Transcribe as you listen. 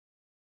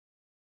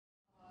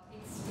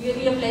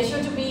really a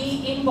pleasure to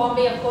be in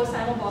Bombay. Of course,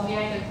 I'm a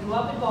Bombayite. I grew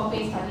up in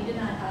Bombay, studied in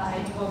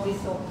IIT Bombay,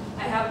 so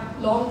I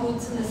have long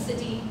roots in the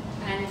city,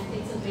 and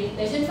it's a great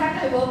pleasure. In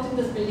fact, I worked in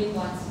this building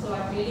once, so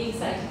I'm really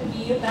excited to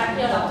be back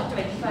here after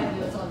 25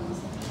 years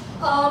almost.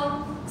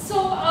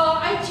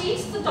 I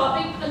changed the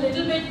topic a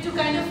little bit to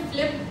kind of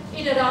flip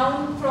it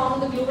around from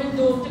the gloom and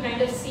doom to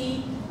kind of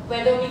see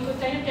whether we could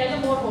kind of tell a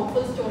more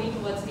hopeful story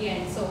towards the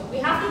end. So we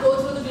have to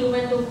go through the gloom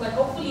and doom, but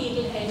hopefully it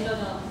will end on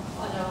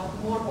a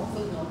more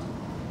hopeful note.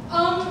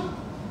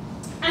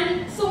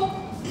 And so,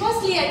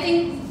 firstly, I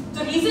think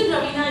the reason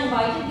Veena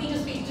invited me to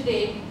speak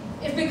today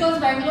is because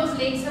Bangalore's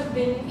lakes have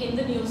been in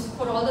the news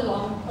for all the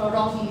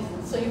wrong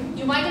reasons. So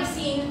you might have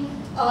seen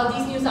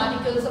these news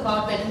articles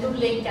about Veena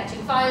Lake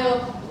catching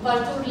fire,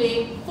 Urjit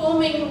Lake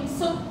foaming,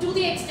 so to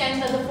the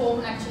extent that the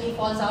foam actually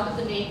falls out of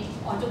the lake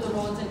onto the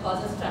roads and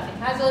causes traffic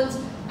hazards.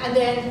 And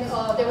then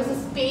there was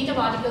a spate of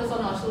articles on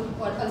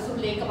Urjit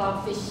Lake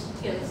about fish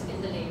kills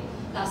in the lake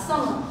last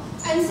summer.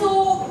 And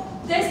so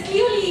there's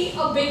clearly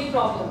a big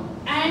problem.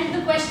 And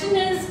the question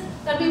is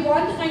that we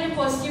want to kind of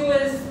pursue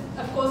is,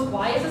 of course,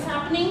 why is this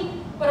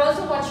happening? But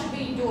also what should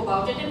we do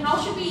about it? And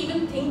how should we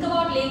even think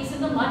about lakes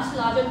in the much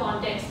larger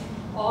context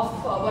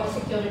of water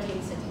security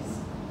in cities?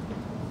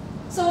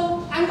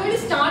 So I'm going to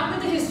start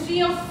with the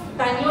history of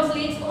Bangalore's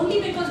lakes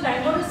only because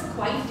Bangalore is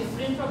quite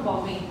different from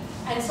Bombay.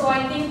 And so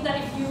I think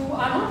that if you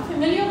are not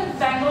familiar with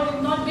Bangalore,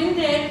 you've not been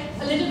there,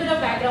 a little bit of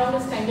background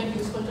is kind of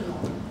useful to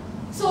know.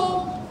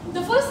 So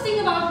the first thing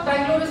about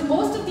Bangalore is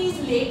most of these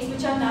lakes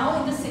which are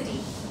now in the city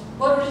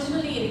were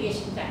originally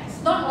irrigation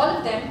tanks. Not all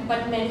of them,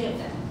 but many of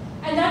them.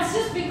 And that's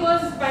just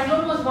because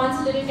Bangalore was once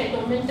a little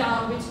cantonment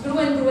town which grew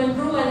and grew and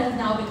grew and has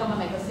now become a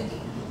mega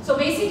city. So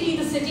basically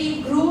the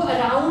city grew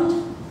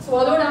around,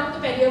 swallowed up the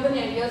peri-urban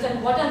areas,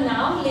 and what are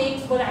now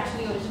lakes were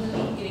actually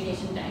originally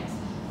irrigation tanks.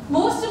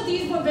 Most of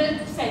these were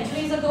built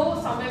centuries ago,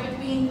 somewhere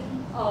between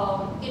 5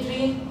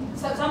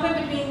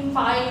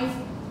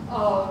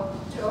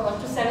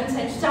 to 7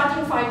 centuries,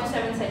 starting 5 to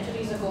 7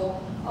 centuries ago,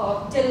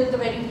 till the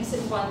very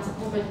recent ones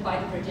were built by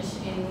the British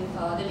in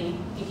the late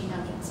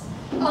 1800s.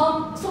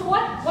 So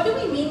what do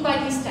we mean by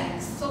these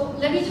tanks? So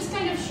let me just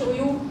kind of show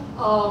you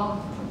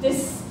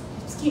this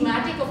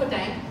schematic of a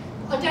tank.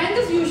 A tank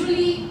is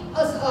usually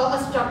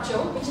a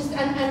structure, which is,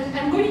 and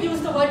I'm going to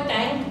use the word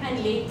tank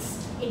and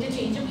lakes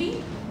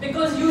interchangeably,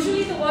 because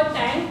usually the word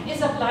tank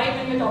is applied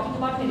when we're talking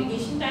about an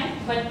irrigation tank,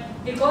 but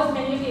because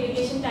many of the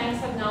irrigation tanks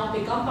have now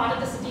become part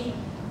of the city,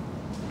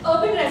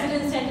 urban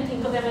residents tend to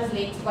think of them as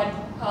lakes, but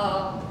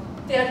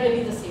they are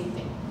really the same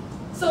thing.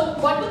 So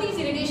what were these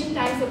irrigation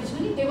tanks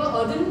originally? They were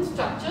earthen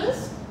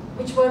structures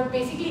which were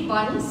basically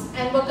bunds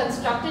and were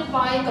constructed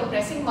by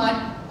compressing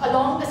mud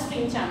along a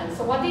stream channel.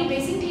 So what they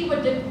basically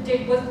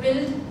did was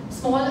build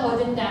small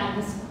earthen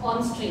dams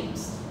on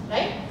streams,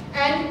 right?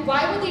 And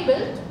why were they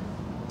built?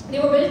 They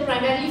were built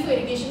primarily for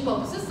irrigation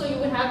purposes. So you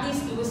would have these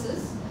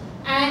sluices,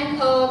 and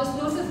the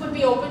sluices would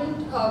be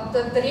opened,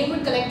 the rain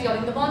would collect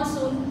during the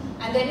monsoon,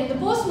 and then in the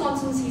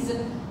post-monsoon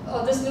season,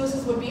 the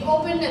sluices would be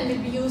opened and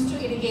would be used to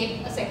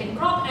irrigate a second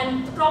crop,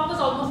 and the crop was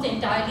almost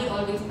entirely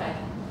always paddy,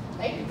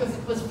 right? Because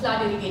it was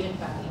flood irrigated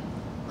paddy.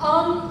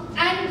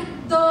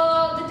 And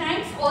the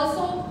tanks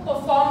also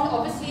performed,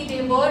 obviously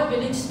they were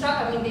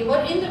they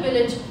were in the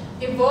village,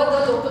 they were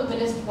the local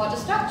village water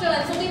structure,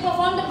 and so they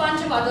performed a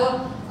bunch of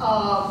other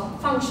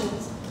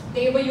functions.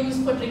 They were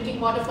used for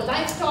drinking water for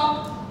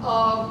livestock,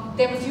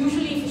 there was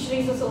usually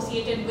fisheries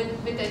associated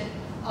with it,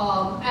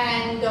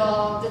 and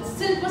the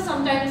silt was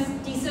sometimes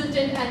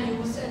desilted and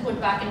used and put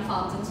back in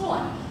farms and so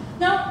on.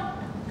 Now,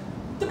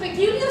 the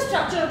peculiar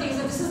structure of these,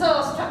 and this is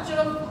a structure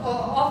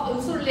of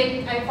Urjit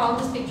Lake. I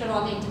found this picture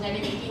on the internet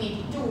in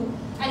 1882,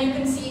 and you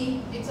can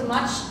see it's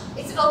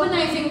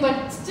urbanizing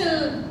but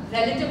still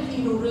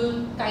relatively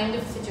rural kind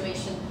of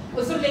situation.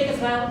 Urjit Lake is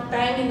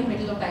bang in the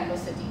middle of Bangalore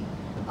city.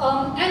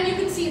 And you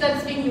can see that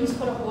it's being used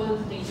for a whole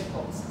range of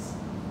purposes.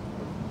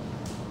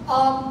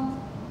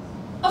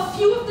 A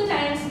few of the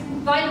tanks,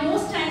 while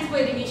most tanks were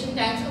irrigation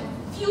tanks,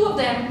 a few of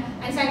them,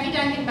 and Sankey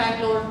Tank in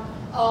Bangalore,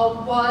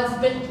 was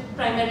built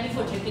primarily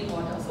for drinking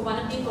water. So one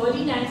of the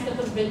early tanks that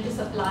was built to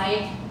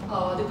supply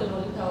the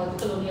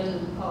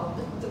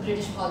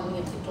British colony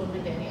and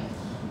cantonment area.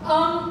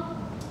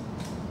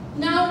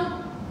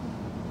 Now,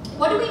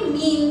 what do we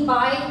mean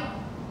by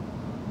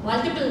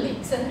multiple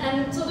lakes?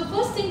 And so the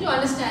first thing to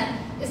understand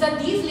is that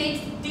these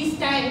lakes, these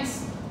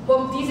tanks,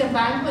 these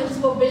embankments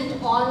were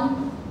built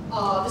on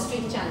the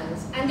stream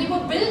channels. And they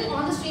were built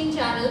on the stream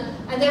channel,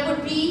 and there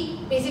would be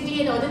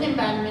basically an earthen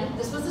embankment.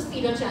 This was the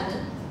feeder channel.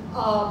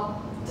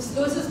 The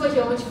sluices were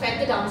here which fed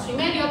the downstream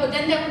area, but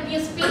then there would be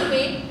a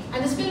spillway,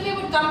 and the spillway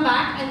would come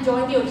back and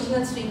join the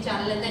original stream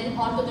channel and then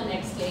onto the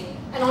next lake,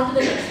 and onto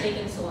the next lake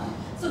and so on.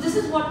 So this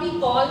is what we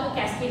call a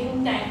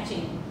cascading tank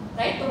chain,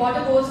 right? The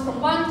water goes from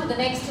one to the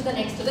next to the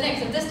next to the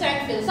next. If this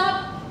tank fills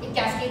up, it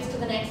cascades to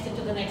the next,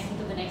 into the next,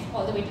 into the next,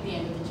 all the way to the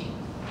end of the chain.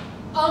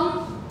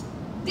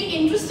 The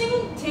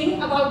interesting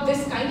thing about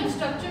this kind of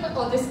structure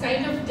or this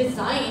kind of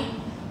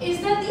design is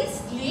that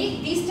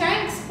these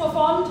tanks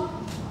performed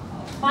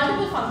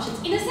multiple functions.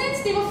 In a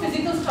sense, they were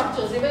physical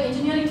structures, they were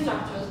engineering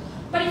structures.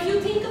 But if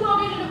you think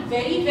about it at a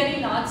very,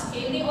 very large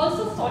scale, they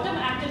also sort of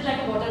acted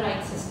like a water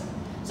rights system.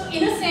 So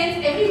in a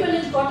sense, every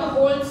village got to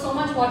hold so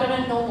much water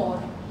and no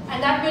more.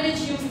 And that village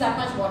used that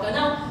much water.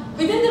 Now,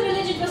 within the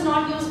village, it was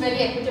not used very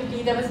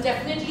equitably. There was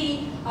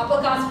definitely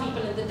upper caste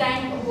people in the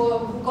time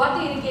who got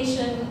the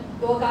irrigation,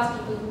 lower caste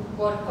people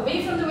who were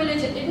away from the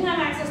village and didn't have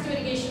access to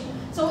irrigation.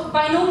 So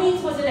by no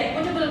means was it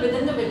equitable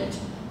within the village.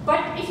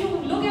 But if you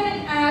look at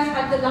it as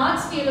at the large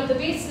scale of the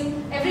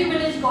basin, every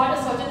village got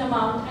a certain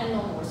amount and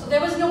no more. So there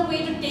was no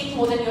way to take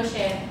more than your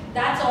share.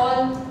 That's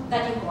all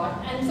that you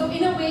got. And so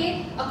in a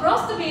way,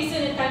 across the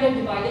basin, it kind of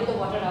divided the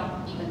water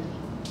up evenly,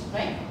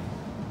 right?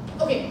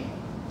 Okay,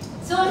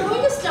 so I'm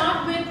going to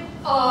start with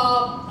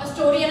a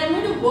story, and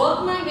I'm going to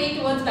work my way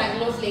towards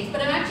Bangalore's lakes,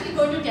 but I'm actually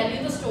going to tell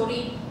you the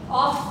story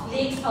of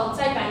lakes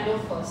outside Bangalore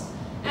first.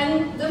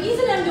 And the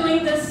reason I'm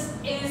doing this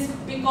is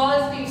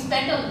because we've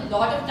spent a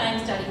lot of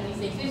time studying these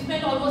lakes. We've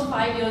spent almost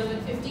 5 years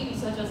with 50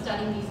 researchers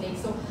studying these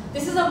lakes. So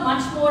this is a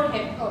much more,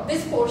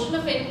 this portion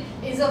of it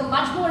is a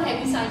much more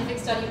heavy scientific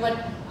study, but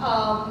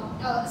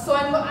so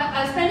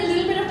I'll spend a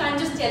little bit of time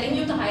just telling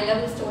you the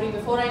high-level story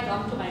before I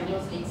come to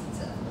Bangalore's lakes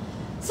itself.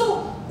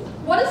 So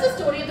what is the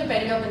story of the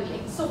peri-urban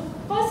lakes? So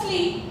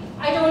firstly,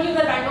 I told you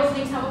that Bangalore's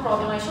lakes have a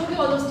problem. I showed you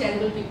all those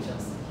terrible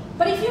pictures.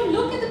 But if you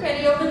look at the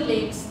peri-urban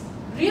lakes,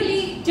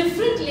 really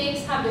different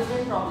lakes have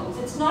different problems.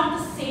 It's not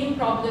the same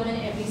problem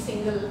in every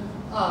single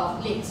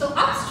lake. So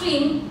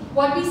upstream,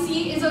 what we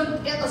see is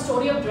a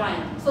story of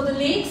drying. So the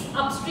lakes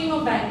upstream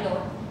of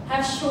Bangalore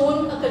have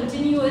shown a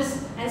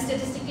continuous and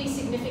statistically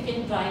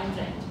significant drying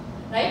trend,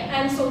 right?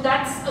 And so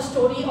that's a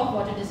story of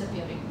water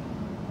disappearing.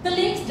 The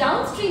lakes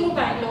downstream of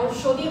Bangalore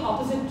show the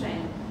opposite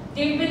trend.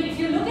 They've been, if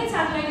you look at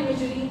satellite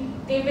imagery,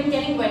 they've been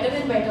getting wetter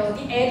and wetter.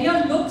 The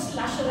area looks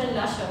lusher and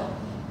lusher,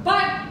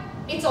 but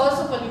it's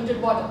also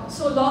polluted water.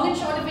 So long and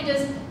short of it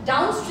is,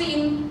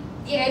 downstream,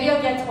 the area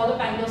gets all the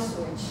Bangalore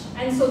sewage.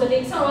 And so the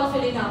lakes are all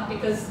filling up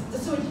because the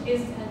sewage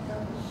is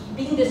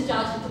being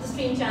discharged into the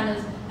stream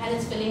channels and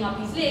it's filling up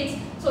these lakes.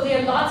 So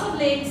there are lots of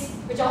lakes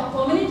which are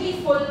permanently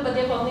full, but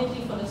they're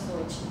permanently full of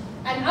sewage.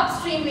 And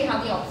upstream, we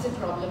have the opposite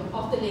problem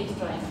of the lakes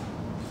drying.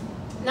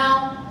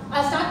 Now,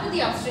 I'll start with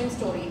the upstream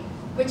story,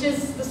 which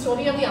is the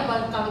story of the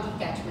Upper Alkavati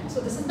catchment.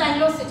 So this is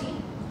Bangalore city,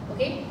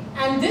 okay?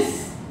 And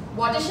this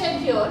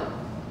watershed here,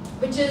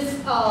 which is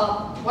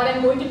what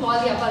I'm going to call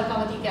the Upper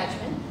Alkavati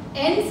catchment,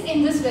 ends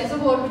in this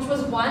reservoir, which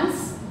was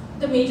once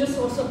the major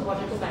source of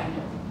water to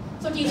Bangalore.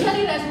 So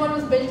Tichali Reservoir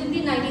was built in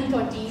the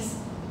 1930s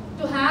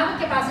to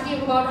have a capacity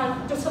of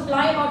about, to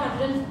supply about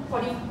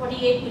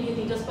 148 million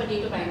liters per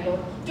day to Bangalore.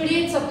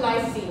 Today it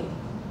supplies 0,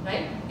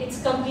 right?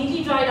 It's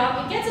completely dried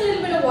up. It gets a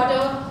little bit of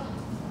water,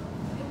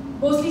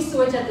 mostly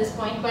sewage at this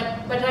point,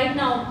 but right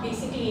now,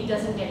 basically, it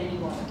doesn't get any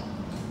water.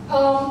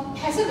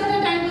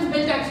 Hesagata tank was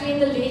built actually in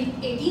the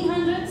late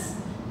 1800s,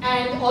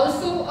 and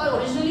also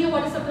originally a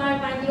water supply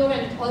of Bangalore,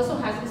 and it also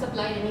hasn't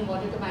supplied any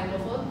water to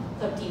Bangalore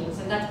for 30 years,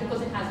 and that's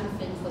because it hasn't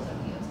filled for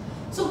 30 years.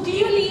 So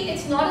clearly,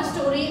 it's not a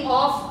story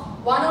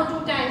of 1 or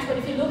 2 tanks, but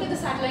if you look at the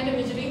satellite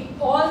imagery,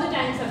 all the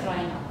tanks are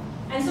drying up.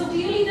 And so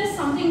clearly, there's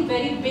something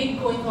very big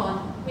going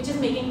on, which is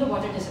making the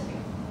water disappear,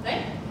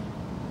 right?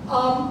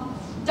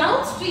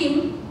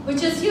 Downstream,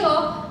 which is here,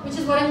 which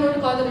is what I'm going to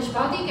call the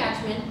Vishbhati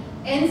catchment,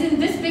 ends in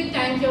this big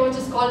tank here, which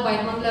is called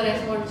Bairamangala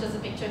Reservoir, which is the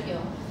picture here.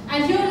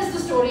 And here is the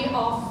story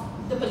of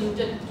the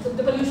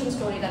pollution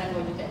story that I'm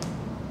going to tell.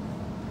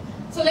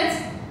 So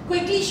let's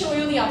quickly show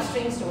you the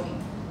upstream story.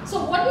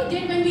 So what we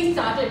did when we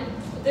started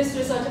this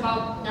research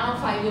about now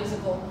 5 years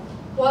ago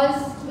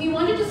was we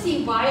wanted to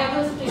see why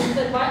are the streams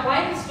and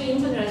why are the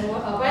streams and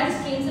why are the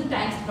streams and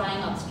tanks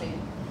drying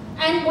upstream.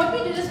 And what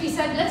we did is we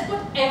said, let's put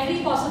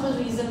every possible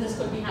reason this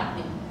could be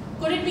happening.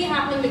 Could it be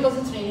happening because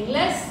it's raining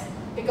less,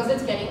 because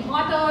it's getting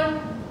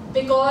hotter,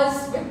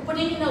 because we're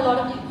putting in a lot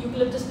of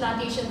eucalyptus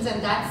plantations,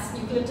 and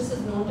eucalyptus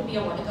is known to be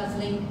a water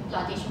guzzling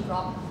plantation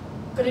crop.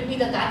 Could it be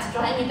that that's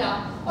drying it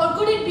up? Or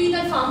could it be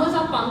that farmers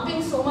are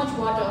pumping so much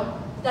water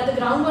that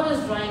the groundwater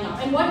is drying up?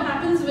 And what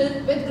happens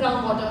with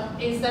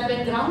groundwater is that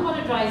when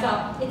groundwater dries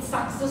up, it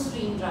sucks the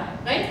stream dry,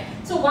 right?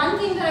 So one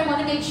thing that I want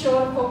to make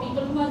sure for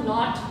people who are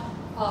not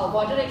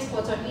water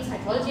experts, or at least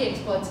hydrology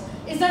experts,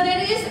 is that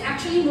there is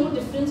actually no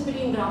difference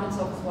between ground and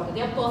surface water. They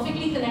are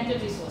perfectly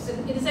connected resources.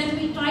 In the sense,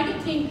 we tend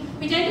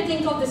to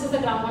think of this as a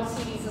groundwater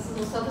series, this is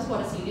a surface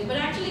water series, but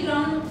actually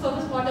ground and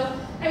surface water,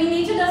 I mean,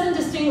 nature doesn't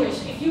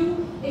distinguish. If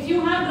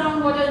you have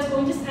groundwater, it's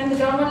going to, and the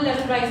groundwater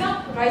level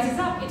rises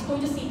up, it's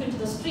going to seep into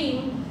the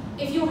stream.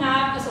 If you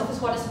have a surface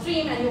water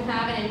stream and you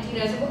have an empty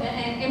reservoir,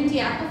 an empty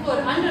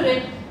aquifer under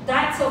it,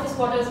 that surface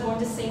water is going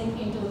to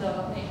sink into the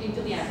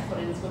aquifer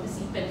and it's going to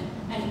seep in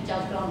and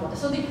recharge groundwater.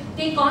 So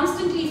they're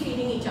constantly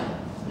feeding each other,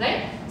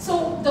 right?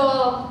 So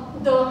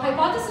the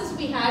hypothesis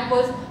we had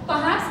was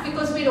perhaps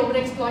because we'd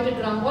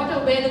overexploited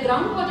groundwater, where the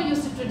groundwater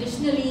used to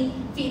traditionally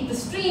feed the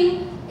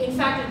stream, in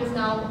fact it was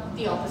now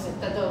the opposite,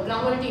 that the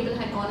groundwater table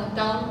had gone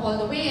down all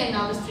the way and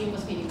now the stream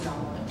was feeding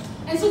groundwater.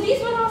 And so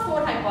these were our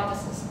 4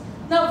 hypotheses.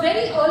 Now,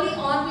 very early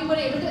on, we were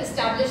able to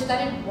establish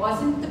that it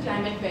wasn't the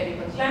climate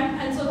variable.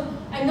 And so,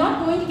 I'm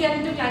not going to get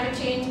into climate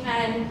change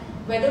and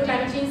whether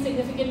climate change is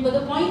significant, but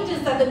the point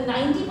is that the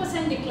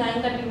 90%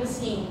 decline that we were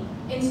seeing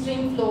in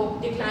stream flow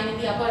decline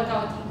in the upper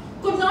Kavati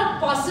could not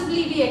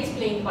possibly be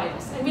explained by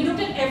this. And we looked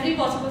at every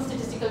possible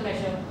statistical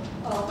measure,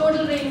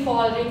 total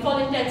rainfall, rainfall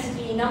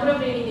intensity, number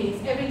of rainy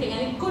days, everything,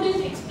 and it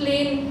couldn't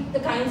explain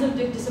the kinds of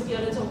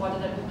disappearance of water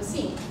that we were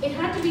seeing. It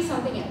had to be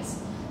something else.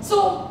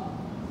 So,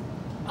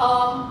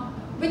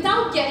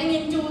 without getting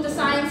into the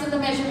science and the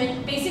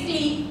measurement,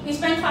 basically we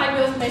spent 5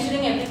 years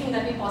measuring everything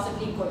that we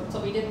possibly could. So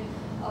we did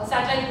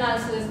satellite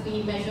analysis,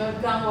 we measured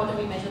groundwater,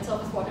 we measured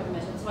surface water, we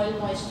measured soil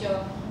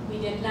moisture, we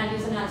did land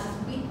use analysis,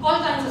 all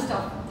kinds of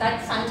stuff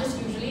that scientists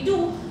usually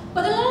do.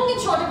 But the long and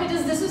short of it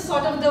is this is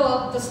sort of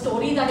the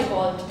story that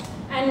evolved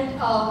and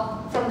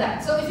from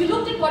that. So if you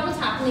looked at what was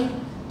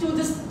happening to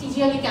this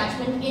TGLE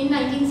catchment in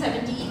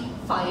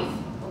 1975,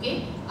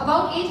 okay,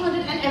 about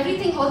 800 and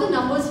everything, all the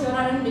numbers here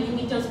are in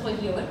millimeters per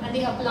year and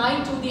they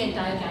apply to the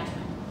entire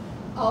catchment.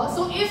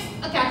 So if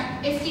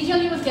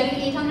TGLE was getting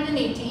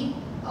 880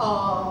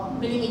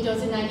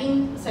 millimeters in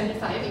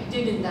 1975, it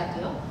did in that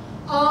year.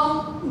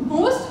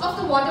 Most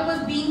of the water was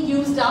being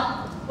used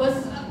up, was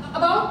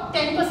about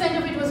 10%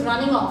 of it was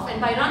running off, and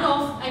by run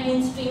off I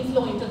mean stream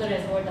flow into the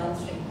reservoir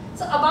downstream.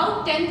 So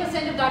about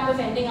 10% of that was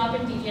ending up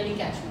in TGLE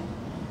catchment.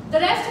 The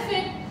rest of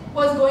it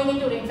was going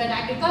into rainfed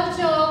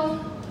agriculture,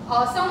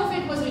 some of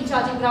it was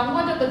recharging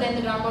groundwater, but then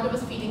the groundwater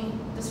was feeding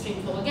the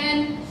stream flow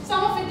again.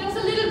 Some of it, there was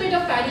a little bit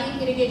of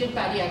irrigated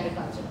paddy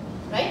agriculture,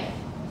 right?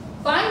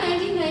 By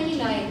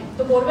 1999,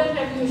 the borewell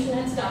revolution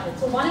had started.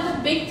 So one of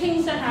the big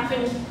things that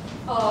happened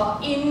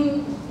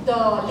in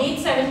the late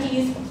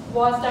 70s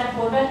was that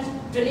borewell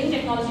drilling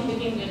technology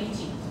became really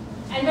cheap.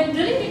 And when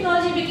drilling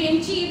technology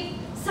became cheap,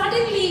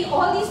 suddenly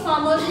all these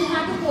farmers who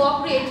had to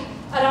cooperate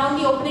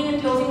around the opening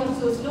and closing of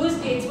those sluice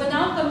gates were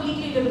now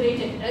completely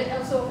liberated.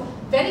 Right? So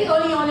very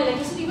early on,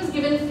 electricity was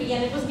given free,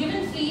 and it was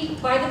given free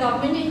by the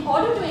government in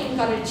order to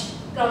encourage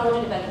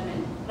groundwater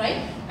development,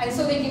 right? And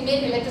so they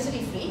made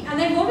electricity free, and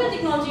then borewell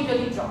technology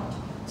really dropped.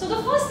 So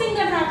the first thing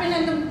that happened,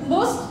 and the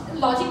most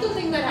logical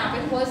thing that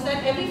happened, was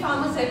that every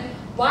farmer said,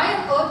 why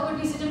on earth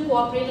would we sit and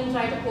cooperate and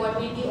try to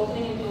coordinate the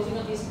opening and closing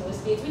of these sluice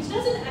gates, which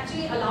doesn't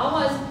actually allow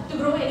us to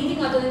grow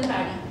anything other than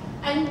paddy.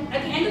 And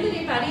at the end of the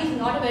day, paddy is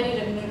not a very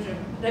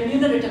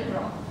remunerative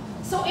crop.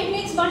 So it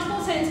makes much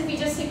more sense if we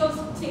just sink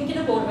in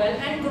a borewell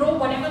and grow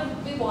whatever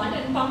we want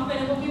and pump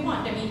whenever we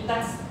want. I mean,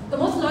 that's the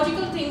most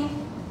logical thing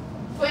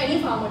for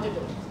any farmer to do.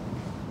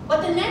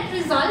 But the net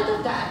result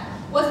of that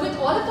was with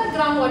all of that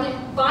groundwater,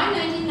 by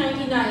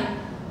 1999,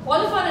 all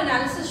of our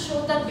analysis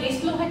showed that base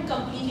flow had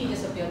completely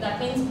disappeared. That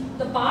means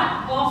the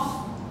part of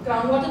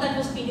groundwater that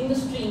was feeding the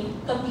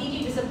stream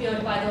completely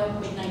disappeared by the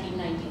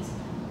mid-1990s.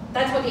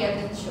 That's what the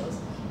evidence shows.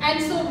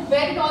 And so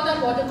where did all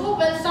that water go?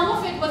 Well, some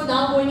of it was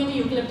now going into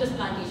eucalyptus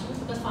plantations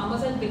because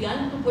farmers had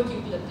begun to put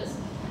eucalyptus.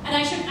 And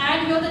I should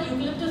add here that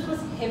eucalyptus was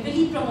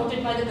heavily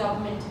promoted by the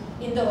government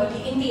in the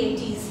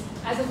 80s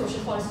as a social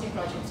forestry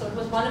project. So it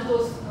was one of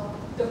those,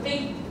 the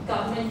big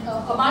government,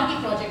 Amargi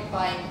project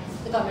by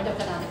the government of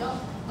Karnataka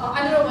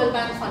under a World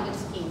Bank funded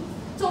scheme.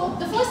 So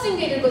the first thing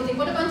they did was they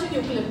put a bunch of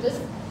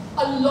eucalyptus.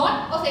 A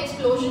lot of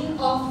explosion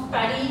of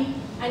paddy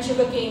and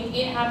sugarcane,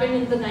 it happened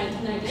in the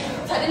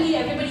 1990s. Suddenly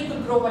everybody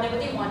could grow whatever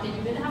they wanted.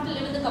 You didn't have to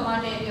live in the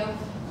command area.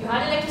 You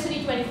had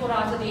electricity 24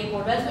 hours a day,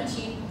 borewells were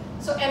cheap,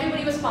 so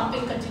everybody was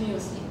pumping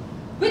continuously.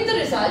 With the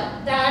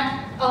result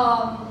that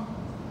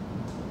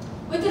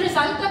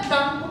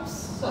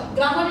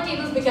groundwater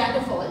tables began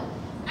to fall,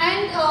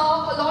 and a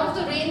lot of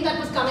the rain that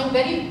was coming,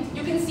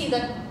 you can see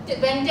that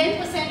when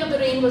 10% of the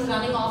rain was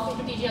running off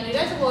into TGLE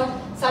reservoir,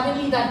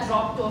 suddenly that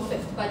dropped to a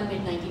fifth by the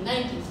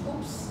mid-1990s.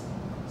 Oops,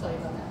 sorry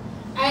about that.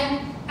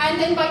 And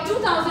then by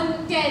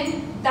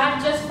 2010,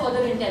 that just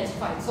further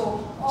intensified. So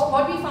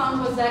what we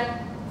found was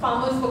that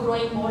farmers were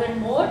growing more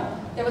and more.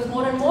 There was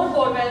more and more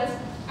borewells,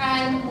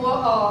 and more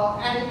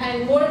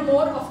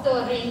of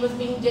the rain was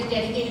being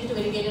dedicated to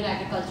irrigated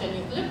agriculture and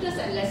eucalyptus,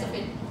 and less of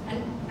it,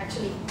 and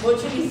actually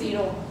virtually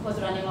zero, was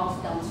running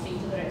off downstream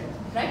to the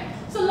reservoir, right?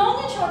 So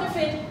long and short of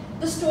it,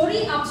 the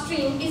story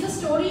upstream is a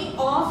story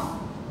of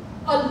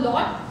a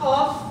lot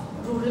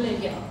of rural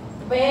India,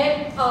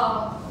 where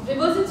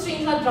rivers and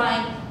streams are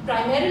drying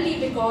primarily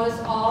because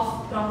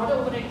of groundwater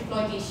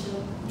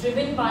overexploitation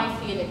driven by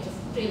free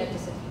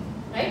electricity,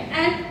 right?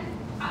 And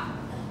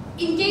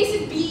in case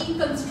it be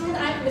misconstrued,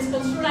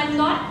 I'm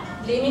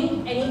not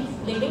blaming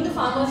the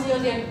farmers here.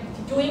 They're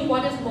doing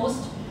what is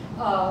most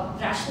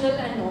rational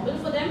and noble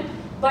for them,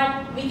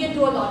 but we can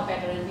do a lot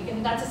better,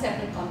 and that's a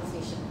separate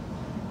conversation.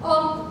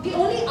 The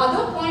only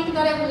other point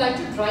that I would like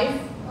to drive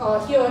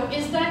here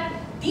is that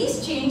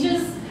these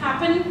changes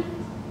happen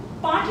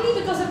partly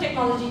because of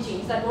technology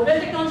change, that borewell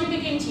technology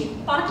became cheap,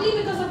 partly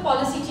because of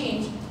policy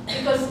change,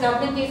 because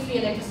government gave free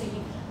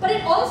electricity, but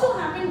it also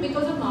happened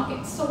because of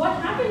markets. So what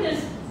happened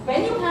is,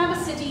 when you have a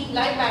city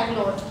like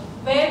Bangalore,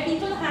 where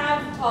people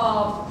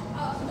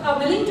are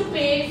willing to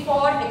pay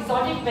for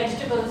exotic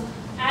vegetables,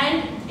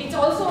 and It's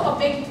also a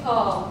big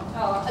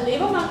a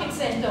labor market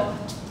center.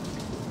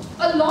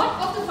 A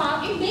lot of the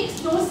farm, it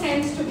makes no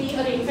sense to be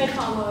a rain-fed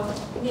farmer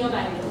near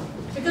Bangalore.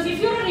 Because if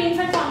you're a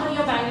rain-fed farmer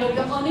near Bangalore,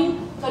 you're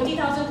earning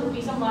 30,000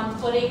 rupees a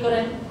month per acre,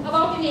 and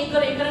about an acre,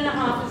 acre and a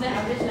half is the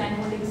average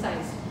landholding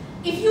size.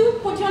 If you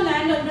put your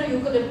land under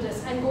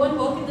eucalyptus and go and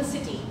work in the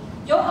city,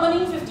 you're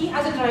earning 50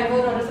 as a driver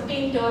or as a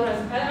painter,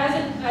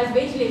 as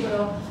wage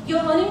laborer. You're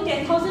earning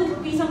 10,000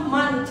 rupees a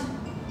month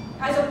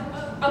as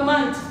a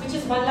month, which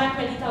is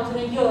 1,20,000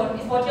 a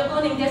year, is what you're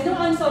earning. There's no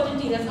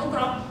uncertainty, there's no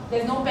crop,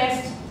 there's no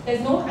pest,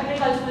 there's no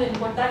agricultural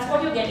input. That's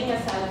what you're getting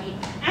as salary.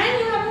 And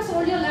you haven't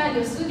sold your land,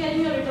 you're still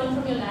getting your return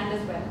from your land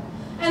as well.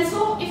 And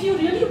so if you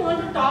really want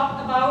to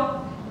talk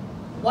about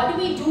what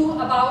do we do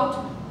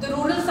about the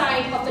rural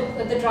side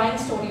of the drying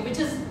story, which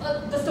is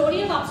the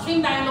story of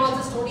upstream Bangalore,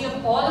 the story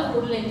of all of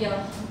rural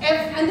India.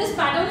 And this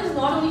pattern is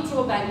not only true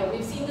of Bangalore,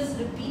 we've seen this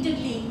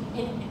repeatedly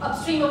in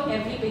upstream of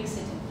every big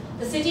city.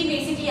 The city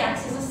basically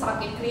acts as a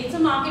suck. It creates a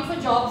market for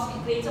jobs,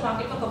 it creates a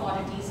market for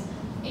commodities.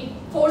 It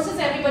forces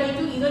everybody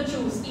to either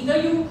choose.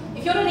 Either you,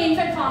 if you're a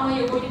rain-fed farmer,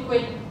 you're going to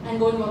quit and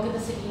go and work in the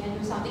city and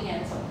do something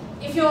else.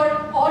 If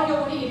you're going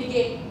to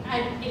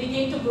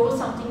irrigate to grow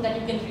something that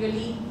you can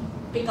really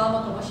become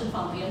a commercial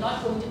farmer. You're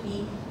not going to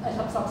be a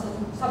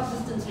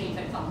subsistence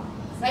rain-fed farmer,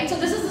 right? So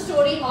this is the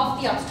story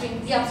of the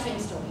upstream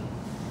story.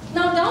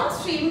 Now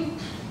downstream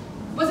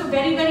was a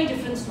very, very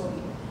different story.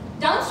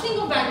 Downstream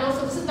of Bangalore,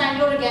 so this is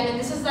Bangalore again, and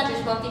this is that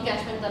Ishbati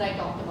catchment that I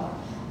talked about.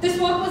 This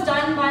work was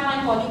done by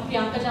my colleague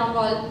Priyanka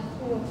Jamwal,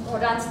 who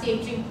runs the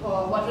ATREE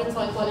Water and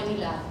Soil Quality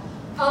Lab.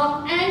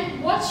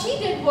 And what she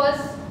did was,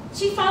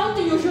 she found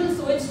the usual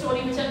sewage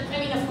story, which I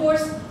mean, of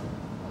course,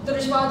 the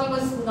Ishbati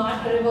was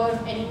not a river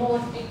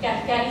anymore. It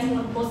carries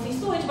mostly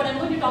sewage, but I'm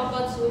going to talk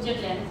about sewage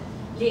at length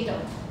later.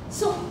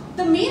 So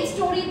the main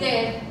story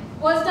there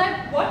was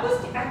that what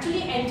was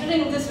actually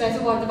entering this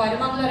reservoir, the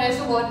Vaidamangala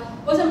reservoir,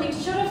 was a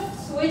mixture of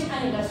sewage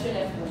and industrial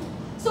effluent.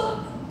 So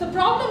the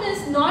problem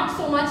is not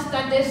so much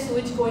that there's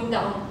sewage going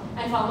down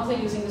and farmers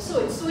are using the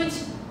sewage. Sewage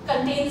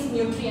contains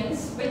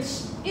nutrients, which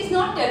is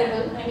not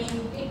terrible. I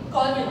mean, it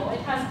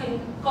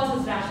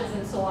causes rashes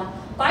and so on.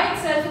 By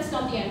itself, it's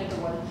not the end of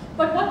the world.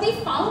 But what they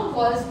found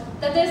was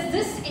that there's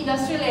this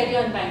industrial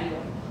area in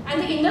Bangalore,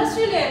 and the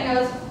industrial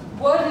areas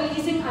were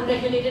releasing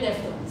unregulated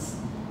effluents.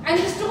 And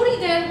the story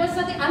there was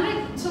that the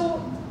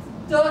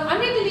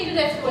unregulated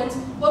effluents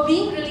were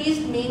being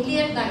released mainly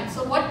at night.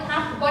 So what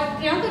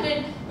Priyanka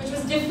did, which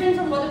was different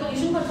from what the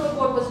Pollution Control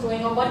Board was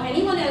doing or what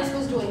anyone else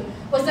was doing,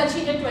 was that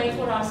she did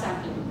 24-hour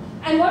sampling.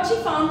 And what she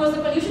found was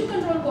the Pollution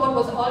Control Board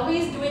was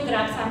always doing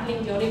grab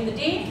sampling during the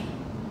day.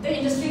 The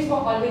industries were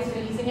always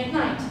releasing at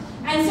night.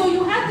 And so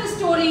you had this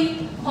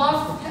story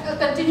of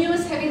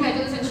continuous heavy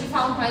metals, and she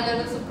found high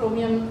levels of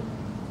chromium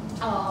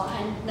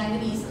and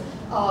manganese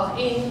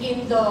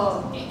in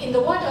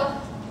the water.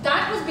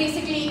 That was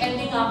basically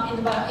ending up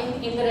in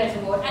the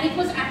reservoir, and it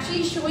was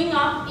actually showing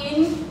up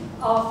in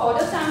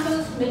fodder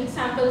samples, milk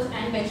samples,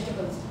 and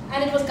vegetables,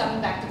 and it was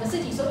coming back to the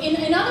city. So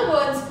in other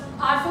words,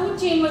 our food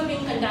chain was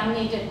being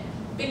contaminated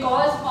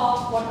because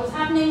of what was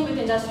happening with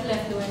industrial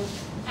effluent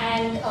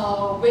and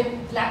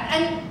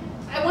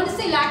I want to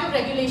say lack of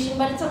regulation,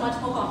 but it's a much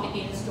more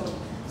complicated story.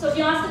 So if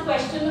you ask the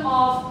question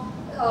of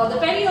the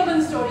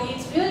peri-urban story,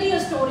 it's really a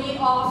story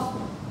of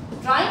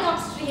drying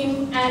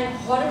upstream and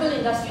horrible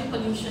industrial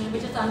pollution,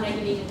 which is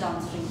unregulated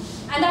downstream.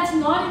 And that's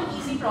not an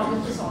easy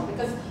problem to solve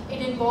because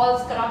it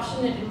involves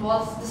corruption, it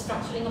involves the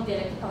structuring of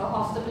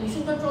the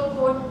Pollution Control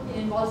Board, it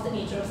involves the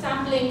nature of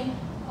sampling,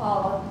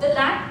 the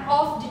lack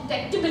of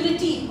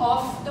detectability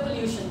of the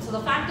pollution. So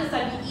the fact is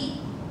that we eat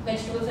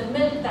vegetables and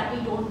milk that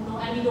we don't know,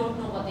 and we don't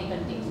know what they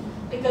contain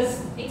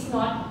because it's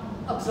not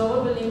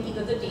observable in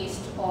either the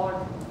taste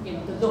or the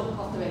look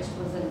of the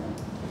vegetables and milk.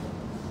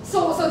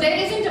 So there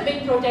isn't a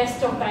big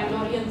protest of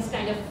Bangaloreans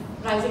kind of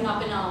rising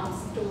up in arms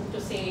to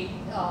say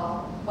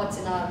what's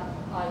in our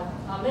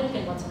milk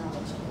and what's in our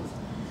vegetables.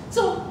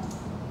 So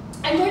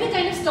I'm going to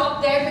kind of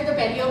stop there with the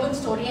peri-urban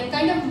story and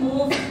kind of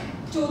move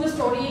to the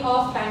story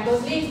of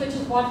Bangalore's lakes, which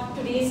is what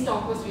today's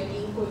talk was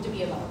really going to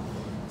be about.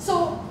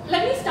 So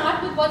let me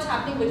start with what's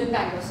happening within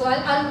Bangalore. So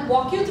I'll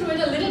walk you through it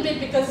a little bit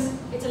because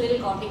it's a little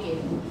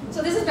complicated.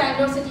 So this is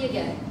Bangalore city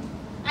again.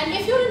 And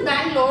if you're in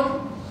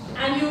Bangalore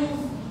and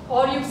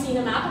you've seen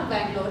a map of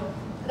Bangalore,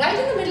 right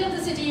in the middle of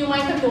the city you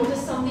might have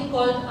noticed something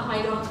called a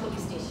high grounds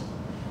police station.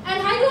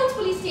 And high grounds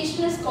police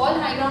station is called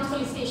high grounds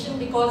police station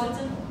because it's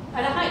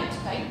at a height,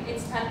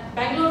 right?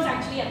 Bangalore is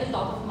actually at the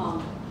top of a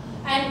mountain.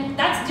 And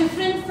that's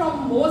different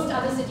from most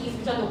other cities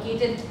which are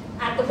located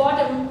at the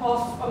bottom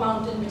of a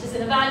mountain, which is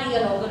in a valley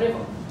along the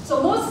river.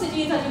 So most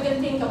cities that you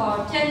can think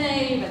about,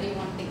 Chennai, whether you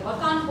want to think about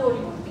Kanpur,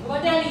 you want to think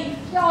about Delhi,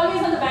 they're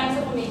always on the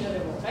banks of a major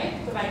river,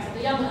 right? The banks of the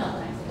Yamuna, the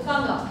banks of the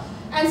Ganga.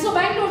 And so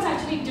Bangalore is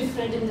actually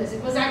different in this.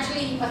 It was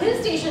actually a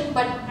hill station,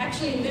 but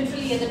actually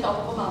literally at the top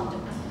of a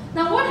mountain.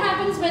 Now what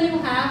happens when you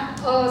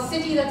have a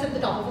city that's at the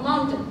top of a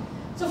mountain?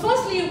 So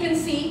firstly you can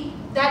see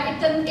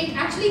that it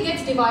actually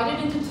gets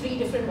divided into 3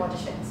 different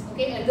watersheds.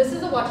 Okay, and this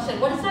is a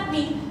watershed. What does that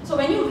mean? So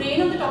when you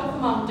rain on the top of a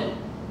mountain,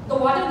 the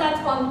water that's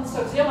on,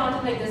 so if you're a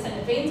mountain like this and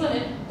it rains on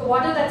it, the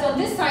water that's on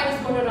this side is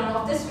going to run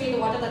off this way, the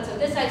water that's on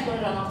this side is going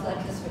to run off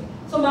this way.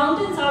 So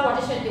mountains are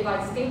watershed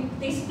divides.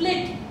 They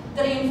split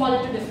the rainfall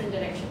into different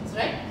directions,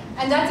 right?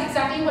 And that's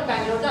exactly what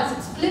Bangalore does.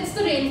 It splits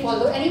the rainfall,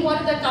 though any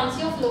water that comes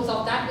here flows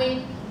off that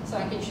way, so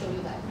I can show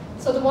you that.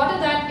 So the water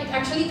that, it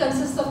actually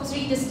consists of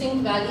 3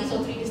 distinct valleys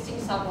or 3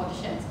 distinct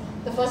sub-watersheds.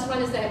 The first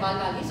one is the Hebbal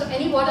Valley. So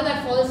any water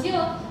that falls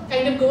here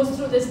kind of goes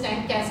through this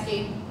tank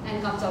cascade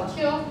and comes out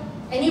here.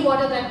 Any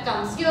water that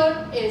comes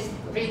here,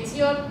 rains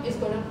here, is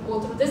going to go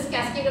through this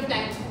cascade of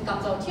tanks and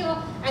comes out here.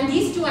 And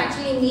these two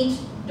actually meet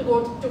to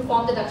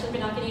form the Dakshin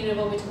Pinakini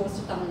River, which goes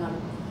to Tamil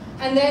Nadu.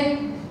 And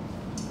then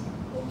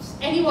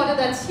any water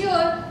that's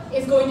here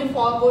is going to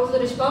go to the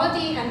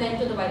Rishbhavati and then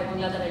to the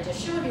Vairabangla that I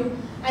just showed you.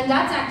 And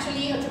that's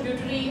actually a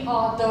tributary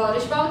of the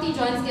Rishbhavati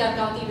joins the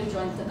Argavati, which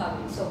joins the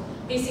Kaveri. So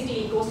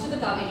basically it goes to the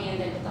Kaveri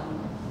and then to Tamil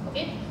Nadu.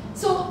 Okay?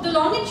 So the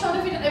long and short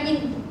of it, I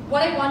mean,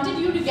 what I wanted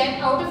you to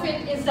get out of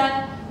it is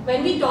that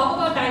when we talk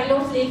about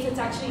Bangalore's lakes, it's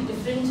actually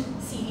different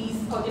series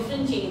or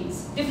different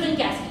chains, different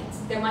cascades.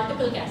 There are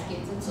multiple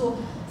cascades. And so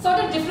sort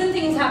of different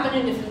things happen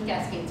in different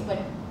cascades, but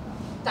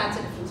that's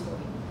a different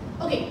story.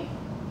 Okay.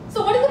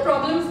 So what are the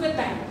problems with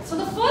Bangalore? So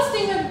the first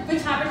thing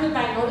which happened with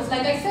Bangalore is,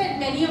 like I said,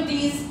 many of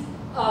these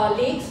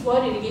lakes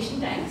were irrigation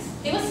tanks.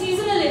 They were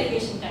seasonal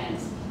irrigation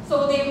tanks.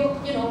 So they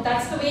were,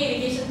 that's the way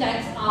irrigation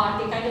tanks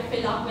are. They kind of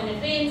fill up when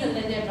it rains and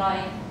then they're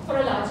dry for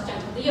a large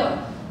chunk of the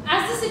year.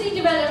 As the city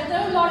developed,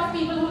 there were a lot of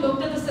people who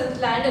looked at the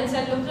land and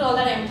said, look at all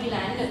that empty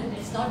land and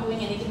it's not doing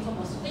anything for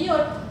most of the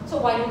year. So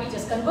why don't we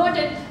just convert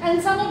it?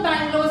 And some of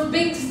Bangalore's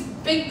big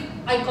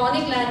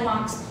iconic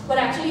landmarks were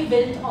actually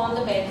built on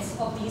the beds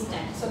of these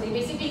tanks. So they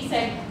basically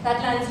said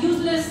that land's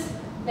useless,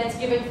 let's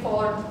give it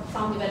for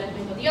some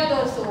development or the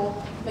other. So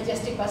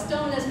Majestic Bus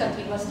Terminus,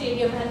 Country Bus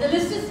Stadium, and the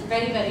list is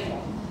very, very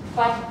long.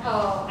 But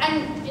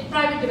and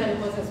private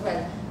developers as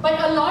well. But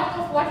a lot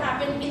of what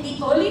happened in the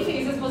early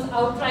phases was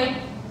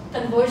outright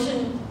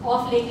conversion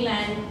of lake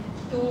land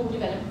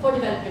for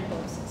development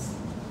purposes.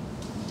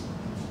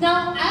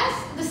 Now,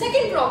 as the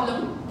second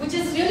problem, which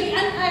is really,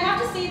 and I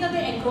have to say that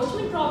the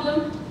encroachment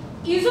problem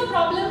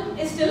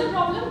is still a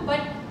problem, but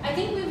I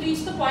think we've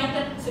reached the point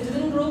that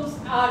citizen groups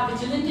are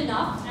vigilant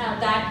enough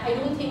that I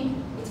don't think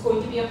it's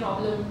going to be a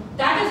problem.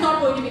 That is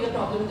not going to be the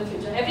problem in the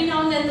future. Every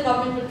now and then the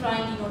government will try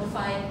and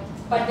de-notify,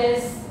 but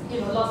there's,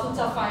 lawsuits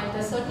are filed.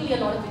 There's certainly a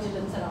lot of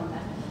vigilance around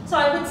that. So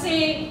I would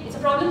say it's a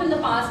problem in the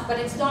past, but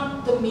it's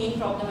not the main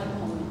problem at the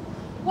moment.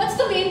 What's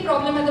the main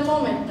problem at the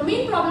moment? The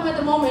main problem at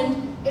the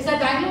moment is that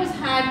Bangalore's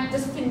had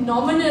this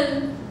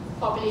phenomenal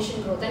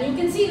population growth. And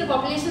you can see the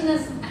population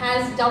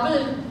has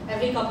doubled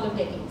every couple of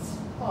decades.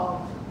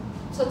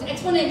 So it's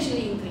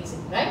exponentially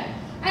increasing, right?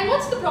 And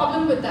what's the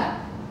problem with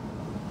that?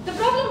 The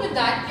problem with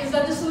that is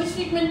that the sewage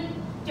treatment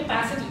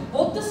capacity,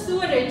 both the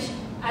sewerage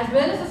as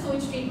well as the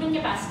sewage treatment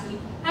capacity,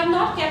 have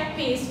not kept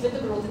pace with the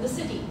growth in the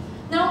city.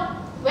 Now,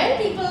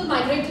 when people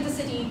migrate to the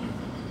city,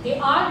 they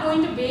are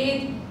going to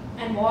bathe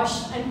and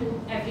wash and poop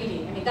every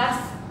day. I mean,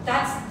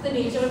 that's the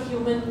nature of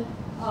human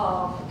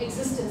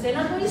existence. They're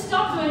not going to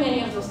stop doing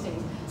any of those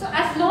things. So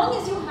as long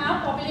as you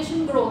have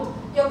population growth,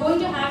 you're going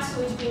to have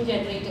sewage being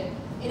generated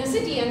in a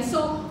city. And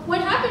so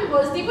what happened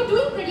was they were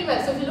doing pretty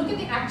well. So if you look at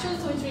the actual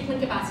sewage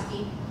treatment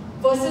capacity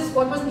versus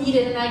what was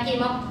needed, and I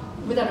came up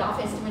with a rough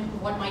estimate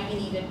of what might be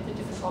needed with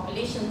different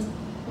populations.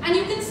 And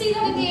you can see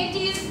that in the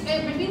 80s,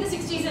 between the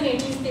 60s and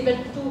 80s, they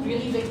built 2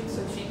 really big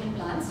sewage treatment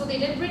plants. So they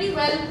did pretty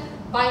well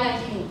by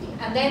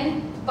 1980. And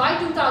then by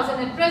 2000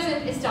 at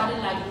present, it started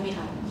lagging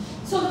behind.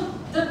 So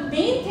the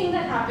main thing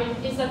that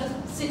happened is that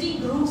the city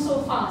grew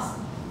so fast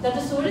that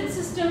the sewage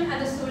system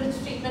and the sewage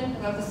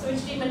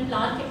treatment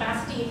plant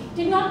capacity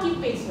did not keep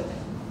pace with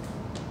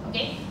it.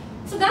 Okay?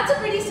 So that's a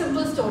pretty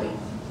simple story.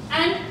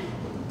 And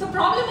the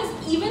problem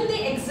is even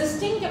the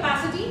existing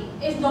capacity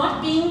is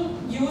not being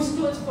used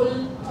to its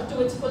full,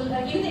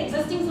 even the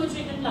existing sewage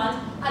treatment plants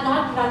are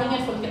not running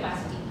at full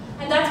capacity.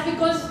 And that's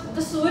because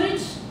the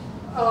sewerage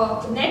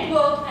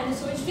network and the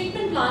sewage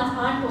treatment plants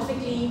aren't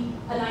perfectly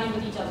aligned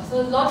with each other.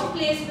 So there's lots of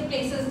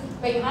places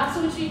where you have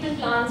sewage treatment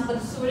plants, but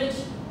the sewerage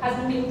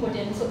hasn't been put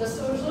in. So the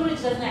sewage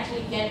doesn't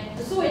actually get to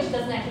the sewage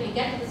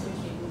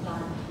treatment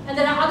plant. And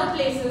there are other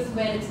places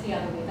where it's the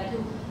other way, that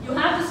you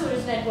have the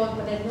sewage network,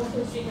 but there's no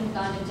sewage treatment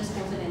plant, it just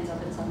goes and ends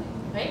up in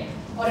something, right?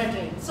 Or a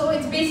drain. So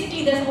it's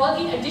basically, there's all,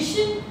 in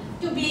addition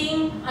to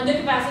being under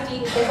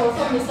capacity, there's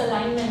also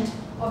misalignment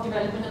of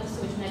development of the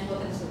sewage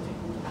network and the sewage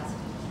treatment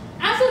capacity.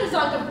 As a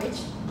result of which,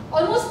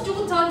 almost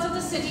 2/3 of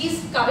the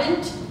city's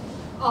current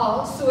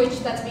sewage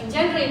that's being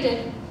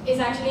generated is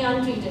actually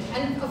untreated,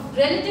 and a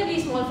relatively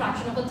small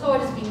fraction of a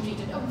third is being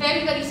treated. A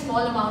very, very small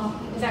amount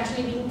is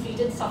actually being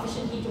treated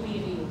sufficiently to be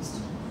reused,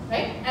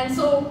 right? And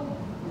so,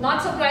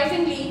 not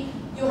surprisingly,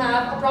 you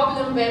have a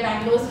problem where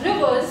Bangalore's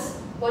rivers,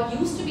 what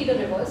used to be the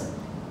rivers,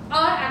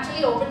 are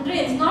actually open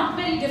drains. Not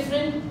very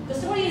different. The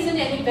story isn't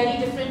any very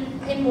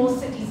different in most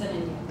cities in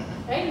India,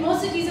 right?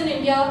 Most cities in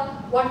India,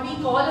 what we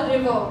call a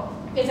river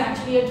is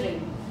actually a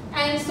drain.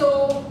 And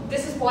so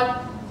this is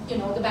what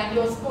the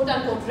Bangalore's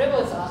quote-unquote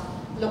rivers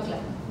look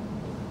like.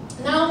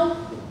 Now,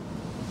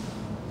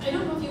 I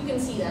don't know if you can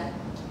see that.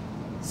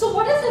 So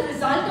what is the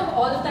result of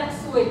all of that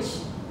sewage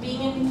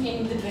being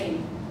in the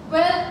drain?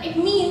 Well, it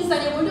means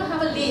that you're going to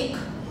have a lake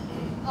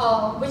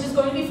which is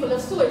going to be full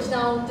of sewage.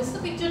 Now, this is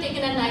a picture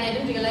taken at night. I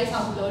didn't realize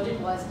how blurred it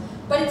was.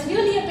 But it's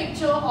really a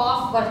picture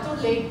of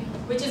Vartur Lake,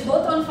 which is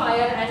both on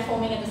fire and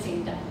foaming at the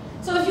same time.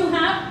 So if you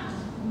have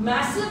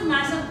massive,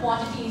 massive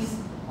quantities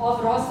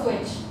of raw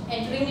sewage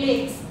entering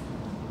lakes,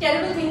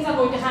 terrible things are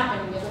going to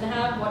happen. You're going to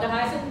have water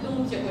hyacinth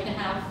blooms, you're going to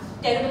have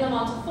terrible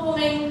amounts of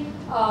foaming,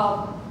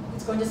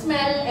 it's going to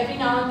smell every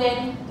now and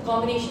then. The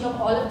combination of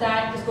all of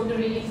that is going to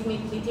release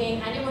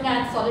methane, and you're going to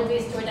add solid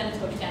waste to it and it's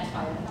going to catch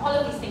fire. And all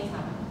of these things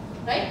happen,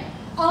 right?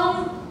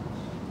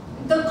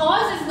 The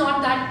cause is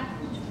not that,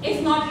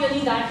 it's not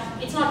really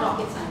that, it's not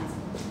rocket science.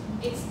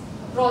 It's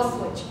raw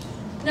sewage.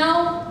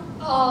 Now,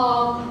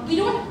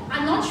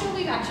 I'm not sure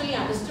we've actually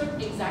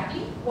understood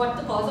exactly what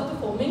the cause of the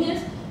foaming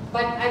is,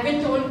 but I've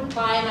been told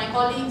by my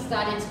colleagues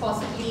that it's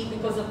possibly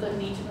because of the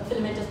nature of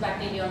filamentous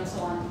bacteria and so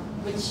on,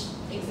 which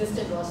exist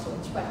in raw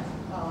sewage, but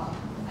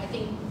I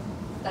think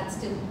that's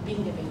still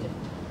being debated.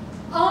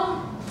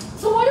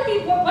 So what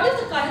is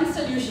the current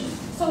solution?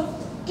 So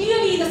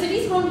clearly the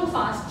city's grown too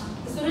fast,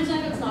 the sewage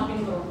network's not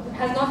been grown,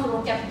 has not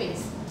grown, kept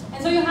pace.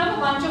 And so you have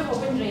a bunch of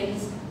open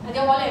drains, and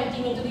they're all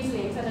emptying into these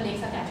lakes, and the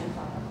lakes are catching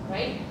fire,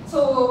 right?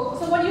 So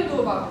what do you do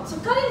about it? So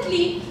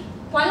currently,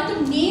 one of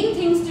the main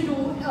things to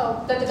do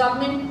that the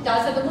government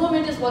does at the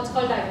moment is what's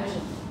called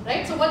diversion,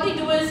 right? So what they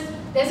do is,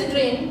 there's a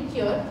drain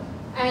here,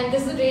 and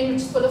this is a drain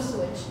which is full of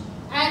sewage.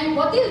 And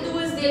what they'll do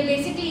is they'll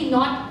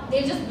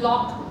just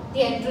block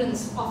the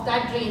entrance of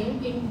that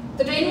drain.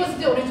 The drain was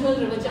the original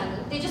river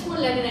channel. They just won't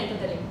let it enter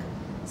the lake.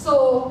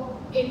 So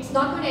it's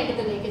not going to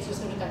enter the lake, it's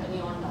just going to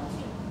continue on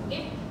downstream,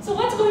 okay? So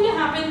what's going to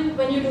happen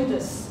when you do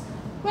this?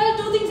 Well,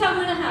 two things are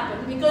going to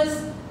happen,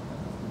 because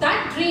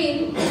that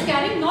drain is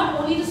carrying not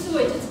only the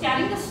sewage, it's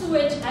carrying the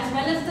sewage as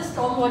well as the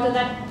storm water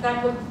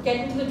that would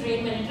get into the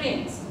drain when it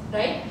rains,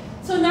 right?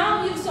 So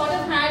now you've sort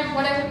of had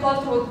what I would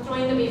call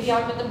throwing the baby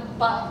out with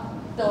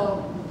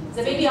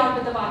the baby out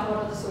with the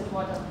bathwater or the sewage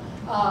water,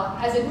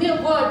 as a mere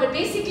word, but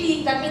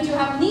basically that means you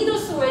have neither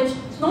sewage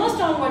nor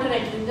storm water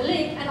entering the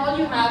lake, and all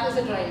you have is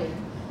a dry lake,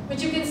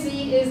 which you can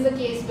see is the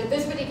case with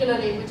this particular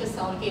lake, which is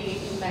Salke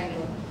Lake in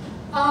Bangalore.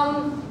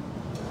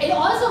 It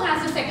also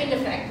has a second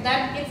effect,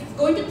 that it's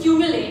going to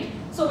accumulate.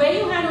 So where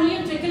you had only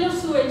a trickle of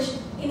sewage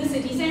in the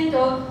city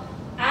center,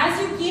 as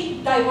you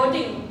keep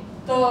diverting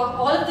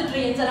all of the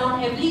drains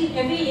around every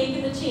lake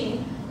in the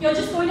chain, you're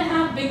just going to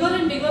have bigger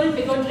and bigger and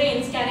bigger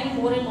drains carrying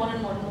more and more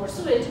and more and more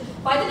sewage.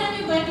 By the time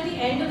you get to the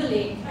end of the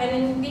lake, and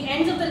in the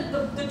ends of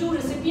the two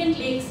recipient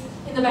lakes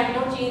in the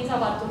Bangalore chains are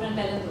Vartur and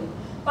Bellandur.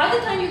 By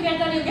the time you get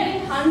that, you're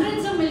getting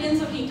hundreds of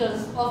millions of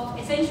liters of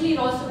essentially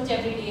raw sewage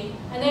every day.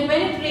 And then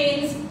when it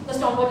rains, the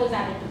stormwater is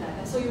added to that.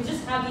 And so you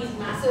just have these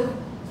massive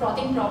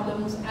frothing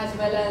problems as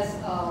well as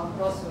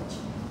raw sewage.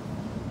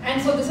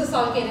 And so this is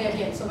Salke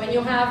again. So when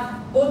you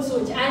have both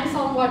sewage and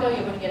stormwater,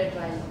 you're going to get a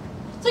dry lake.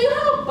 So you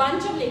have a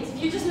bunch of lakes.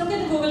 If you just look at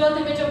the Google Earth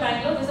image of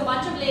Bangalore, there's a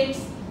bunch of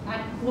lakes,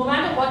 and no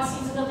matter what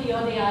season of the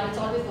year they are, it's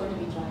always going to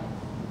be dry.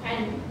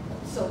 And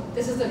so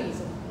this is the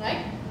reason,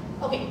 right?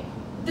 Okay.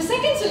 The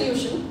second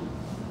solution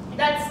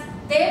that's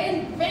there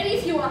in a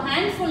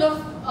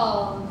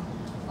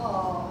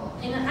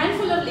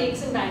handful of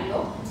lakes in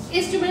Bangalore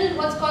is to build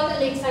what's called a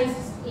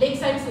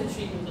lakeside sewage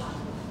treatment plant.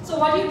 So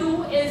what you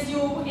do is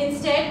you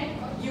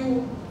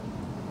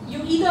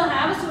either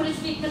have a sewage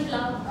treatment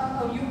plant,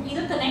 or you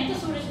either connect the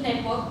sewage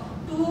network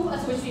to a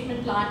sewage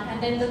treatment plant,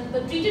 and then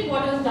the treated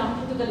water is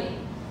dumped into the lake.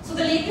 So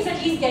the lake is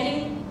at least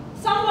getting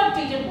somewhat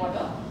treated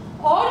water.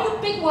 Or you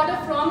pick water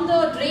from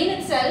the drain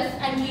itself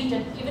and treat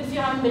it, even if you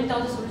haven't built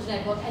out the sewage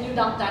network, and you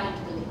dump that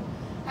into the lake.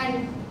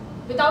 And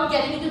without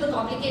getting into the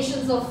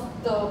complications of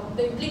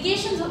the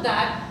implications of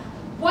that,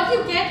 what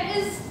you get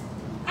is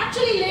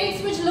actually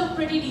lakes which look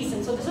pretty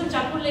decent. So this is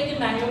Jaipur Lake in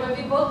Bangalore, where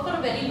we worked for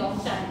a very long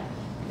time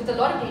with a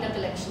lot of data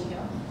collection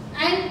here.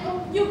 And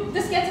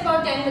this gets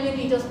about 10 million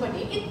liters per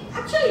day. It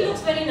actually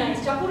looks very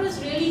nice. Jaipur is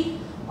really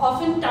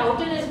often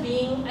touted as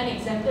being an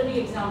exemplary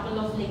example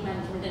of lake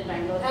management in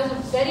Bangalore. It has a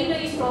very,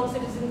 very strong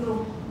citizen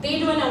group. They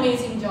do an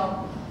amazing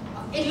job.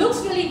 It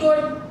looks really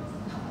good.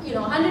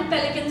 100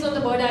 pelicans on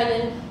the bird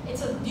island.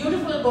 It's a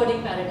beautiful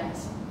birding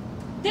paradise.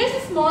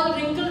 There's a small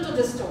wrinkle to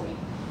this story,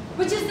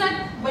 which is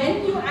that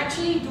when you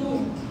actually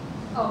do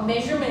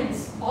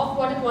measurements of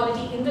water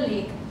quality in the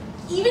lake,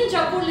 even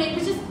Jaipur Lake,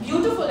 which is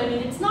beautiful, I mean,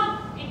 it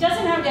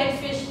doesn't have dead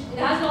fish, it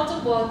has lots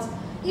of birds.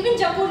 Even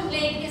Jaipur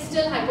Lake is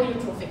still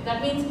hypoeutrophic.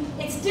 That means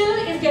it still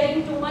is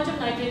getting too much of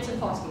nitrates and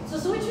phosphates. So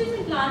sewage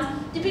treatment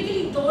plants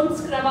typically don't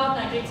scrub out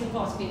nitrates and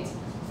phosphates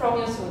from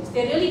your sewage.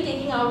 They're really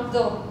taking out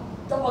the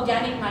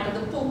organic matter,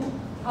 the poop,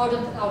 out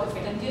of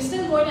it. And you're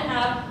still going to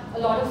have a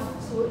lot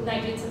of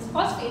nitrates and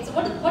phosphates. So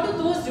what do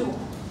those do?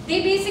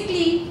 They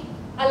basically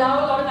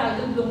allow a lot of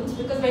algal blooms,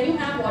 because when you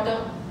have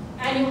water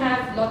and you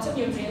have lots of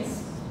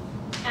nutrients,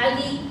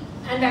 algae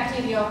and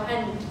bacteria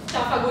and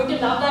stuff are going to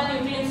love that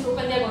nutrient soup,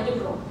 and they're going to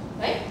grow.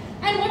 Right?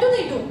 And what do?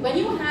 When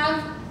you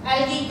have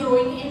algae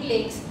growing in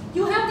lakes,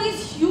 you have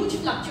these huge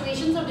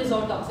fluctuations of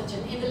dissolved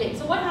oxygen in the lake.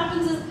 So what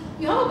happens is,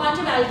 you have a bunch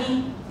of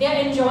algae, they are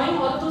enjoying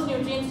all of those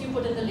nutrients you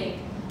put in the lake.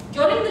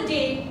 During the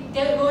day,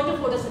 they're going to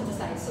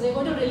photosynthesize, so they're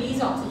going to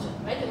release oxygen,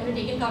 right? They're going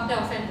to take in carbon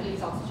dioxide and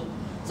release oxygen.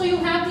 So you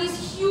have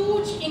these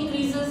huge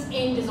increases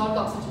in dissolved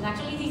oxygen.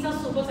 Actually, these are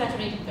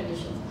supersaturated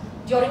conditions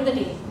during the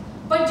day.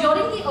 But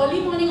during the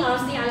early morning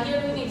hours, the algae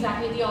are doing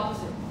exactly the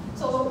opposite.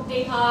 So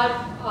they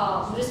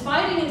are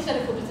respiring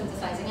instead of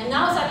photosynthesizing. And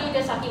now suddenly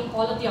they're sucking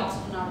all of the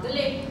oxygen out of the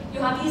lake. You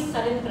have these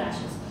sudden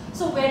crashes.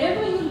 So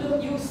wherever you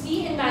look, you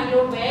see in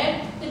Bangalore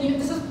where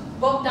this is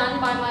work done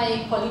by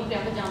my colleague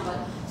Priyanka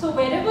Jambal. So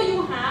wherever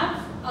you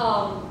have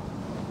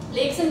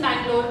lakes in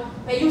Bangalore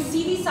where you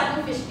see these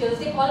sudden fish kills,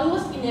 they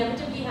almost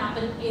inevitably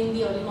happen in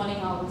the early morning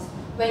hours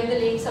when the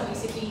lakes are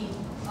basically,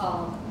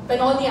 when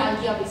all the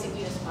algae are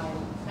basically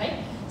respiring,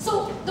 right?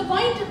 So the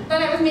point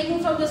that I was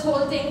making from this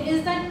whole thing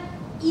is that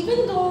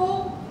even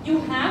though you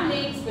have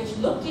lakes which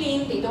look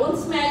clean, they don't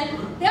smell,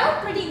 they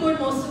are pretty good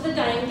most of the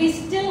time, they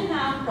still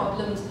have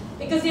problems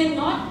because they're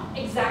not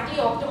exactly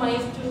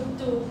optimized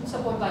to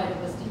support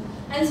biodiversity.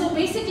 And so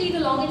basically the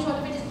long and short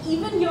of it is,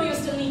 even here you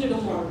still need to do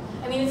more.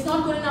 I mean, it's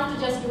not good enough to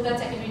just do that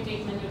secondary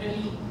treatment.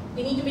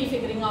 We need to be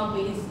figuring out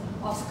ways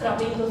of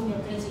scrubbing those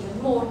nutrients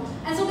even more.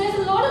 And so there's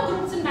a lot of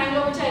groups in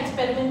Bangalore which are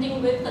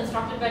experimenting with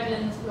constructed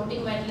wetlands,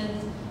 floating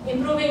wetlands,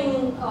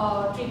 improving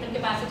treatment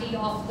capacity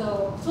of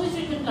the sewage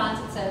treatment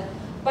plants itself.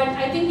 But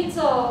I think it's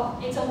a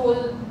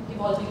whole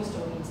evolving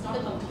story. It's not a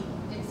complete,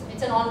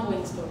 it's an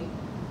ongoing story.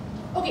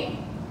 Okay,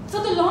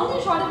 so the long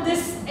and short of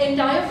this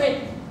entire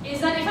bit is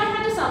that if I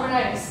had to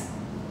summarize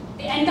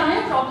the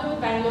entire problem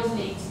with Bangalore's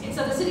lakes, it's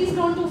that the city's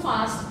grown too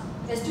fast,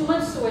 there's too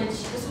much sewage,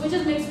 the sewage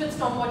is mixed with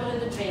stormwater in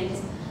the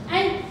drains,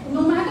 and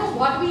no matter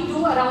what we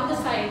do around the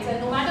sites,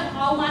 and no matter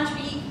how much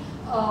we,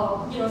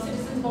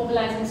 citizens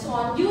mobilize and so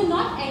on, you're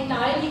not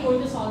entirely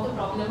going to solve the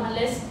problem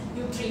unless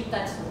you treat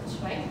that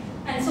sewage, right?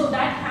 And so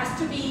that has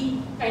to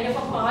be kind of a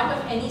part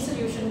of any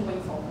solution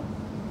going forward.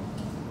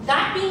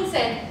 That being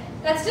said,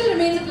 that still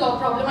remains a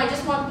problem. I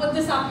just want to put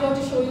this up here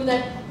to show you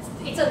that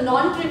it's a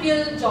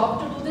non-trivial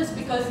job to do this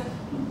because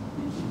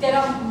there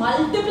are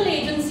multiple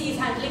agencies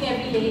handling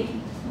every lake.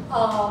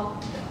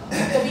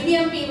 The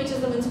BBMP, which is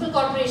the municipal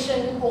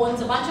corporation,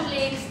 owns a bunch of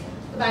lakes.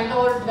 The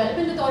Bangalore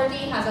Development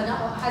Authority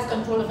has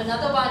control of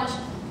another bunch.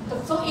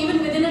 So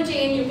even within a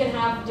chain, you can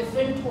have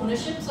different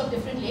ownerships of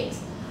different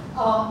lakes.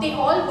 They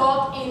all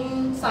work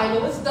in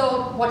silos.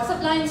 The Water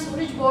Supply and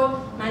Sewerage Board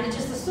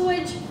manages the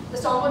sewage. The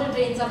stormwater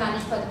drains are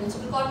managed by the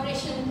municipal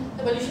corporation.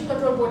 The Pollution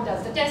Control Board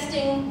does the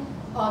testing.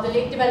 The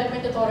Lake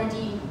Development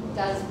Authority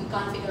does, we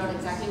can't figure out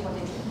exactly what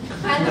they do.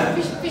 And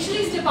the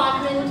Fisheries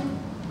Department,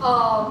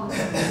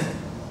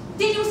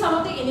 they do some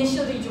of the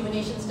initial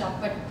rejuvenation stuff,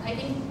 but I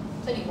think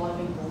it's an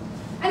evolving board.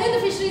 And then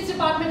the Fisheries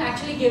Department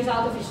actually gives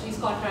out the fisheries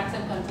contracts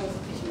and controls the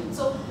fishermen.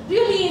 So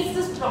really it's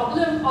this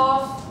problem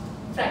of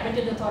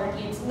fragmented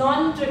authority. It's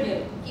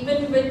non-trivial,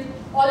 even with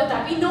all of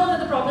that. We know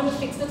that the problem is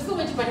fixed in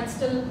sewage, but it's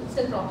still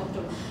a problem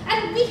too.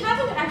 And we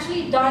haven't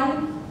actually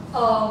done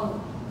a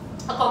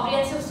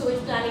comprehensive sewage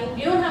planning.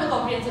 We don't have a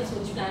comprehensive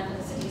sewage plan for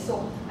the city.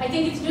 So I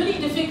think it's really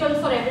difficult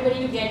for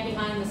everybody to get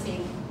behind the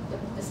same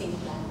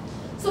plan.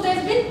 So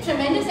there's been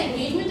tremendous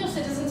engagement of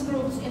citizens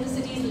groups in the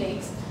city's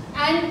lakes.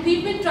 And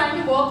we've been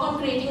trying to work on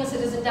creating a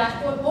citizen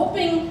dashboard,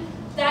 hoping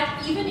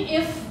that even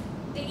if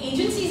the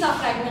agencies are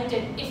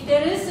fragmented, if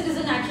there is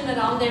citizen action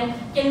around them,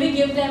 can we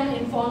give them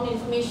informed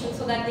information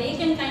so that they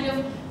can kind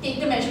of take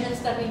the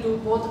measurements that we do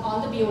both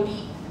on the BOD.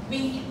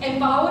 We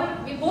empower,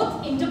 we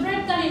both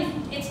interpret that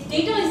its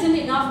data isn't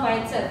enough by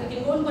itself. We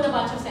can go and put a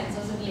bunch of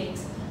sensors in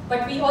lakes,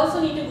 but we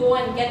also need to go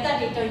and get that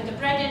data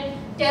interpreted,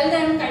 tell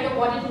them kind of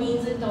what it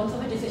means in terms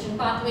of a decision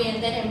pathway,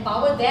 and then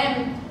empower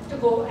them to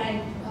go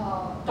and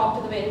talk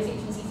to the various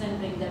agencies and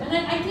bring them.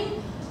 And I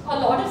think a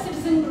lot of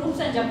citizen groups,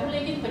 and Jaipur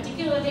Lake in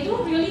particular, they do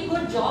a really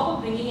good job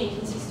of bringing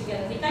agencies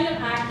together. They kind of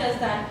act as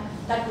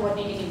that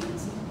coordinating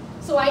agency.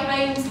 So I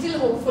am still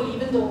hopeful,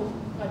 even though,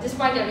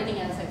 despite everything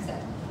else I've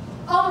said.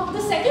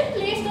 The second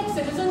place of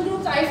citizen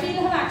groups, I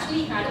feel, have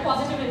actually had a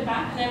positive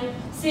impact. And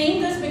I'm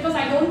saying this because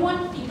I don't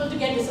want people to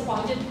get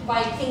disappointed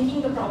by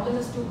thinking the problem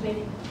is too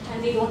big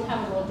and they don't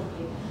have a role to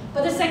play.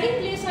 But the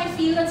second place I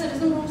feel that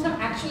citizen groups have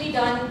actually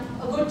done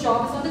a good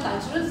job is on the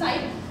cultural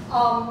side,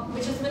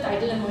 which is with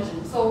tidal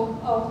immersion. So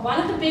one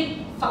of the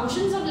big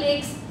functions of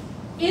lakes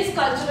is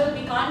cultural.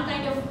 We can't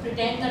kind of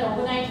pretend that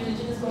overnight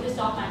religion is going to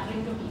stop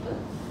mattering to people.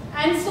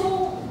 And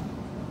so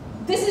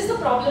this is the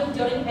problem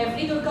during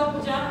every Durga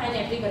Puja and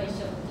every Ganesh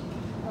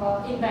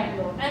Chaturthi in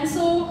Bangalore. And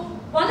so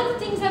one of the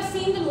things I've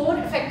seen the more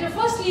effective,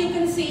 firstly you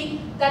can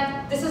see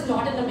that this is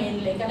not in the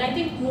main lake. And I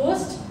think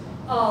most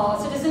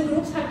citizen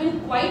groups have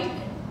been quite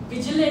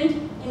vigilant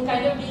in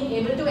kind of being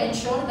able to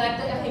ensure that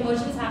the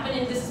immersions happen.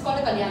 And this is called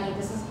a Kalyani.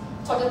 This is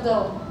sort of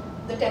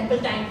the temple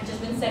tank which has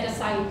been set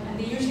aside. And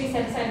they usually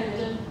set aside a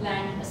little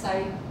land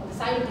aside on the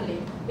side of the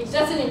lake, which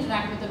doesn't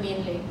interact with the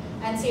main lake.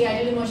 And say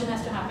ideal immersion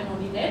has to happen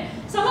only there.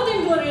 Some of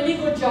them do a really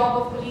good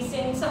job of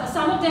policing.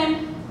 Some of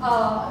them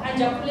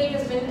And Jampu Lake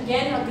has been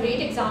again a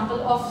great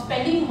example of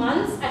spending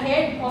months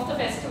ahead of the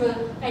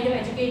festival, kind of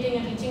educating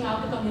and reaching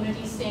out to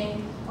communities,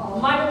 saying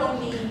mud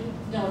only,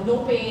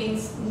 no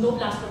paints, no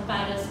plaster of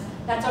Paris,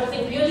 that sort of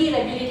thing. Really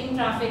regulating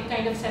traffic,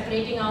 kind of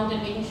separating out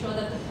and making sure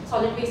that the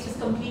solid waste is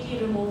completely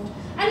removed.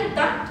 And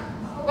that,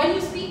 when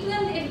you speak to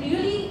them,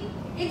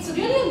 it's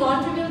really a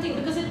non-trivial thing,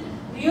 because it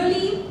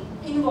really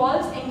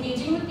involves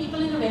engaging with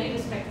people in a very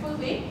respectful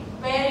way,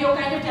 where you're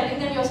kind of telling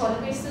them your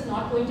solid waste is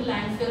not going to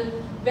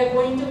landfill, we're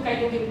going to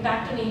kind of give it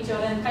back to nature,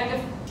 and kind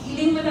of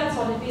dealing with that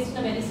solid waste in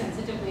a very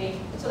sensitive way,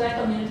 so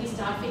that communities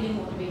start feeling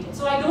motivated.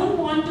 So I don't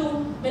want to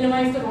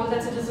minimize the role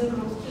that citizen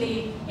groups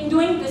play in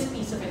doing this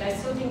piece of it. I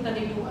still think that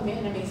they do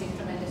an amazing,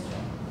 tremendous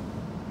job.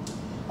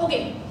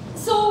 Okay,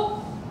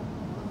 so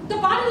the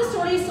part of the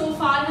story so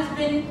far has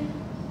been,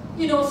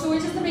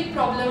 sewage is the big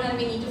problem and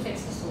we need to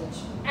fix the sewage.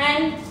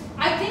 And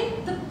I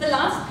think the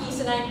last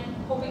piece, and I'm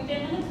hoping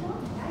 10 minutes more?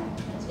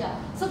 Yeah.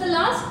 So the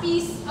last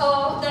piece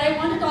that I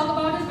want to talk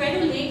about is where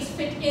do lakes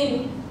fit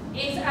in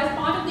is as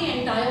part of the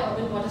entire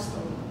urban water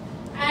story.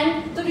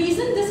 And the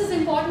reason this is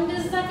important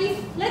is that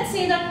let's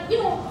say that,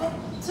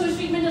 sewage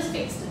treatment is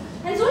fixed.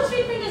 And sewage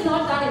treatment is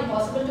not that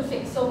impossible to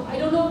fix. So I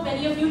don't know if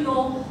many of you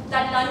know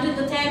that London,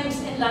 the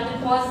Thames in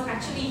London was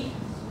actually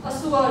a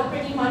sewer,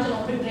 pretty much an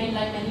open drain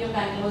like many of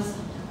Bangalore's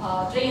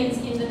drains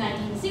in the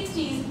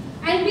 1960s.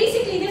 And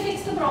basically they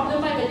fixed the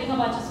problem by building a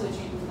bunch of sewage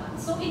treatment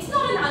plants. So it's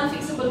not an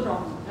unfixable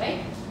problem,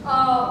 right?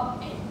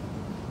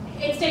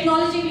 It's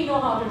technology, we know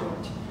how to do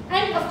it.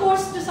 And of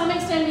course, to some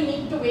extent, we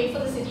need to wait for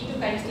the city to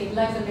kind of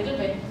stabilize a little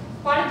bit.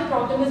 Part of the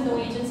problem is no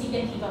agency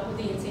can keep up with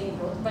the insane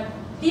growth. But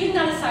leaving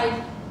that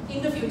aside,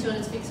 in the future,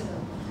 it's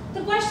fixable.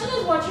 The question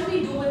is, what should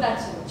we do with that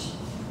sewage?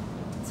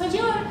 So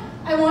here,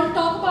 I want to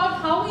talk about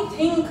how we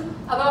think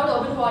about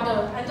urban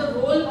water and the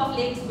role of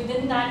lakes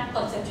within that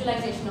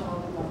conceptualization of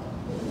urban water.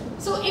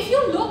 So if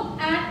you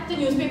look at the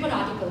newspaper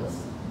articles,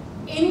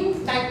 in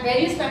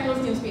various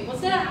Bangalore's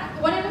newspapers, there are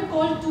what I would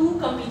call two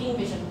competing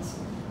visions.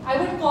 I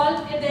would call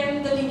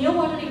them the linear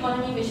water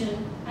economy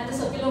vision and the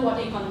circular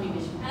water economy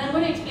vision. And I'm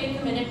going to explain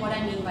in a minute what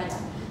I mean by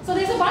that. So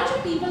there's a bunch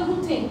of people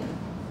who think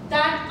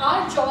that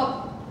our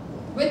job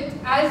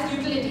as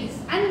utilities,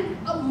 and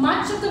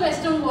much of the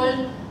Western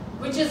world,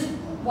 which is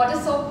water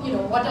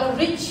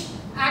rich,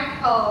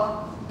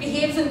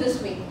 behaves in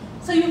this way.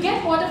 So you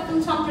get water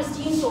from some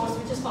pristine source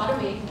which is far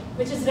away,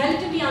 which is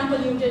relatively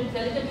unpolluted,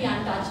 relatively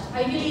untouched,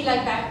 ideally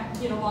like that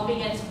Bombay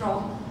gets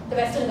from the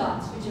Western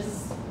Ghats, which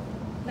is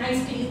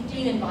nice,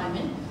 clean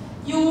environment.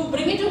 You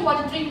bring it to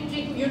water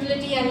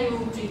utility and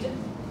you treat it,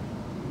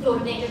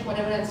 chlorinate it,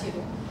 whatever else you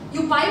do.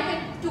 You pipe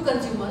it to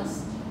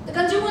consumers. The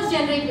consumers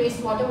generate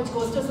wastewater which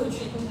goes to a sewage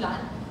treatment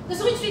plant. The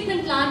sewage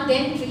treatment plant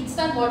then treats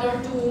that water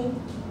to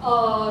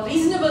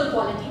reasonable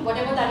quality,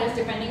 whatever that is,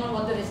 depending on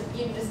what the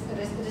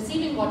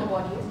receiving water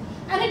body is,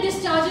 and it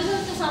discharges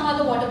it to some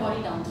other water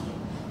body downstream.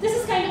 This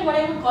is kind of what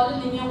I would call a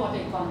linear water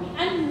economy.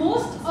 And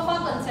most of our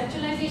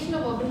conceptualization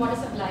of urban water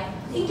supply,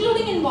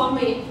 including in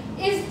Bombay,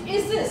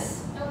 is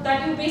this,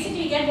 that you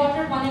basically get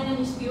water at one end and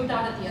you spew it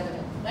out at the other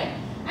end, right?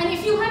 And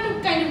if you had to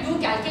kind of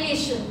do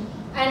calculation,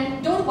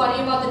 and don't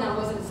worry about the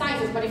numbers and the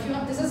sizes, but if you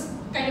have, this is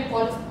kind of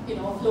called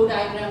a flow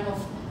diagram of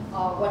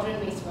water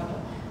and wastewater.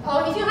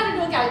 If you had to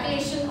do a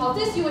calculation of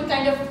this, you would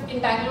kind of,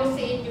 in Bangalore,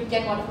 say you'd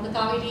get water from the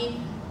Kaveri,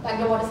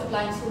 Bangalore Water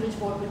Supply and Sewerage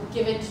Board would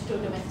give it to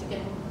domestic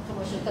and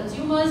commercial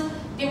consumers.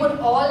 They would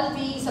all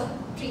be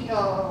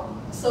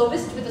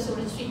serviced with a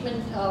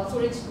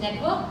sewage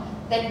network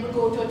that would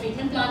go to a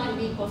treatment plant and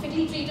be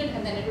perfectly treated,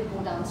 and then it would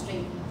go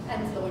downstream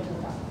and flow into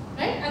the town,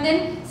 right? And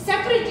then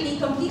separately,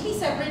 completely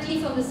separately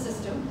from this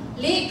system,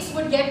 lakes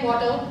would get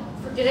water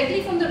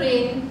directly from the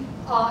rain,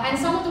 and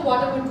some of the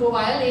water would go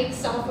via lakes,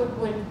 some of it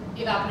would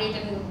evaporate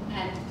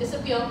and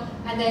disappear,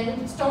 and then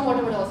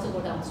stormwater would also go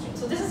downstream.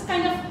 So this is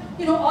kind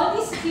of, all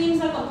these streams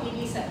are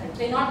completely separate.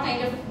 They're not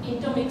kind of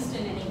intermixed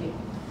in any way.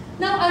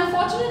 Now,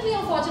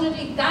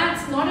 unfortunately,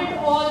 that's not at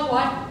all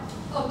what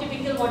a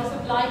typical water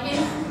supply is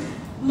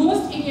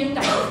most Indian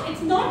towns.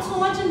 It's not so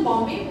much in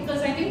Bombay,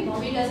 because I think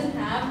Bombay doesn't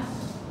have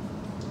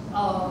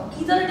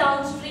either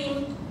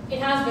downstream, it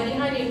has very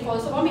high rainfall,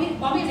 so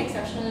Bombay is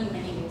exceptional in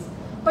many ways.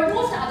 But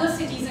most other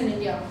cities in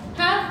India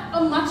have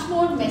a much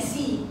more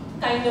messy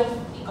kind of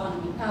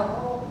economy,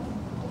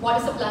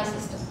 water supply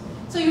system.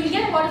 So you will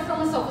get water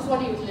from a surface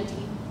water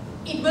utility.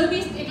 It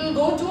will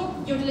go to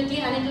a utility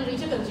and it will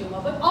reach a consumer.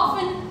 But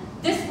often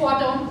this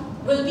water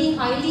will be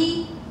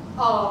highly,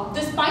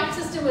 this pipe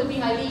system will be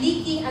highly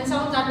leaky, and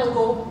some of that will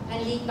go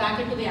and leak back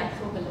into the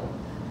aquifer below.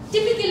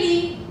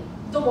 Typically,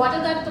 the water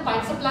that the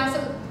pipe supplies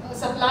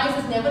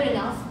is never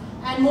enough,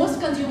 and most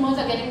consumers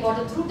are getting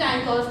water through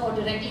tankers or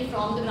directly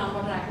from the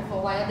groundwater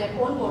aquifer via their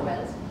own bore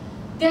wells.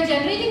 They're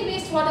generating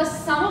wastewater,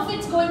 some of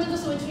it's going to the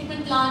sewage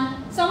treatment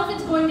plant, some of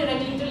it's going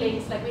directly to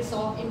lakes like we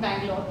saw in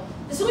Bangalore.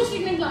 The sewage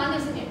treatment plant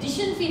is in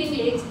addition feeding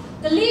lakes.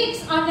 The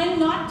lakes are then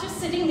not just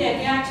sitting there,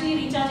 they're actually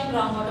recharging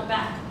groundwater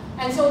back.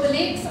 And so the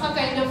lakes are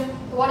the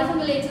water from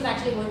the lakes is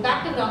actually going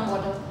back to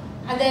groundwater.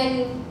 And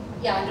then,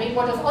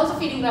 rainwater is also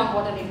feeding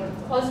groundwater, rainwater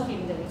is also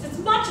feeding the lakes. It's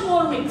much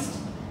more mixed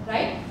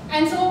right?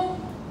 And so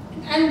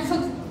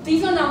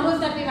these are numbers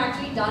that we've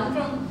actually done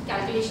from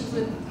calculations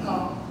with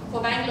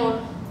for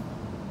Bangalore.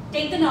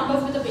 Take the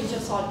numbers with a pinch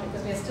of salt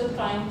because we're still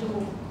trying to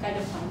kind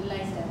of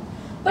finalize them.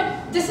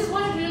 But this is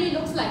what it really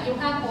looks like. You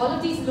have all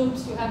of these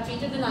loops, you have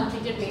treated and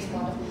untreated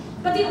wastewater.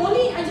 But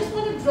I just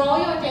want to draw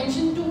your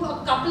attention to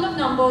a couple of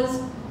numbers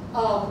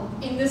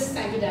in this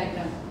Sankey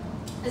diagram.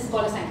 This is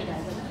called a Sankey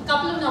diagram. A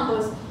couple of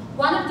numbers.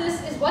 One of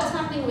this is what's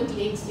happening with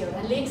lakes here,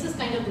 and lakes is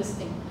kind of this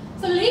thing.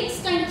 So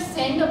lakes kind of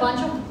send a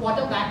bunch of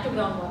water back to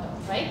groundwater,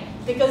 right?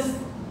 Because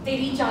they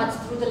recharge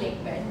through the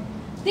lake bed.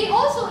 They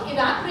also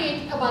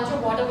evaporate a bunch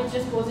of water which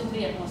just goes into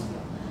the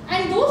atmosphere.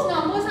 And those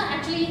numbers are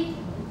actually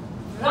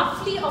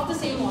roughly of the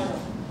same order,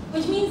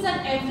 which means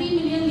that every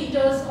million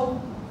liters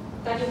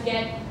that you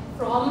get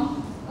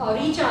from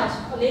recharge,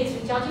 or lakes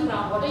recharging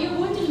groundwater, you're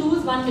going to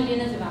lose 1 million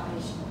as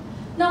evaporation.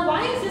 Now,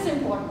 why is this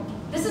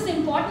important? This is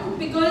important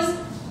because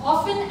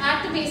often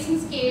at the basin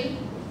scale,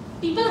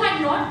 people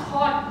had not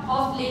thought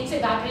of lakes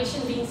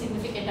evaporation being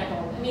significant at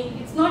all. I mean,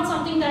 it's not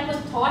something that was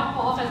thought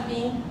of as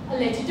being a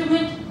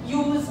legitimate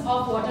use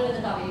of water in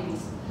the Kaveri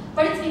basin.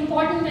 But it's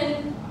important,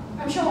 and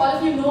I'm sure all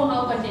of you know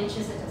how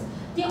contentious it is.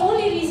 The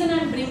only reason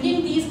I'm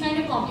bringing these kind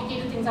of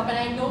complicated things up, and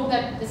I know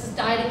that this is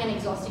tiring and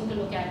exhausting to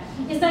look at,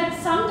 is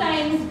that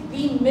sometimes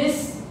we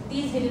miss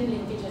these hidden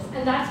linkages.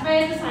 And that's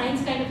where the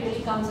science kind of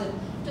really comes in,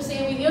 to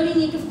say we really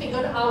need to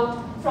figure out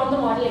from the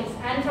modelings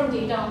and from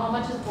data how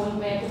much is going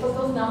where, because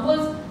those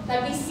numbers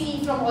that we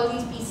see from all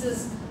these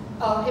pieces,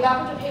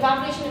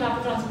 evaporation,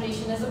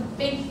 evapotranspiration is a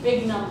big,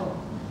 big number.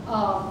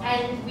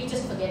 And we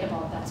just forget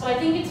about that. So I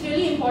think it's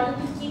really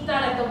important to keep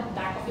that at the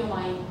back of your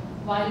mind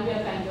while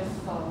we're kind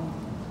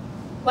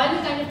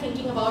of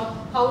thinking about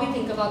how we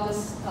think about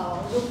this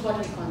loop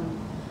water economy.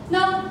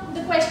 Now,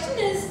 the question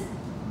is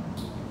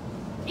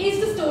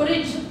the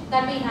storage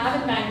that we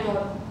have in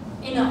Bangalore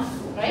enough,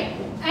 right?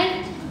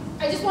 And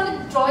I just want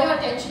to draw your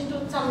attention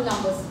to some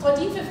numbers.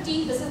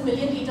 1350, this is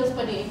million liters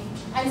per day,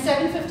 and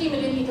 750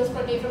 million liters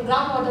per day from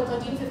groundwater,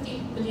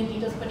 1350 million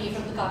liters per day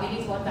from the Kaveri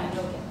is what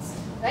Bangalore gets,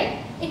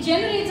 right? It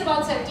generates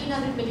about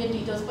 1700 million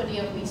liters per day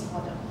of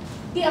wastewater.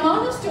 The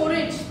amount of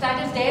storage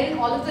that is there in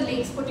all of the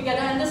lakes put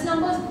together, and this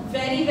number is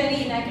very,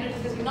 very inaccurate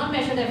because we've not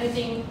measured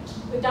everything.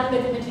 We've done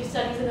bathymetry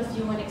studies in a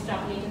few and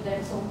extrapolated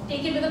them, so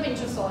take it with a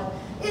pinch of salt,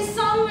 is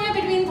somewhere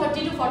between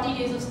 30 to 40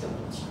 days of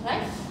storage,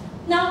 right?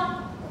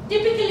 Now,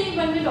 typically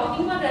when we're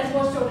talking about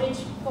reservoir storage,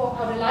 or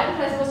a reliable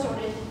reservoir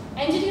storage,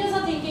 engineers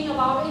are thinking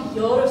about a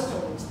year of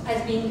storage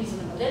as being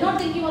reasonable. They're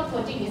not thinking about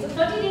 30 days. So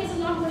 30 days is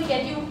not going to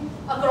get you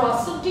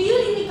across. So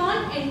clearly we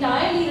can't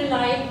entirely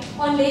rely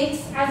on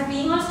lakes as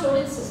being our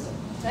storage system,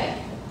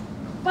 right?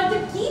 But the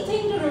key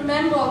thing to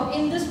remember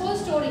in this whole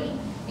story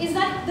is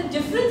that the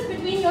difference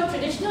between your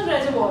traditional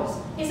reservoirs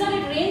is that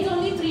it rains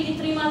only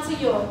 3 months a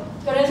year.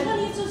 Your reservoir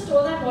needs to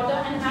store that water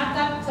and have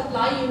that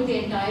supply you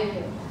the entire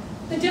year.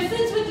 The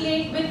difference with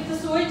the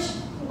sewage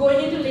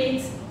going into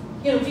lakes,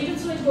 treated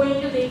sewage going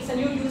into lakes and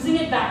you using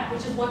it back,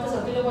 which is what the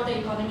circular water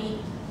economy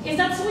is,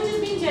 that sewage is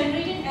being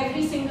generated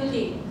every single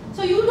day.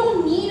 So you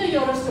don't need a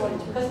year of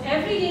storage because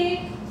every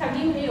day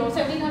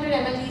 1700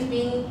 ml is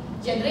being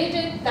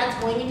generated,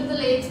 that's going into the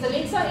lakes. The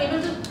lakes are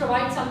able to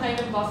provide some kind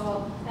of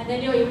buffer and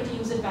then you're able to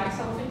use it back.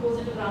 Some of it goes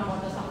into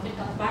groundwater, some of it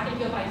comes back into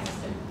your pipe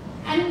system.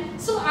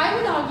 And so I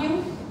would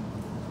argue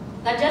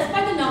that just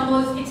by the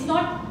numbers, it's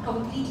not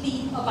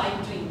completely a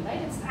pipe dream,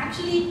 right? It's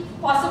actually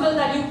possible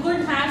that you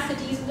could have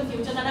cities in the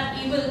future that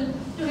are able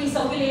to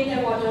recirculate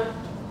their water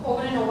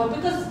over and over.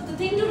 Because the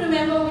thing to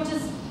remember, which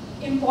is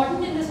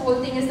important in this whole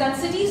thing, is that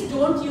cities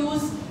don't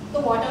use the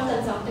water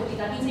consumptively.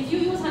 That means if you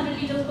use 100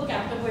 liters per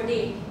capita per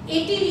day,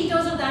 80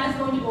 liters of that is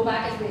going to go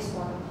back as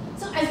wastewater.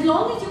 So as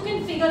long as you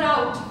can figure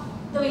out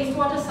the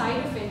wastewater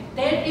side of it,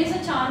 there is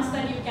a chance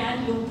that you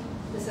can loop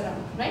this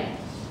around, right?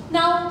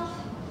 Now,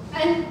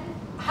 and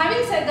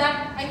having said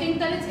that, I think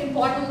that it's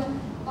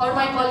important, or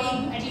my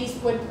colleague at least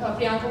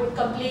Priyanka would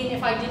complain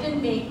if I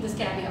didn't make this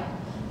caveat,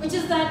 which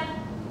is that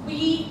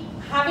we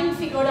haven't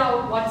figured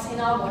out what's in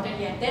our water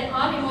yet. There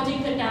are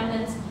emerging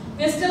contaminants.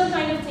 We're still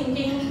kind of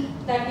thinking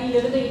that we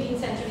live in the 18th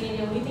century and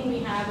the only thing we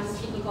have is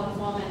fecal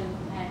coliform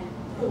and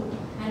poop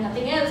and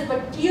nothing else.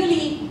 But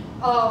clearly,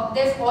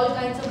 there's all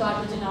kinds of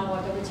garbage in our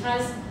water which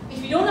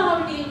we don't know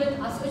how to deal with,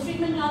 our sewage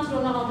treatment plants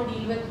don't know how to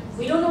deal with,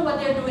 we don't know what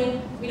they're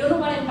doing, we don't know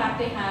what impact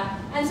they have.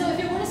 And so if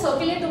you're going to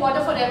circulate the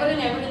water forever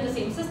and ever in the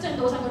same system,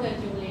 those are going to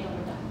accumulate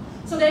over time.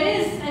 So there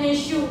is an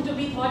issue to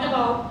be thought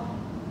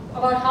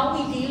about how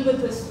we deal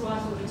with this through our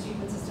sewage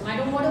treatment system. I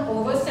don't want to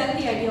oversell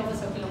the idea of a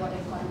circular water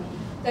economy.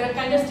 There are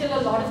kind of still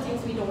a lot of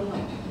things we don't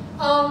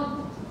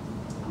know.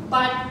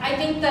 But I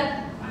think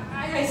that,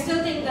 I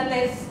still think that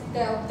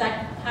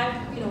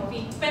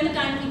we spend the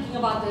time thinking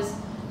about this,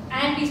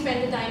 and we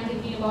spend the time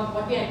thinking about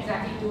what we are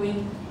exactly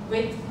doing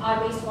with our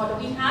wastewater.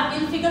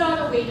 We'll figure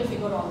out a way to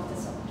figure all of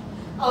this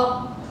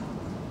out.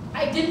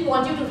 I didn't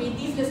want you to read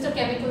these list of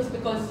chemicals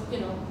because,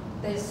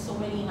 there's so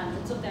many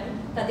hundreds of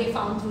them that they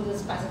found through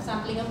this passive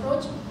sampling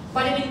approach,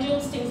 but it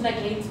includes things like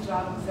AIDS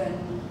drugs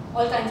and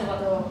all kinds of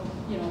other,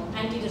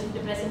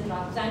 antidepressant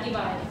drugs,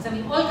 antibiotics,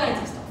 all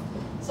kinds of stuff.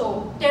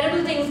 So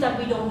terrible things that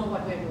we don't know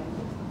what we're doing.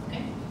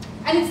 Okay?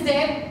 And it's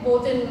there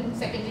both in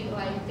secondary,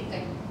 I think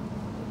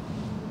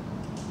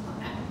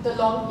the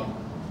long, yeah,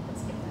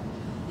 let's get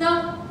that.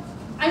 Now,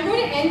 I'm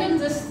going to end on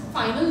this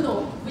final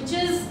note, which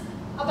is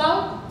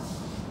about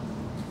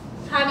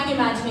having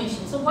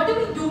imagination. So what do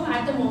we do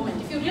at the moment?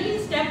 If you really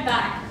step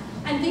back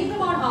and think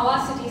about how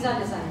our cities are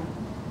designed,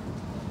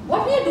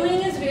 what we are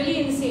doing is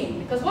really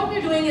insane, because what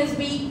we're doing is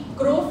we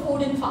grow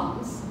food in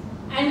farms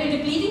and we're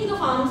depleting the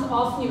farms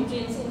of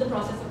nutrients in the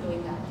process of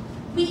doing that.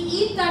 We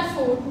eat that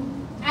food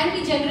and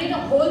we generate a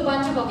whole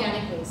bunch of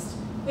organic waste.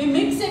 We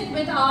mix it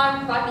with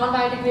our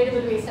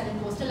non-biodegradable waste and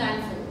it goes to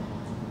landfill.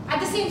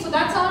 At the same, so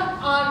that's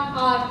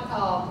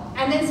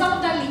and then some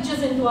of that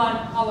leaches into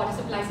our water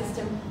supply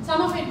system.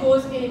 Some of it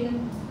goes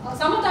in,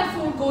 some of that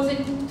food goes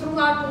in through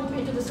our poop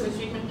into the sewage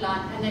treatment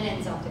plant and then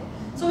ends up there.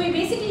 So we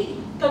basically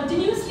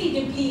continuously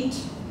deplete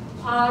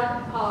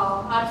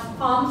our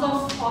farms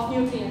of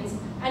nutrients,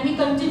 and we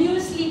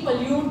continuously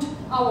pollute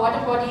our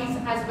water bodies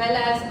as well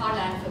as our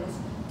landfills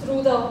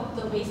through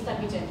the waste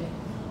that we generate.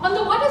 On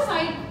the water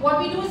side, what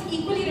we do is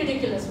equally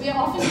ridiculous. We are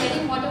often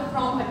getting water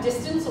from a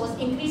distant source,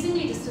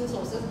 increasingly distant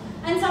sources,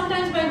 and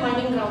sometimes by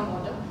mining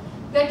groundwater.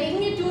 We are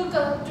taking it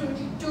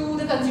to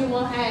the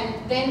consumer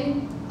and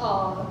then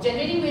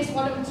generating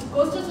wastewater which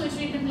goes to a sewage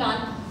treatment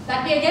plant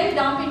that we again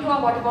dump into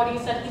our water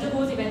bodies that either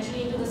goes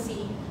eventually into the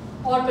sea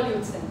or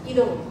pollutes them,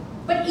 either way.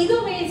 But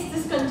either way, it's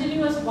this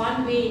continuous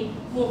one-way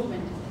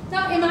movement.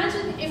 Now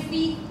imagine if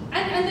we,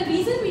 and the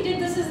reason we did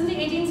this is in the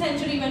 18th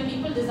century when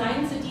people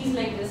designed cities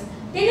like this,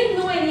 they didn't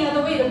know any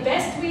other way. The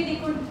best way they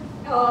could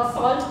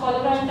solve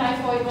cholera and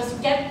typhoid was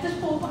to get the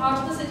poop out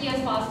of the city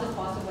as fast as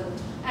possible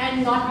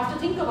and not have to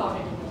think about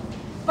it again.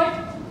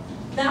 But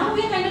now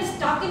we're kind of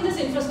stuck in this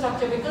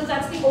infrastructure because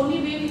that's the only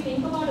way we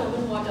think about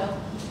urban water.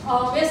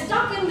 We're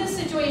stuck in this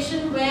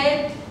situation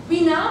where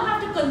we now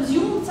have to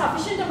consume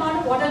sufficient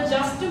amount of water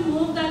just to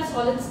move that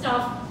solid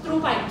stuff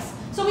through pipes.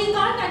 So we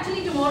can't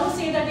actually tomorrow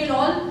say that we'll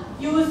all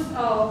use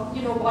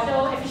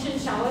water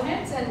efficient shower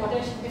heads and water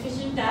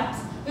efficient taps.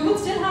 We would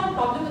still have a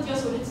problem with your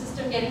sewage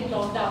system getting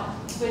clogged up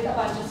with a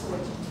bunch of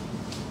sewage.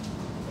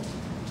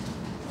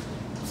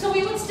 So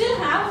we would still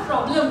have a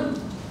problem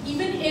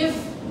even if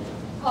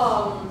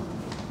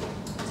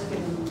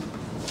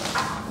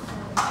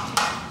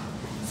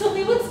so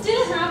we would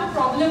still have a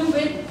problem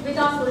with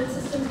our sewage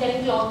systems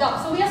getting clogged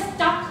up. So we are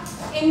stuck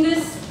in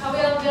this, we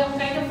are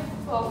kind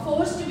of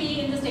forced to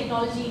be in this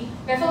technology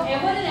where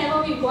forever and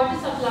ever we've got to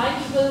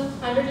supply people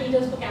 100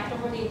 liters per capita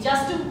per day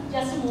just to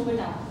move it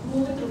up,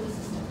 move it through the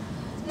system.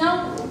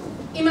 Now,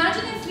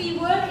 imagine if we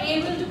were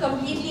able to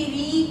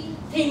completely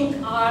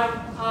rethink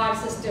our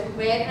system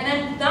where,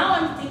 and now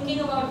I'm thinking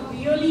about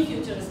really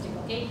futuristic,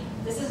 okay?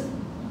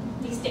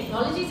 These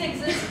technologies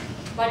exist,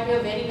 but we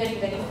are very, very,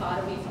 very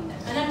far away from them.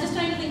 And I'm just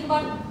trying to think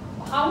about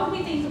how would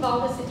we think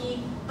about a city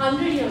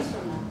 100 years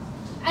from now?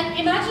 And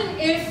imagine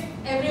if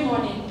every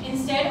morning,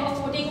 instead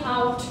of putting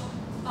out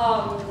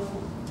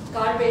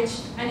garbage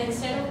and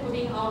instead of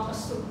putting out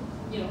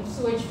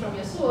sewage from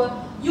your sewer,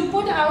 you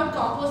put out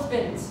compost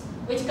bins,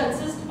 which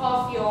consist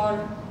of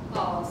your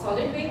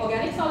solid waste,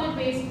 organic solid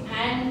waste,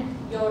 and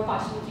your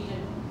partially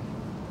treated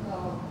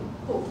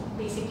poop,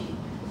 basically.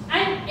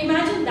 And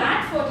imagine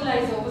that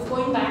fertilizer was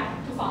going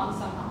back to farms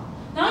somehow.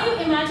 Now you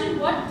imagine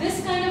what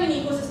this kind of an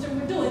ecosystem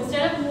would do.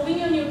 Instead of moving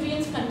your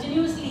nutrients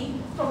continuously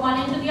from one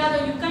end to the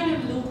other, you kind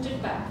of looped it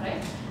back,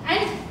 right?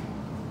 And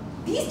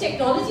these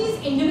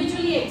technologies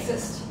individually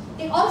exist.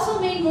 They also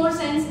make more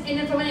sense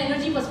from an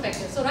energy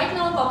perspective. So right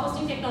now,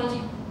 composting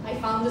technology, I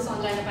found this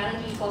online,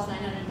 apparently it costs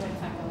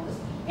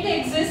 $925.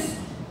 It exists.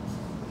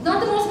 Not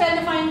the most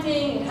well-defined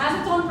thing, it has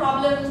its own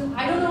problems.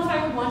 I don't know if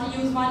I would want to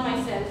use one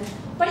myself.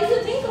 But if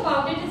you think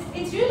about it,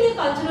 it's really a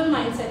cultural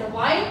mindset of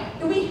why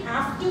do we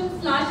have to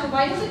flush, or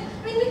why does it,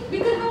 I mean, we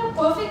could have a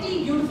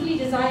perfectly beautifully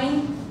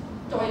designed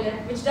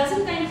toilet, which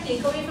doesn't kind of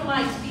take away from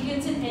our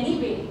experience in any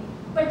way.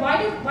 But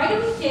why do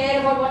we care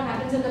about what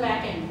happens in the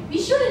back end?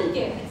 We shouldn't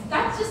care.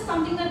 That's just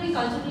something that we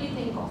culturally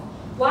think of.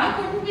 Why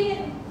couldn't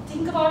we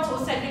think about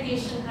source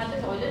segregation at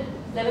the toilet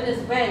level as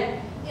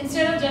well,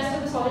 instead of just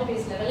at the solid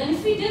waste level? And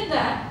if we did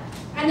that,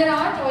 and there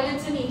are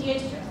toilets in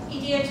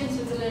ETH in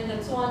Switzerland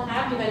and so on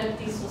have developed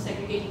these source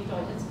segregating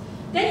toilets,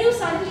 then you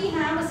suddenly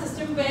have a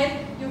system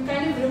where you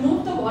kind of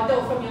remove the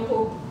water from your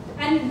poop,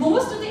 and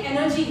most of the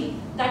energy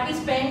that we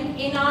spend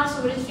in our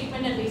sewage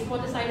treatment and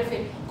wastewater side of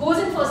it goes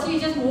in firstly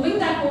just moving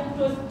that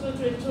poop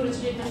to sewage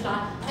treatment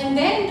plant and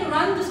then to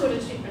run the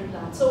sewage treatment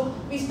plant. So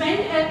we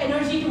spend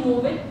energy to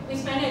move it, we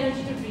spend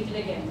energy to treat it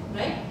again,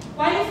 right?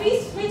 While if we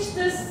switch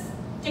this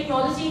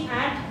technology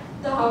at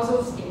the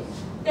household scale,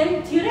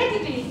 then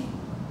theoretically,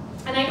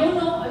 and I don't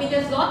know, I mean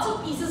there's lots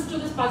of pieces to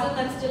this puzzle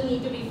that still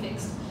need to be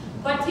fixed,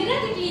 but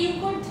theoretically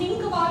you could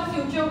think about a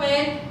future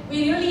where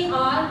we really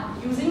are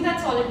using that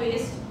solid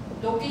waste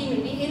locally,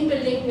 maybe in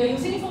building, we're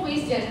using it for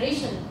waste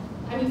generation,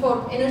 I mean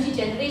for energy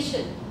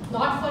generation,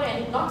 not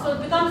so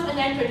it becomes a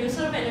net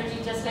producer of energy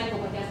just like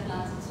over gas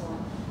plants and so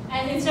on,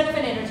 and instead of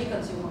an energy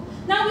consumer.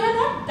 Now we are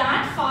not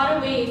that far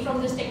away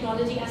from this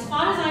technology. As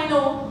far as I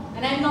know,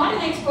 And I'm not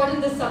an expert in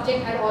this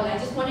subject at all. I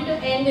just wanted to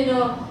end in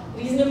a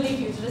reasonably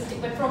futuristic.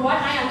 But from what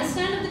I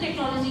understand of the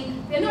technology,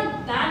 we're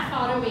not that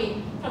far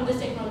away from this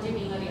technology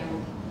being a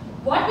reality.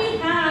 What we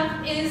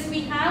have is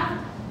we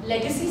have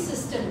legacy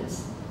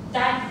systems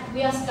that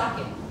we are stuck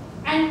in.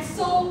 And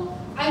so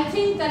I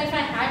think that if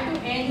I had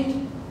to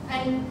end,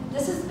 and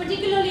this is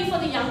particularly for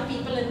the young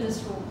people in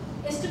this room,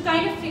 is to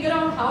kind of figure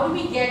out how do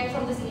we get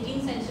from this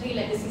 18th century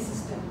legacy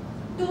system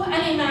to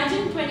an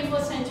imagined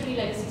 21st century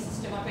legacy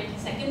system or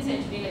 22nd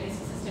century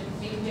legacy system.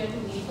 Maybe we are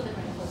too late for the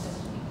 21st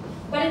century.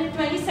 But in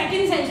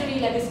 22nd century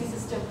legacy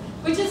system,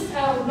 which is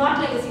not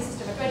legacy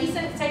system, a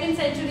 22nd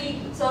century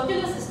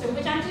circular system,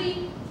 which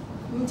actually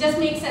just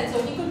makes sense.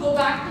 So we could go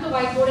back to the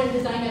whiteboard and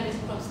design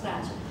everything from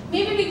scratch.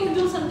 Maybe we could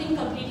do something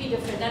completely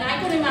different. And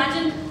I could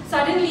imagine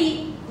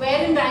suddenly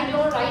where in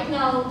Bangalore right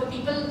now, the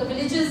people, the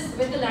villages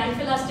with the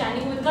landfill are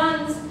standing with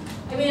guns.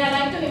 I mean, I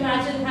like to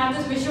imagine, have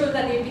this visual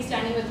that they'd be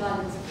standing with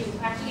guns. If you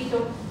actually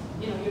took,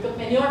 you took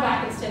manure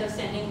back instead of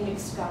sending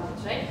mixed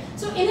garbage, right?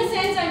 So in a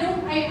sense,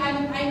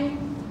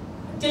 I'm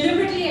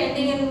deliberately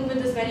ending in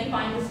with this very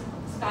pie in the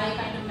sky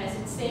kind of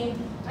message, saying,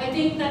 I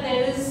think that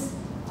there is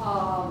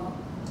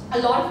a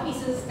lot of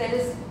pieces. There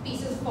is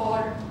pieces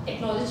for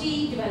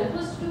technology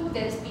developers to do,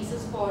 there is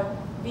pieces for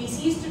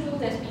VCs to do,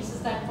 there's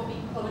pieces that for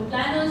urban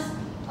planners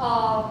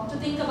to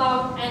think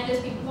about, and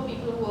there's people for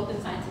people who work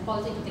in science and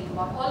policy to think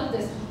about all of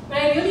this. But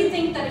I really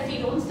think that if we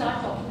don't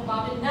start talking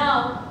about it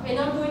now, we're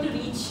not going to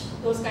reach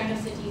those kind of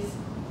cities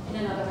in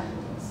another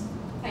 100 years.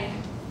 Thank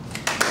you.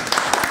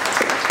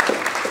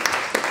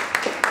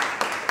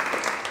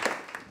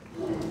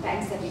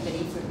 Thanks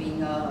everybody for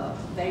being a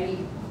very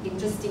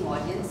interesting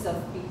audience of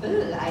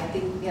people. I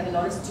think we have a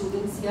lot of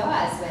students here,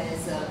 as well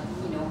as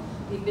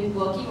we've been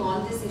working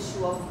on this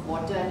issue of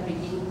water and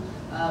bringing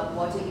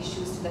water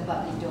issues to the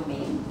public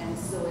domain, and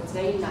so it's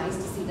very nice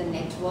to see the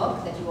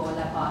network that you all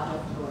are part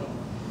of growing.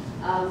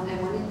 I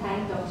want to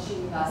thank Dr.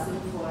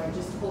 Srinivasan for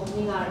just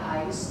opening our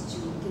eyes to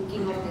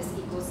thinking of this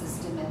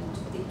ecosystem and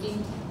to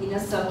thinking in a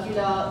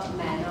circular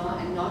manner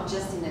and not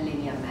just in a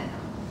linear manner.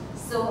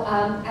 So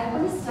I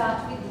want to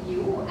start with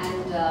you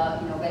and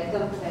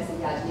welcome Professor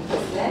Yajnik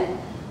as well.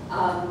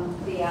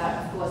 They are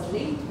of course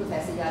linked.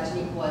 Professor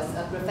Yajnik was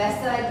a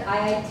professor at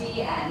IIT,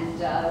 and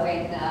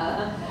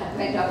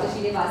when Dr.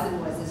 Srinivasan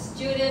was a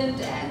student,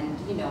 and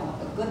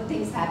good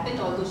things happened.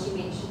 Although she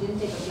didn't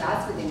take a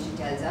class with him, she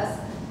tells us,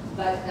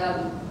 but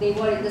they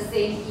were in the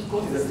same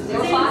ecosystem. They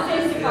were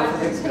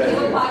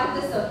part of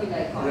the circular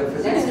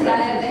economy.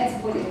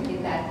 Let's put it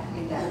in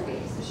that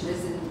way. So she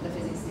was in the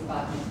physics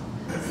department.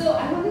 So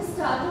I want to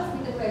start off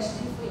with a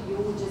question for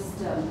you,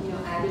 just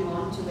adding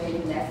on to where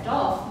you left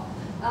off.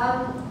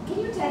 Can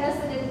you tell us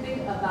a little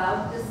bit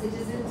about the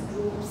citizens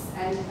groups,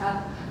 and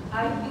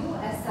are you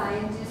as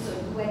scientists or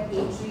you at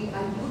ATREE,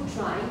 are you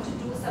trying to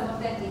do some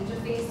of that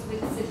interface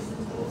with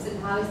citizens groups,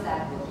 and how is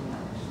that working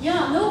out?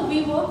 Yeah, no,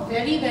 we work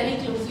very, very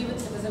closely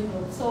with citizen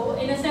groups. So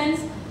in a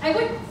sense, I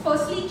would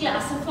firstly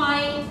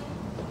classify,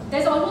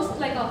 there's almost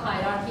like a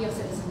hierarchy of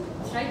citizen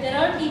groups, right? There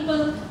are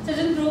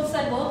citizen groups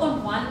that work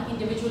on one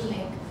individual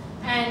lake,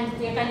 and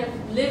they kind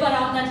of live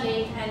around that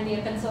lake, and they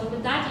are concerned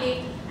with that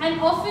lake. And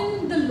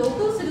often the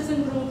local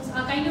citizen groups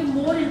are kind of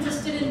more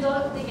interested in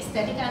the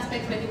aesthetic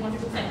aspects, where they want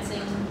to do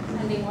fencing,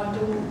 and they want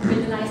to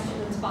build a nice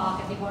children's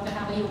park, and they want to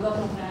have a yoga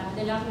program,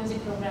 they love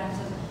music programs,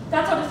 and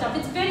that sort of stuff.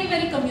 It's very,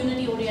 very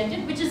community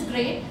oriented, which is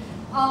great.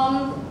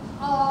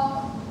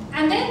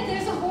 And then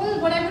there's a whole,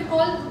 what I would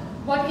call,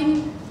 what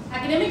in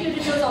academic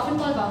literature is often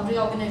called boundary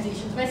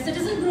organizations, where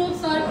citizen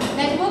groups are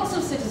networks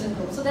of citizen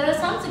groups. So there are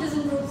some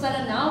citizen groups that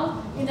are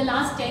now, in the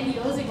last 10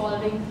 years,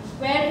 evolving,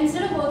 where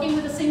instead of working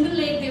with a single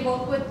lake, they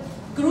work with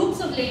groups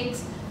of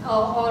lakes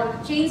or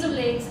chains of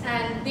lakes,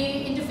 and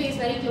they interface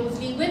very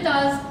closely with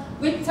us,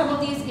 with some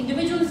of these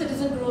individual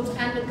citizen groups,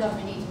 and with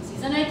government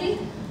agencies. And I think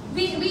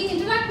we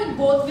interact with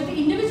both. With the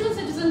individual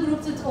citizen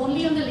groups, it's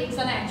only on the lakes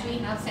that I actually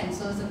have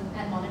sensors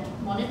and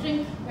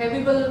monitoring, where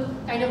we will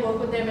kind of work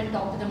with them and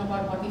talk to them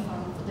about what we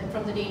found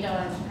from the data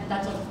and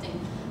that sort of thing.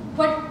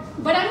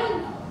 But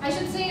I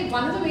should say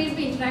one of the ways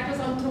we interact with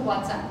them through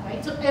WhatsApp,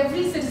 right? So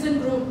every citizen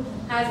group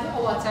has a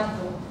WhatsApp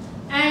group,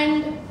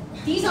 and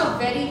these are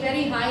very,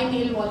 very high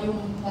mail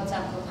volume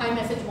WhatsApp group, high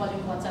message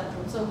volume WhatsApp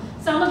group. So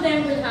some of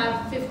them will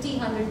have 50,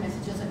 100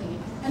 messages a day,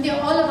 and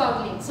they're all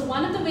about lakes. So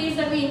one of the ways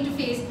that we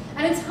interface,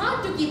 and it's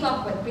hard to keep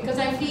up with, because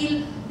I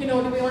feel, do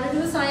we want to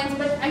do the science,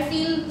 but I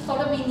feel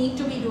sort of we need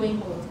to be doing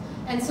both.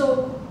 And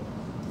so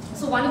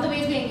one of the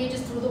ways we engage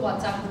is through the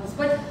WhatsApp groups.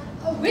 But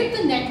with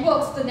the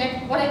networks,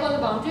 what I call the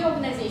boundary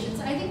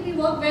organizations, I think we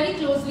work very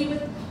closely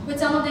with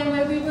some of them,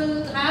 where we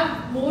will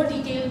have more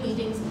detailed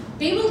meetings.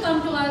 They will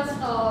come to us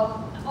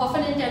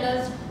often and tell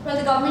us, well,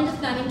 the government is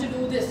planning to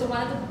do this. So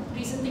one of the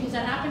recent things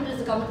that happened is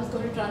the government was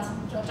going to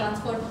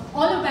transfer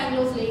all of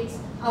Bangalore's lakes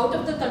out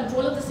of the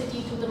control of the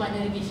city to the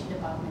minor irrigation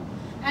department.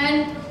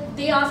 And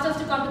they asked us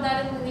to come to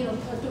that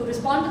and to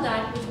respond to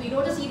that, which we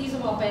wrote a series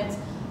of op-eds.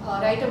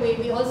 Right away.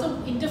 We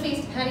also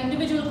had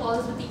individual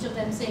calls with each of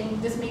them saying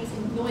this makes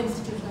no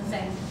institutional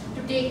sense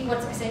to take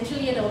what's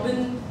essentially an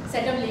urban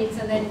set of lakes,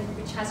 and then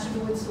which has to do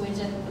with sewage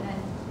and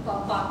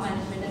park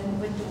management, and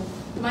move it to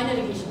the minor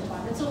irrigation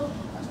department.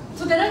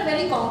 So there are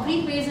very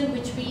concrete ways in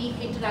which we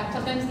interact.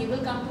 Sometimes they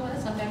will come to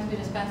us, sometimes we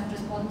respond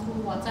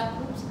through WhatsApp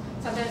groups,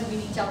 sometimes we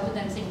reach out to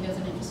them saying there's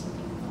an interesting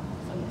thing.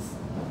 So yes.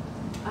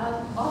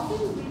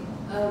 Often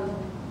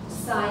with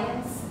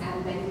science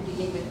and then you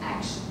begin with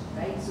action,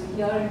 right? So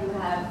here you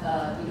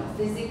have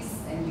physics,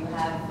 and you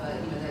have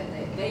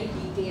the very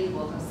detailed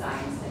work of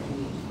science that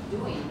you need to be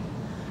doing.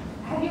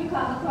 Have you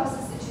come across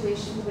a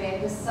situation where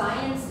the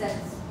science that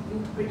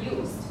you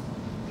produced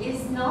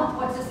is not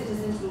what the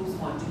citizens groups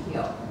want to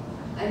hear?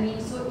 I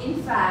mean, so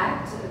in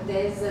fact,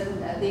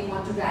 they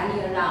want to rally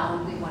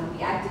around, they want to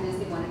be activists,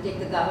 they want to take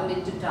the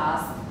government to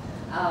task,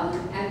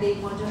 and they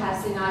want to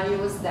have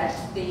scenarios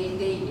that they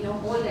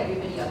hold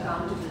everybody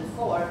accountable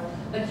for.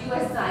 But you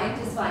as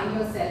scientists find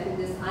yourself in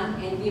this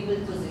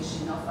unenviable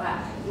position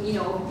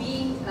of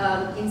being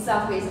in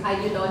some ways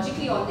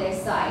ideologically on their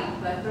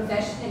side, but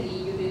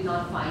professionally you did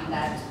not find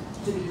that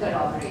to be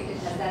corroborated.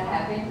 Has that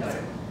happened?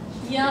 Or?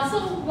 Yeah, so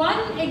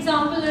one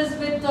example is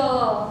with the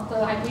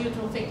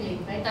hydroeutrophic lake,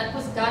 right? That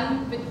was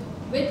done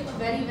with a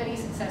very, very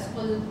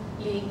successful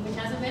lake, which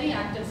has a very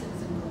active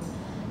citizen group.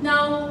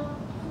 Now,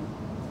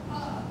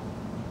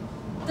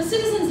 the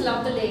citizens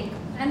love the lake,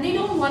 and they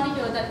don't want to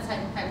hear that it's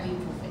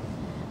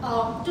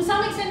hydroeutrophic. To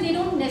some extent, they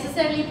don't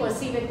necessarily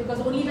perceive it, because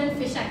only when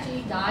fish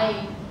actually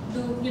die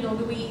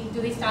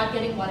do they start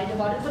getting worried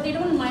about it. But they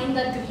don't mind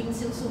that green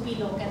soupy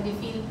look, and they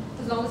feel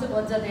as long as the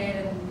birds are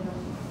there, and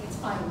it's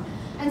fine.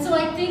 And so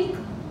I think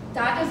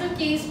that is a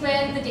case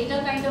where the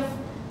data kind of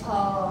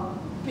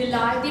they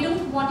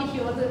don't want to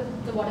hear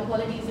the water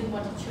quality isn't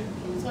what it should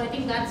be. So I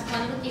think that's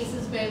one of the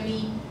cases where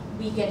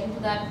we get into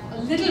that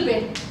a little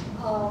bit,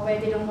 where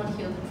they don't want to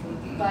hear the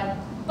truth. But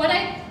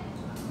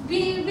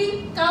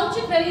we couch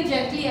it very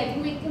gently. I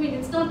think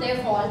it's not their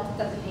fault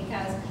that the lake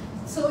has.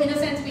 So in a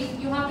sense,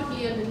 you have to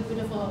play a little bit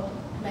of a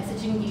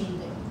messaging game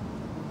there.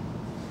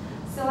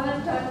 So I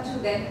want to turn to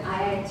then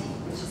IIT,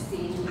 which is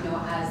seen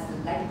as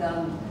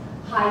the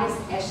highest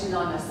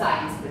echelon of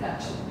science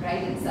production,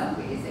 right, in some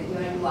ways. And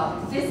here you are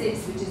with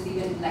physics, which is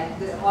even like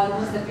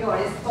almost the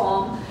purest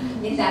form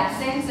in that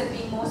sense of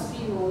being most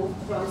removed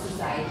from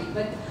society.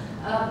 But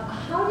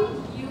how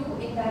did you,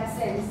 in that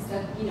sense,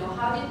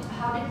 how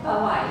did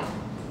Powai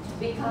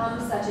become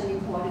such an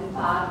important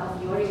part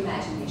of your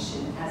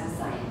imagination as a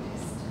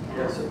scientist?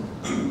 Yeah, so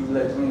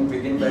let me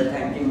begin by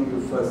thanking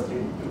you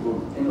firstly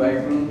to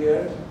invite me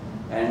here.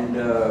 And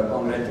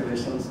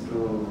congratulations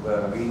to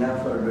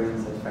Veena for doing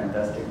such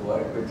fantastic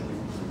work, which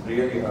is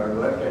really hard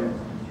work, and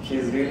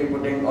she's really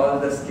putting all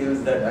the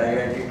skills that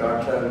IIT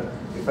taught her,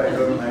 if I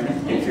don't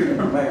mind, if you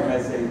don't mind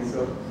my saying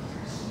so.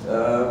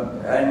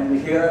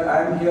 And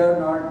I'm here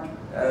not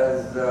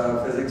as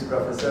a physics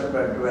professor,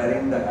 but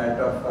wearing the hat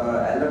of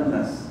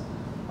alumnus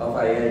of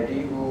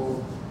IIT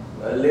who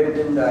lived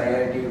in the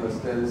IIT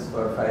hostels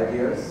for 5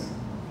 years,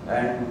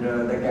 and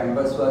the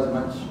campus was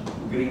much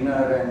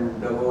greener,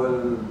 and the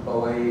whole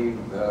Powai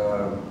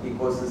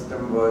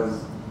ecosystem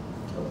was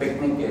a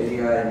picnic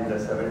area in the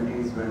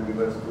 70s when we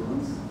were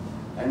students.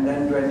 And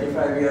then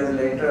 25 years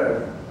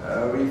later,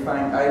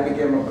 I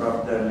became a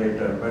prof there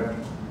later, but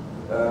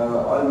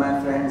all my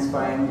friends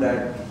find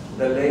that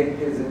the lake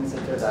is in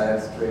such a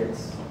dire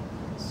straits.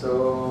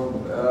 So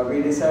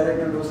we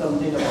decided to do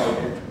something about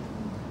it.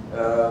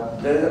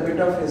 There is a bit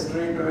of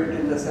history to it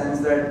in the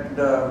sense that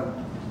the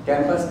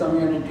campus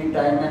community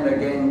time and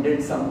again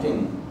did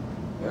something.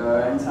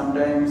 And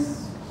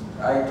sometimes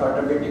I thought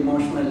a bit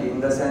emotionally, in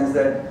the sense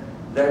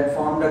that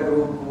formed a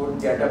group who would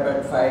get up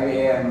at 5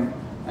 a.m.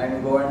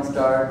 and go and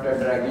start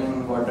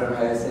dragging water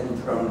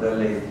hyacinth from the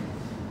lake.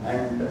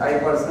 And I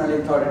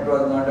personally thought it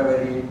was not a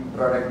very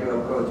productive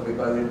approach,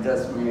 because it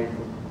just made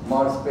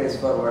more space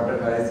for water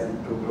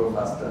hyacinth to grow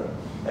faster,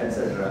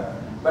 etc.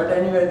 But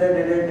anyway, they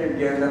did it, it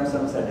gave them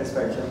some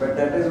satisfaction. But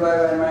that is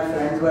why when my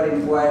friends were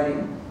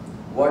inquiring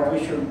what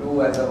we should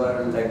do as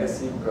our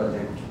legacy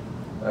project,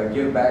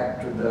 give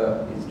back to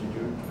the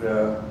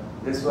institute,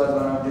 this was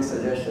one of the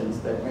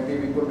suggestions, that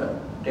maybe we could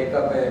take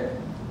up a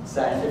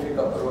scientific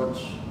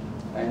approach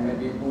and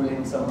maybe pool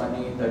in some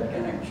money that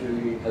can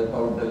actually help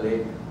out the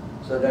lake.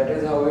 So that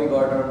is how we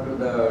got onto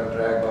the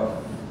track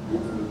of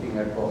looking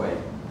at Powai.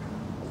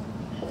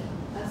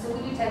 So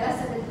will you tell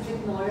us a little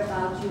bit more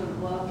about your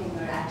work and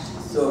your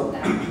actions? So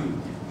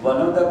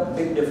one of the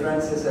big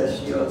differences, as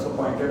she also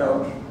pointed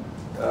out,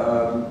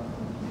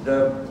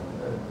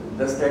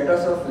 the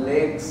status of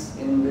lakes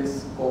in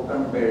this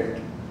Konkan belt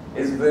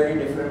is very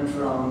different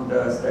from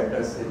the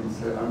status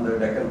on the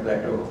Deccan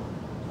Plateau.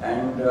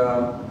 And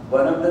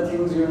one of the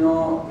things in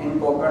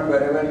Konkan,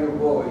 wherever you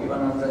go, even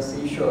on the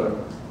seashore,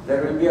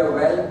 there will be a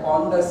well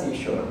on the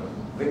seashore,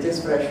 which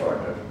is fresh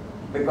water,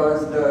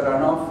 because the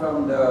runoff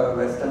from the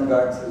Western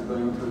Ghats is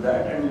going through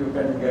that, and you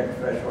can get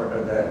fresh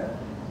water there.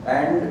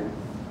 And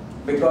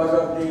because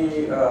of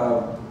the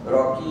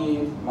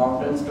rocky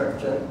mountain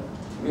structure,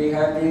 we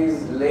have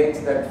these lakes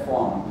that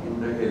form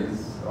in the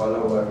hills all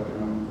over.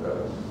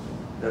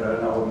 There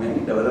are now many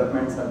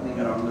developments happening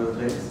around those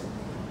lakes.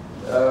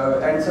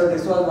 And so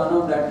this was one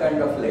of that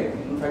kind of lake.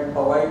 In fact,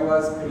 Powai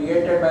was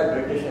created by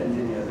British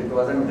engineers. It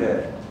wasn't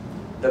there.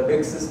 The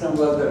big system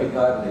was the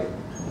Vihar Lake.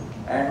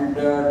 And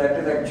that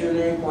is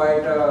actually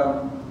quite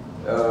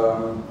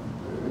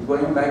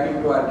going back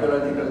into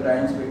archaeological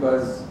times,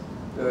 because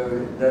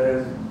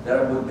there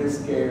are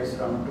Buddhist caves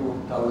from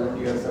 2000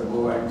 years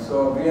ago, and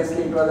so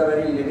obviously it was a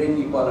very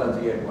living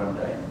ecology at one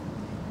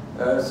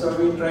time. So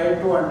we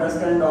tried to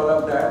understand all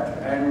of that,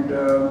 and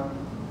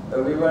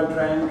we were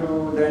trying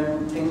to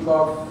then think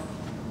of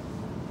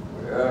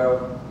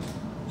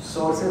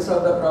sources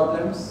of the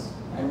problems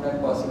and then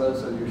possible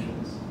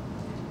solutions.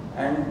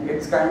 And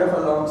it's kind of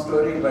a long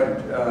story, but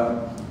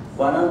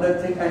one of the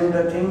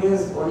thing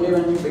is, only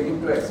when you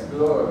begin to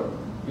explore,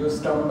 you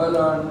stumble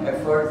on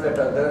efforts that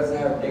others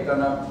have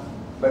taken up,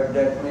 but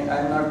that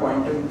I'm not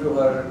pointing to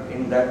her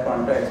in that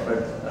context,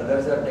 but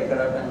others have taken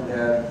up and they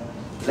are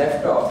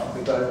left off,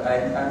 because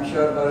I'm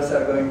sure hers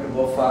are going to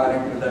go far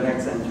into the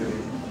next century.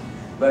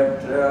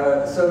 But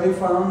so we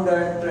found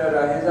that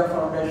Raheja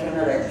Foundation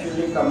had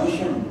actually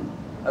commissioned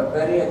a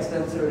very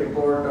extensive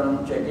report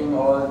on checking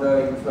all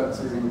the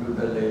influxes into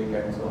the lake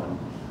and so on.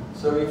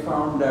 So we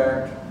found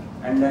that,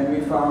 and then we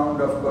found,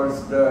 of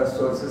course, the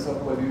sources of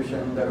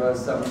pollution. There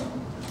was some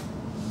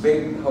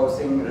big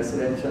housing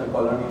residential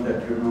colony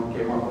that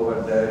came up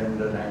over there in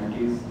the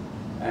 90s,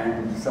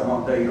 and some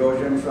of the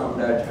erosion from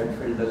that had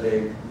filled the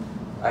lake.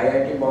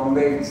 IIT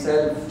Bombay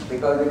itself,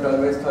 because it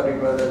always thought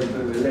it was a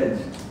little village,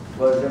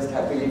 was just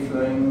happily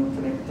flowing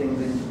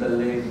things into the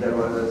lake. There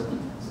was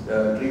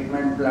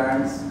treatment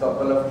plants,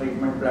 couple of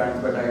treatment plants,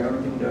 but I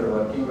don't think they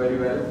were working very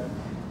well.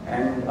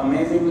 And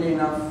amazingly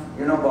enough,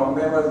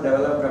 Bombay was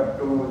developed up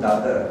to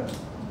Dadar,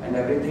 and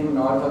everything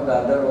north of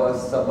Dadar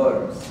was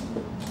suburbs,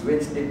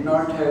 which did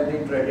not have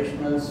the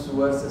traditional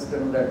sewer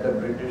system that the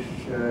British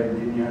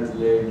engineers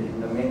laid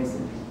in the main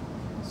city.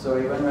 So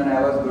even when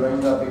I was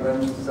growing up,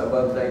 even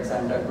suburbs like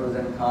Santa Cruz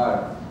and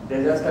Khar,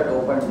 they just had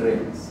open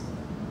drains.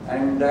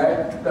 And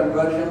that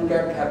conversion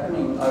kept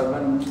happening,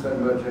 urban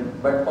conversion,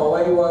 but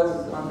Powai was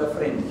on the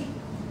fringe.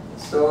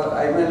 So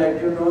I may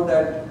let you know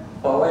that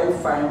Powai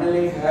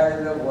finally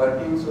has a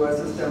working sewer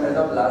system as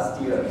of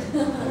last year.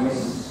 I mean,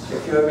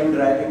 if you have been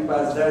driving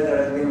past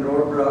there has been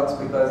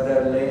roadblocks because they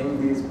are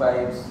laying these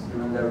pipes,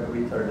 they have to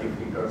be 30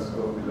 feet or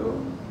so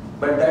below.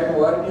 But that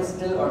work is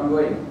still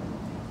ongoing.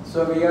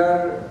 So we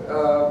are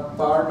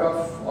part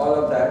of all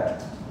of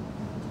that.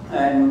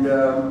 And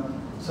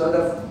so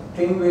the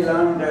thing we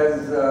learned,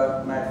 as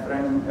my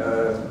friend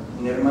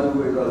Nirmal,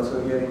 who is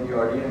also here in the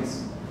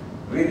audience,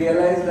 we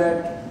realized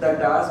that the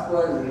task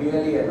was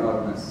really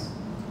enormous.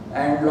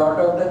 And a lot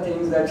of the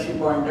things that she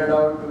pointed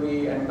out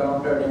we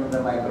encountered in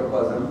the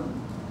microcosm.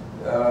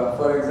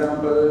 For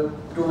example,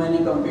 too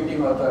many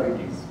competing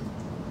authorities.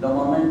 The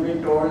moment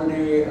we told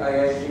the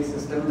IIT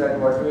system that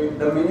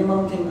the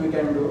minimum thing we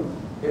can do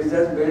is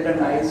just build a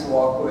nice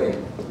walkway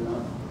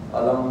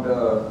along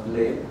the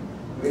lake,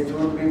 which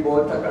would be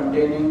both a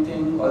containing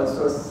thing,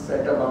 also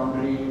set a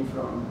boundary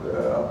from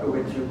up to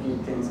which you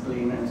keep things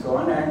clean and so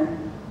on,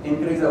 and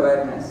increase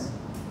awareness.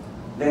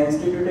 The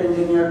institute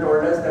engineer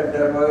told us that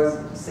there was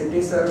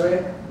city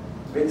survey,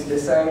 which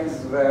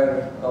decides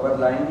where our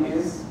line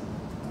is,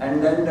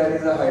 and then there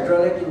is a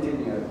hydraulic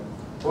engineer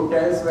who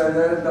tells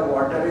whether the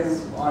water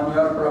is on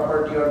your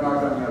property or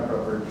not on your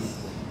property.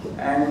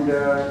 And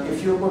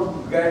if you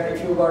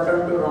got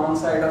onto wrong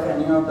side of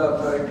any of the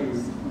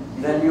authorities,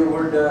 then you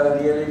would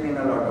really be in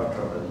a lot of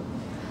trouble.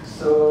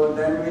 So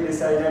then we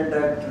decided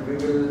that we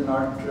will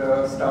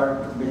not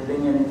start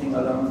building anything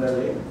along the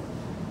lake.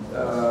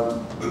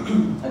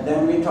 And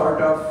then we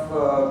thought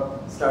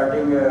of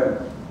starting an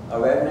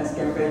awareness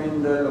campaign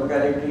in the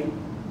locality.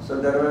 So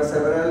there were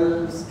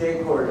several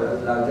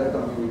stakeholders, larger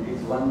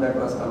communities. One that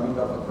was coming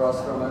up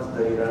across from us,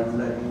 the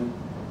Iranzani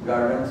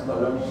Gardens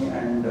colony,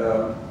 and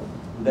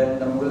then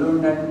the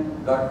Mulund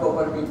and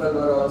Ghatkopar people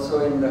were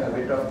also in the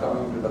habit of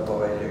coming to the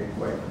Powai Lake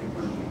quite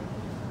frequently.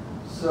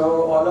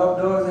 So all of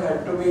those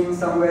had to be in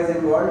some ways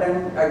involved,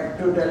 and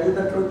to tell you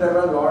the truth, there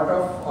were a lot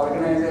of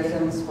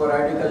organizations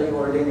sporadically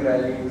holding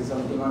rallies,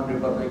 something on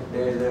Republic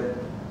Day, they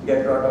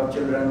get a lot of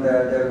children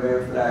there, they'll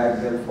wave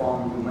flags, they'll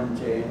form human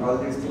chain, all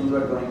these things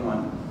were going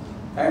on.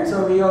 And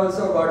so we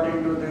also got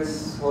into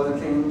this whole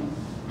thing.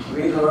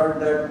 We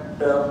heard that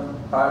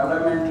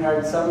Parliament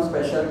had some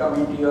special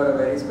committee or a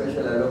very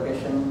special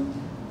allocation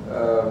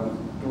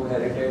to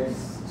heritage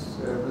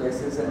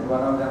places, and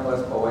one of them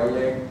was Powai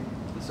Lake.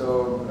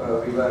 So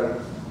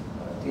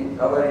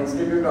our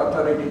institute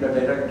authority, the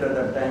director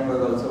at that time, was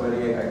also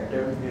very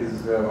active.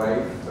 His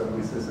wife,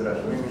 Mrs.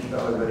 Rashmi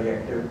Mishra, was very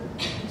active.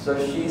 So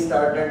she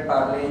started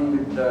parleying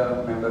with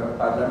the member of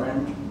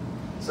Parliament.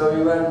 So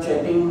we were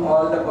checking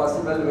all the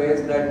possible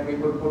ways that we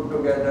could put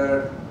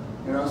together,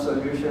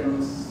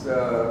 solutions,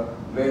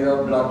 ways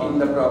of blocking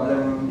the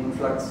problem,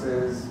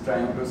 influxes,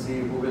 trying to see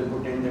who will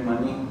put in the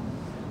money.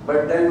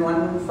 But then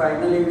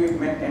finally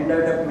we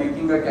ended up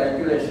making a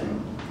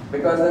calculation,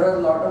 because there was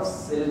a lot of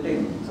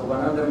silting. So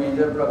one of the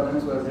major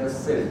problems was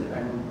just silt,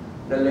 and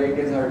the lake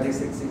is hardly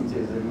 6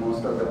 inches in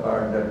most of the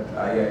part that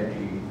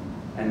IIT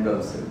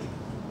engulfs it.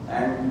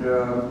 And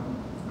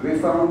we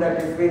found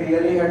that if we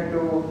really had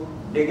to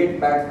dig it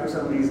back to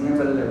some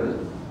reasonable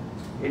level,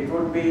 it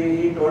would be,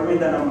 he told me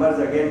the numbers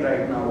again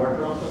right now. What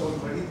dropped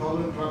about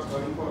 30,000 trucks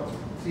running for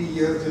 3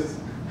 years, just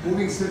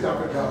moving silt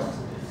after dust.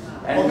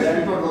 And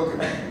then,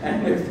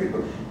 and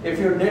if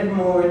you did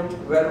move it,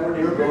 where would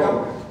it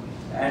go?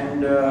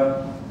 And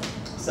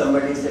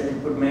somebody said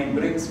it could make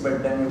bricks,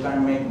 but then you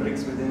can't make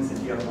bricks within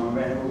city of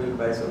Bombay. And who will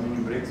buy so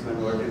many bricks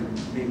when what is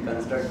being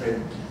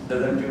constructed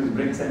doesn't use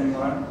bricks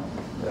anymore?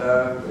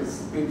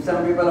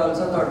 Some people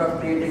also thought of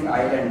creating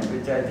islands,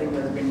 which I think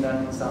has been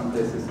done in some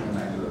places in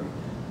Bangalore.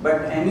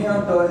 But any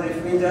of those,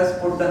 if we just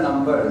put the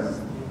numbers,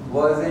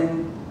 was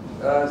in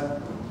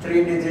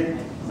 3-digit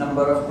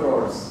number of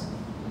crores.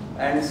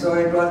 And so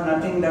it was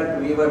nothing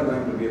that we were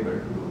going to be able to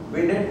do.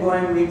 We did go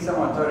and meet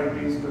some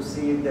authorities to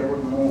see if they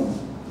would move,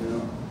 you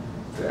know,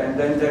 and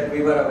then that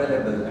we were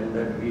available and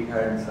that we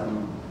had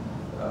some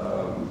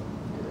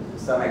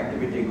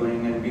activity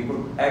going and we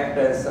could act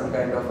as some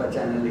kind of a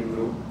channeling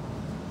group.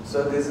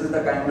 So this is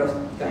the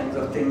kinds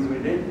of things we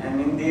did, and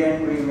in the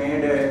end we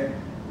made a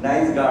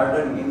nice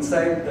garden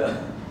inside the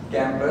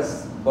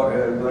campus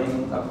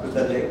going up to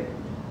the lake,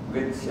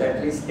 which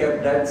at least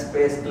kept that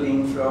space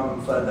clean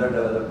from further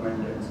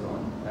development and so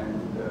on.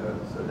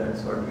 And so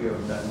that's what we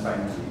have done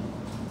finally.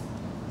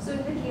 So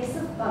in the case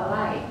of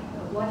Powai,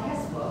 what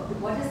has worked?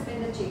 What has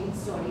been the change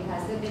story?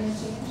 Has there been a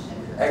change?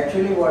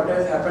 Actually, what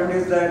has happened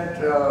is that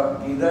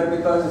either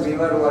because we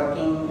were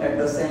working at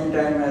the same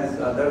time as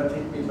other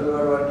people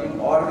were working,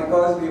 or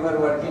because we were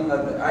working,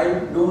 I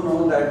do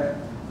know that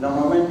the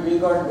moment we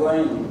got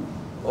going,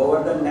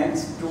 over the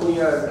next 2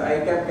 years,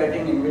 I kept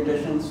getting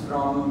invitations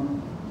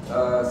from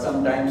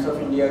some Times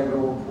of India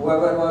group,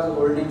 whoever was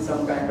holding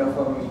some kind of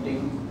a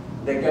meeting,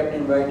 they kept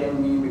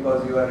inviting me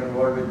because you are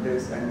involved with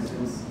this, and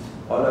since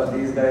all of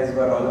these guys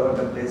were all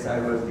over the place, I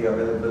was the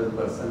available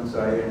person, so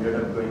I ended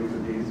up going to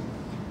these.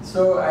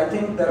 So I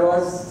think there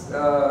was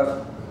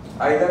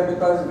either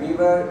because we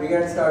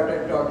had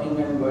started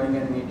talking and going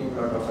and meeting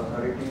a lot of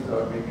authorities,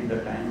 or maybe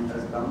the time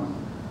has come.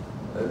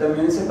 The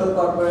municipal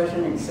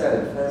corporation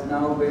itself has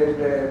now built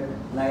a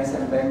nice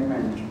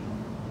embankment,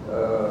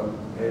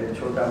 a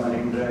Chota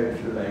Marindra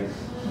if you like,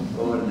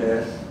 over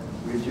there,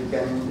 which you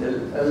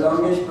can, a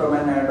longish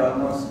promenade,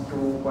 almost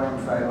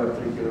 2.5 or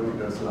 3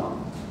 kilometers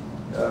long.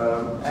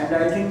 And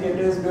I think it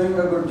is doing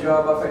a good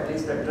job of at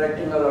least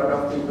attracting a lot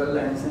of people,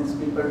 and since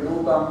people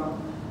do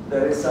come,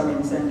 there is some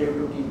incentive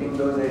to keeping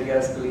those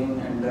areas clean,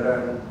 and there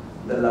are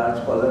the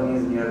large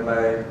colonies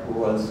nearby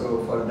who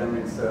also, for them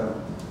it's a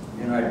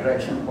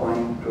attraction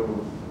point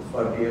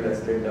for real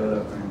estate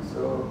development.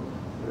 So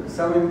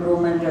some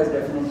improvement has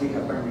definitely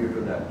happened due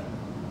to that.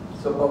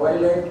 So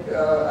Powai Lake,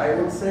 I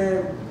would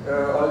say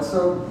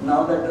also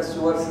now that the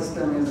sewer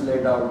system is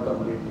laid out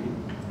completely,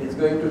 it's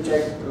going to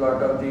check a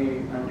lot of the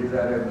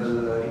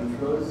undesirable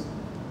inflows.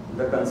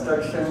 The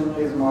construction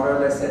is more or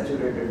less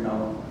saturated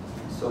now,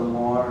 so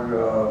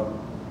more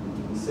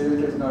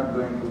silt is not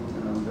going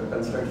to, the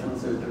construction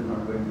silt is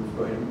not going to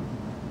flow in.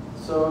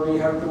 So we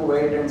have to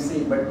wait and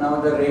see, but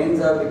now the rains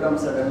have become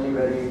suddenly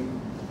very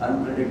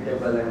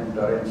unpredictable and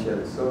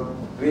torrential. So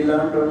we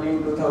learned only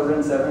in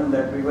 2007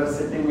 that we were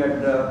sitting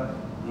at the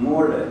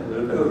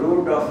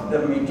root of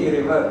the Meaty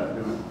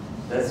River.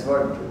 That's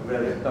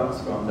where it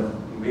comes from. The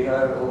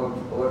Bihar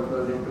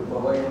overflows into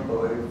Powai, and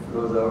Powai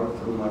flows out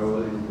through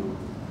Marol into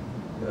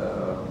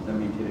the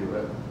Meaty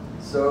River.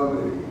 So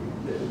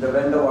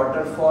when the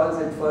water falls,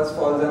 it first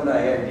falls on the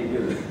IIT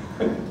hill,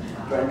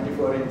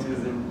 24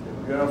 inches in,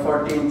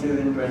 40 inches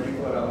in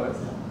 24 hours.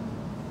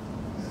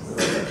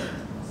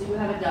 So you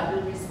have a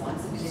double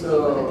responsibility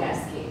for the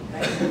cascade,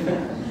 right?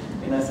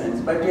 In a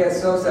sense. But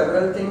yes, so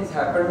several things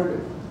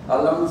happened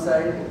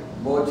alongside,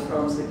 both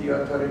from city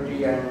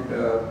authority and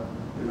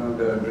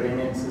the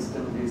drainage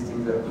system. These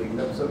things are cleaned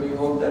up. So we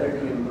hope that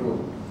it will improve.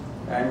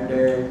 And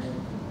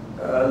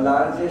a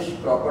largish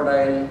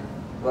crocodile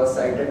was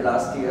sighted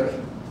last year.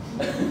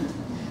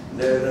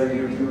 There's a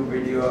YouTube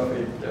video of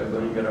it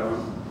going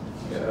around.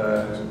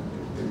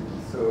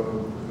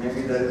 So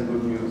maybe there is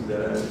good news.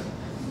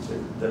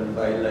 The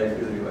wildlife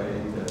is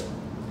reviving there.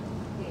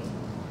 Okay.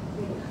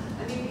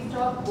 I mean, we've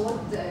talked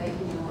both,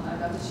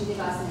 Dr.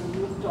 Srinivasan and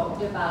you've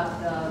talked about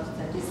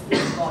the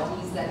disparate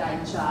bodies that are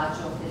in charge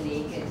of the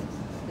lake and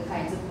the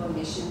kinds of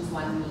permissions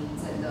one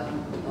needs, and the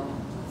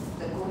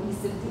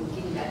cohesive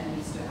thinking that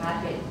needs to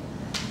happen.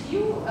 Do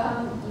you,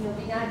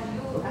 Veena, do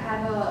you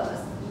have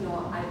a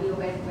idea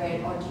where,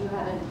 or do you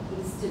have an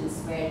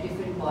instance where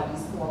different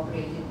bodies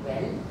cooperated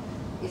well?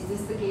 Is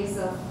this the case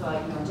of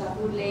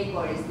Japur Lake,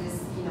 or is this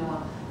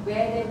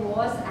where there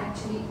was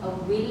actually a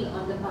will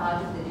on the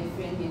part of the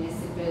different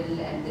municipal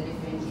and the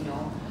different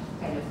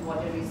kind of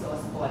water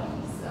resource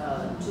bodies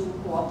to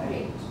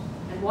cooperate?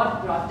 And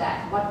what brought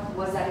that? What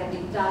was that, a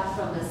diktat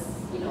from the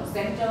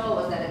center?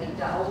 Was that a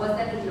diktat, or was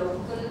that a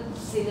local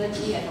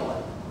synergy at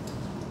all?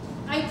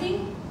 I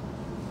think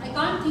I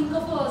can't think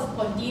of a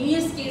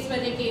spontaneous case where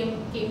they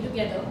came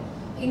together.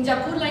 In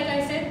Jaipur, like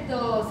I said,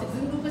 the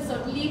citizen group has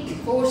certainly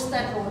forced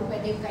that role where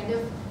they've kind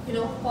of,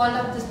 called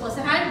up this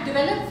person, had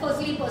developed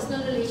firstly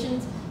personal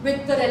relations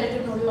with the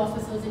relative nodal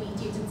officers in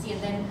each agency,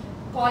 and then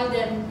called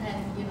them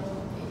and,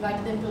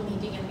 invited them to a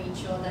meeting and made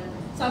sure that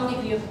some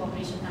degree of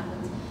cooperation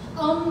happens.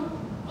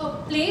 A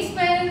place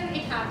where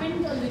it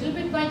happened a little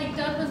bit by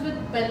diktat was with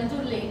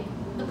Bellandur Lake.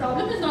 The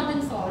problem has not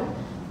been solved,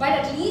 but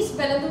at least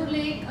Bellandur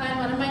Lake, and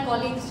one of my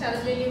colleagues,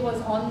 Charles Lely, was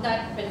on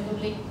that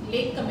Bellandur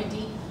Lake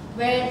committee,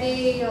 where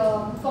they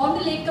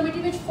formed a lake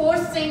committee which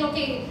forced saying,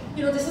 okay,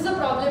 this is a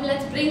problem,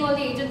 let's bring all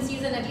the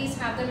agencies and at least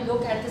have them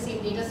look at the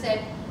same data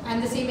set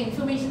and the same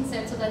information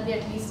set so that they're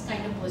at least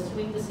kind of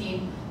pursuing the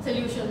same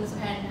solutions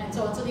and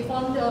so on. So they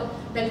formed the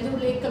Bellandur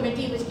Lake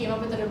committee which came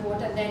up with a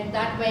report, and then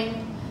that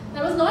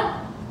was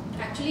not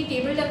actually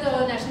tabled at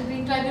the National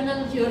Green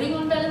Tribunal hearing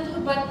on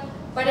Bellandur,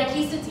 but at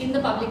least it's in the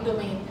public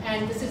domain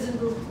and the citizen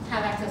group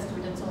have access to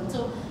it and so on.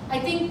 So I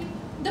think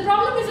the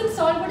problem isn't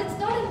solved, but it's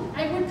not.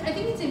 I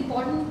think it's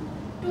important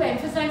to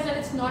emphasize that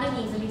it's not an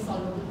easily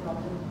solvable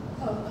problem.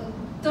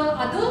 The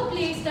other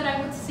place that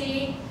I would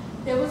say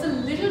there was a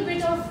little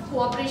bit of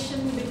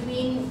cooperation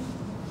between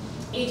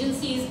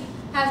agencies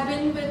has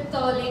been with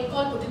a lake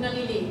called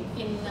Putinali Lake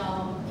in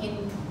Bangalore,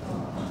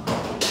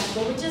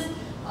 which is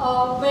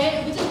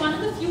one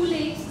of the few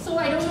lakes. So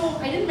I don't know,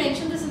 I didn't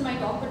mention this in my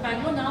talk, but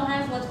Bangalore now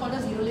has what's called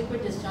a zero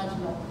liquid discharge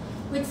law,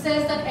 which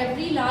says that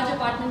every large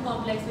apartment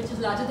complex which is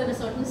larger than a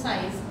certain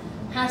size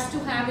has to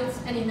have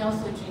an in-house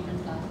sewage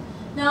treatment plant.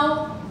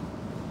 Now,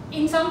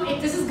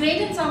 this is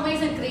great in some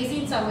ways and crazy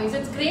in some ways.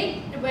 It's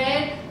great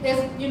where there's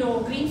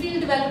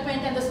greenfield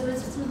development and the sewage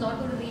system is not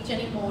going to reach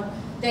anymore.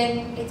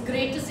 Then it's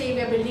great to say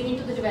we're building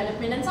into the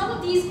development, and some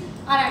of these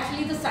are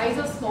actually the size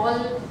of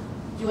small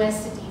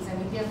US cities. I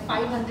mean, we have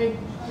 500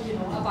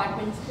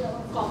 apartment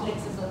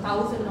complexes,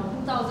 1,000 or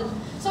 2,000.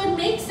 So it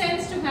makes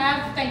sense to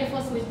have kind of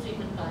a sewage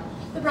treatment plant.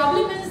 The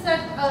problem is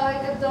that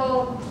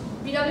the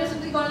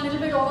BWS got a little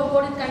bit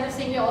overboard in kind of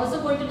saying we're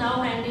also going to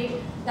now mandate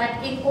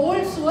that in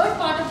old sewer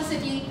part of the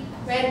city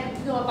where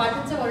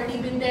apartments have already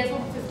been there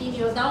for 15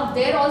 years now,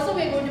 there also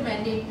we're going to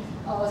mandate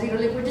zero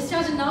liquid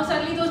discharge, and now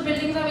suddenly those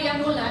buildings we have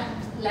no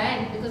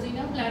land because we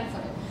have land for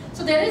it.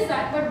 So there is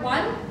that, but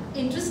one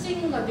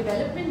interesting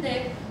development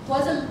there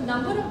was a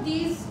number of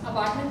these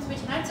apartments which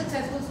had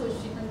successful sewage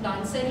treatment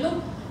plants said,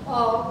 look,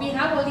 we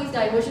have all these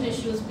diversion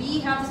issues, we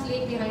have this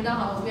lake behind our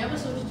house, we have a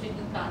sewage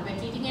treatment plant, we're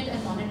treating it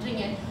and monitoring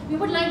it. We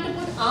would like to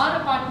put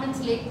our apartments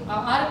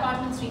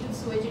treated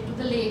sewage into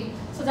the lake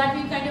so that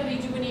we've kind of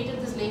rejuvenated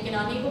this lake in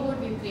our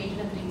neighborhood, we've created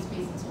a green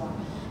space and so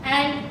on.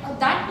 And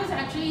that was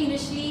actually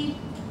initially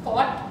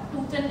fought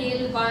tooth and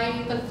nail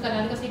by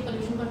Karnataka State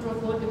Pollution Control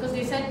Board, because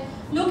they said,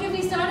 look, if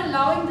we start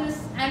allowing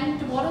this and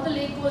tomorrow the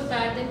lake goes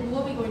bad, then who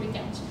are we going to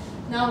catch?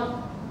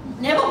 Now,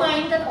 never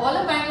mind that all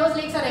of Bangalore's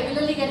lakes are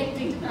regularly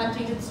getting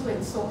untreated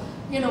sewage. So,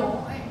 in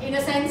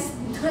a sense,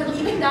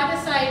 leaving that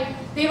aside,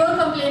 they were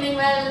complaining,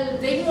 well,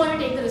 they didn't want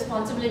to take the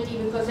responsibility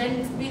because then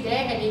it would be their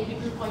headache,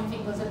 people point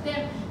fingers at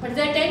them. But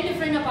there are 10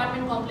 different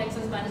apartment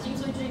complexes managing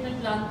sewage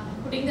treatment plant,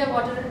 putting their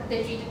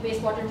treated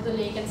wastewater to the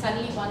lake, and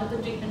suddenly one of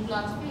the treatment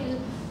plants fails.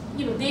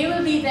 They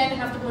will be there and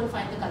have to go and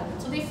find the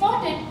culprit. So they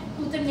fought it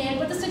tooth and nail,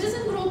 but the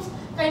citizen groups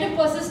kind of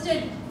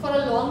persisted for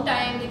a long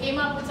time. They came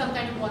up with some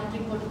kind of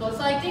monitoring protocol.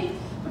 So I think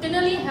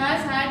Putinali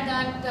has had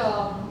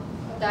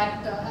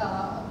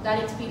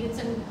that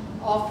experience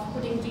of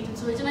putting treated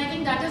sewage, and I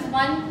think that is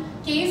one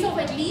case of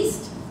at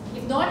least,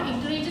 if not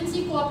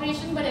interagency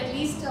cooperation, but at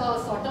least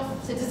sort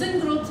of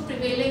citizen groups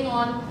prevailing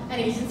on an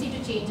agency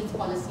to change its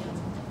policy on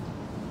something.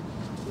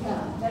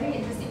 Yeah, very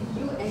interesting.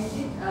 You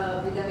ended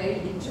with a very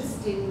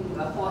interesting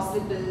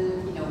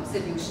possible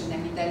solution. I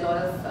mean, there are a lot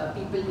of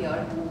people here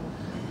who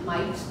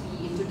might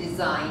be into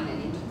design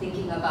and into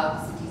thinking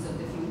about cities of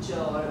the future,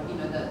 or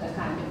the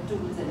kind of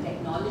tools and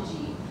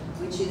technology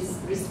which is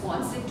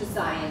responsive to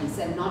science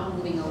and not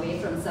moving away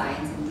from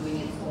science and doing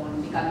its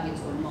own, becoming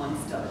its own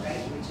monster,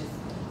 right? Which is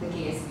the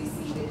case we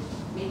see with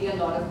maybe a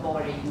lot of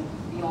borrowing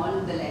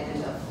beyond the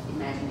level of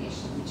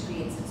imagination, which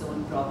creates its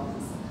own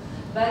problems.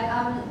 But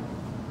I'm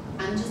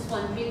just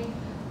wondering,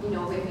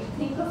 when we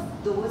think of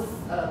those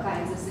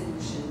kinds of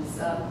solutions,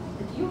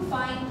 do you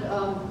find,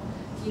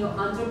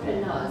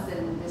 entrepreneurs,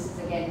 and this is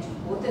again to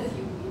both of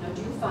you,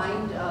 do you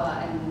find,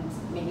 and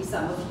maybe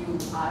some of you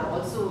are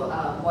also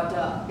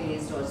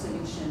water-based or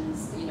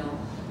solutions,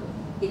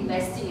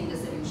 investing in the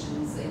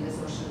solutions in the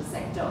social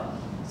sector.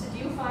 So do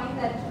you find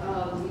that,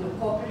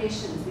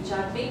 corporations which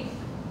are big,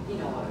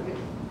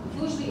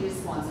 hugely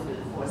responsible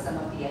for some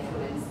of the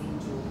effluents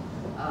into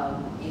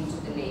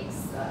the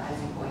lakes,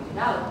 as you pointed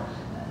out,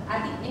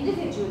 at the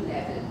individual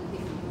level,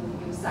 if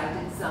you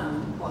cited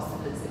some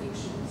possible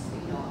solutions,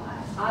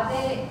 are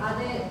there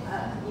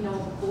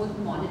both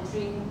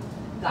monitoring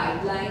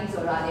guidelines,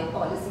 or are there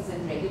policies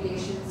and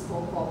regulations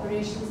for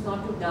corporations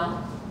not to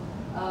dump?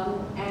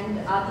 And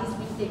are these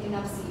being taken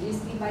up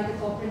seriously by the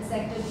corporate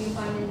sector, do you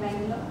find, in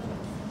Bangalore?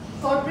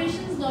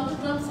 Corporations not to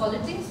dump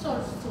solid waste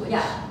or sewage?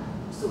 Yeah,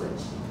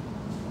 sewage.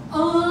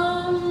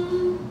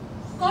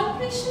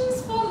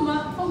 Corporations for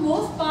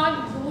most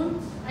part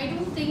I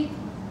don't think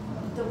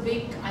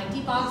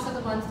IT parks are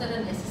the ones that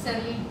are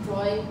necessarily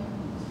drawing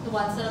the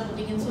ones that are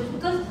putting in social,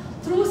 because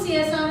through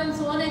CSR and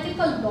so on, I think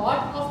a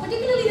lot of,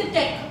 particularly the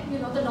tech,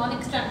 the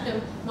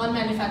non-extractive,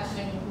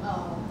 non-manufacturing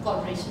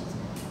corporations.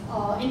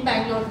 In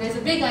Bangalore, there's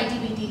a big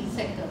IT/BT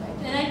sector,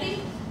 right? And I think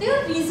they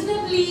are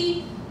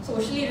reasonably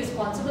socially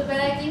responsible, but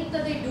I think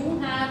that they do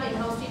have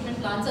in-house treatment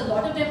plants. A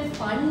lot of them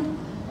fund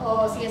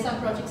CSR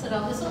projects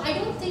around this. So I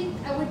don't think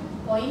I would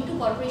point to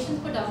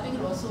corporations for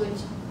dumping raw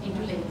sewage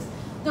into lakes.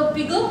 The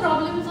bigger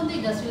problem is on the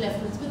industrial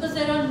effluents, because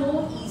there are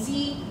no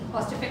easy,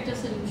 cost-effective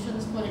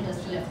solutions for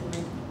industrial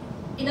effluent.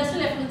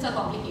 Industrial effluents are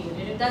complicated.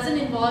 It doesn't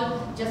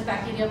involve just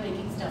bacteria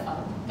breaking stuff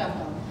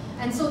down.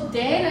 And so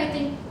there, I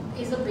think,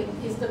 is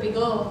the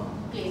bigger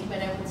place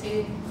where I would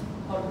say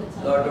a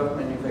lot of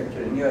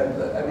manufacturing. Yeah,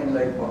 I mean,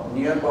 like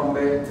near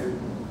Bombay,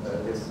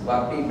 this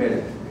Vapi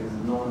belt is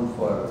known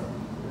for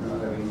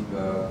having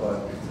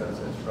caused itself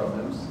such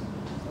problems.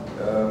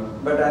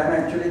 But I am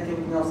actually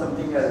thinking of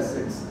something else.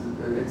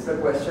 It's a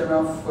question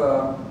of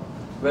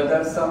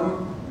whether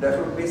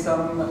there would be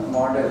some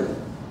model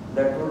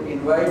that would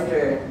invite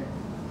a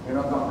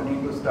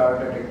company to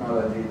start a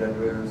technology that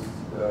will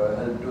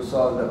help to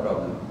solve the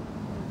problem.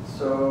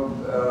 So,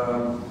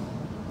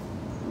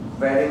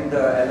 wearing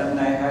the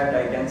alumni hat,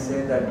 I can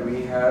say that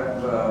we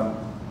have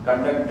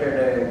conducted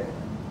a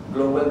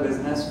global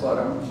business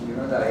forum,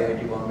 the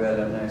IIT Bombay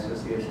Alumni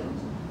Association,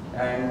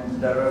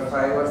 and there were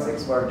 5 or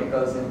 6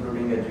 verticals,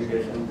 including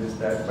education, this,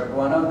 that, but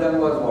one of them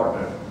was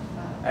water.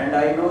 And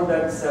I know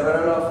that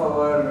several of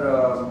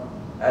our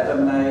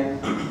alumni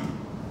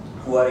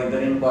who are either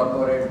in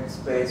corporate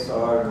space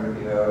or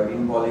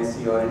in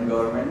policy or in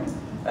government,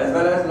 as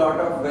well as a lot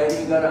of very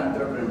eager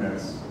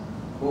entrepreneurs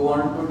who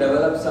want to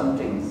develop some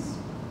things,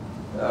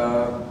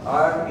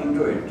 are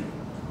into it.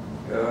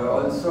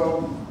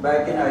 Also,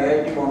 back in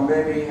IIT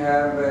Bombay, we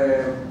have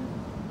a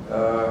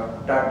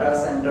Tata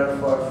Center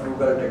for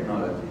Frugal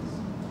Technologies,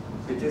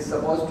 which is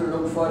supposed to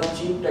look for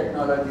cheap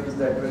technologies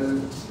that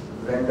will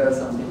render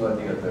something or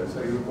the other.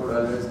 So you could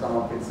always come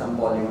up with some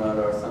polymer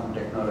or some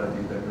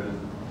technology that will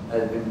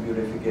help in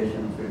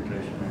purification,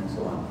 filtration, and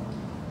so on.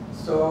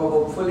 So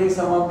hopefully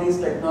some of these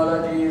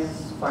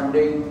technologies,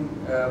 funding,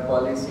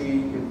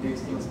 policy, if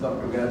these things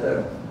come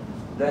together,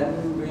 then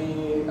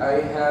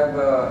I have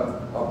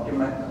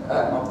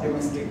I'm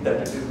optimistic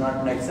that it is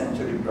not next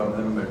century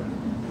problem, but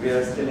we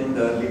are still in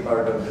the early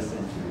part of this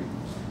century.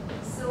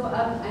 So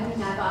I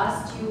mean, I've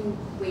asked you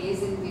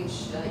ways in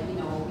which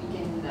we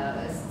can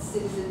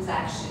citizens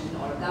action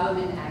or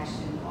government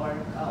action or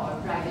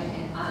private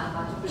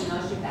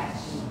entrepreneurship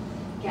action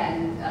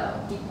can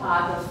be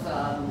part of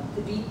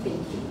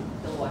rethinking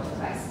the water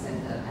crisis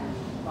and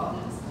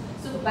problems.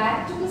 So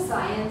back to the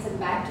science and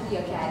back to the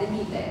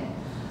academy then.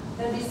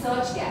 The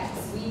research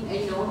gaps.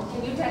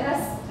 Can you tell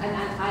us? And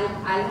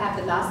I'll have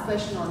the last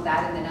question on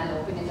that, and then I'll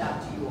open it up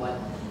to you all.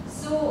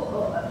 So,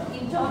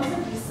 in terms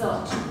of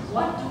research,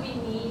 what do we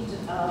need?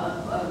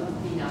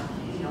 Veena,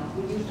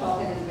 would you talk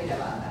a little bit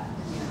about that?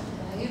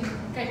 You're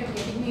kind of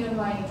getting me on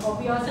my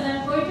obvious, and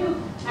I'm going to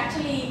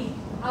actually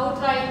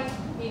outright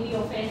maybe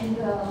offend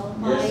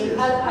my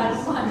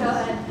alma mater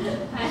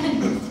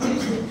and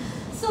institution.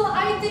 So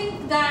I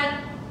think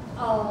that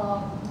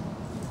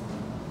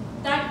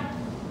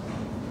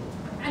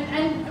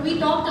and we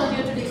talked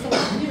earlier today, so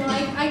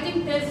I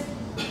think there's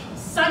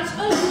such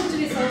a huge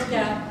research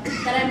gap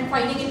that I'm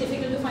finding it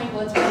difficult to find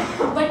words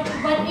for.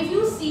 But if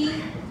you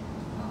see,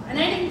 and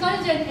I'd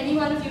encourage any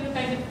one of you to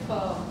kind of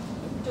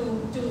to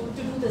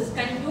do this,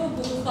 kind of do a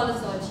Google scholar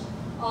search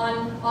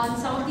on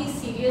some of these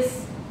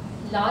serious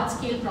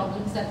large-scale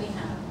problems that we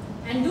have,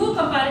 and do a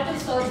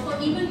comparative search for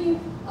even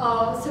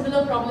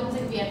similar problems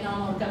in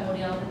Vietnam or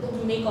Cambodia, or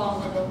the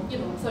Mekong,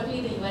 or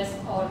certainly the US,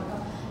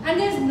 and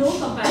there's no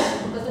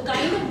comparison, because the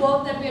kind of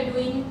work that we are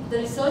doing, the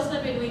research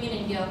that we're doing in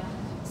India,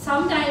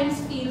 sometimes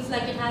feels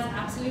like it has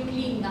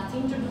absolutely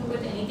nothing to do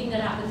with anything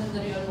that happens in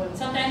the real world.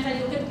 Sometimes I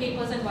look at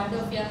papers and wonder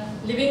if we are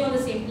living on the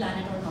same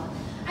planet or not.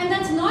 And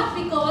that's not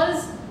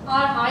because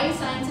our high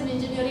science and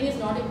engineering is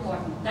not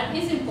important. That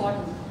is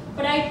important.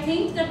 But I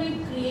think that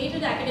we've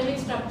created academic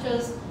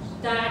structures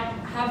that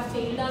have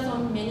failed us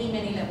on many,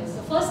 many levels.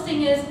 The first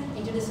thing is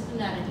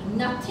interdisciplinarity.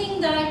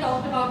 Nothing that I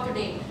talked about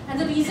today. And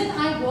the reason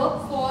I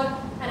work for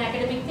an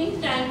academic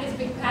think tank is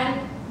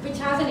which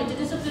has an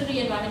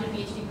interdisciplinary environmental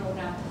PhD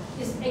program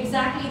is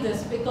exactly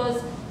this,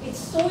 because it's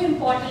so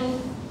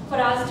important for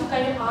us to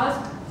kind of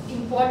ask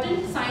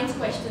important science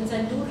questions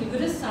and do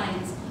rigorous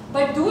science,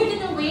 but do it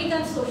in a way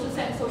that's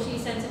socially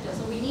sensitive.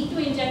 So we need to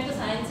inject the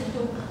science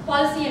into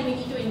policy, and we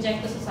need to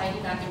inject the society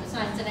back into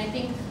science, and I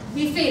think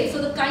we fail.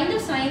 So the kind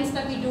of science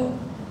that we do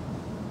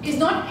is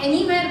not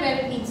anywhere where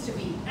it needs to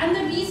be. And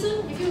the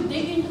reason, if you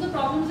dig into the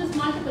problems, is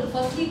multiple.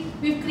 Firstly,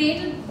 we've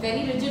created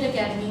very rigid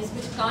academies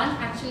which can't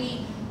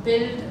actually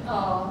build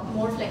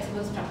more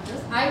flexible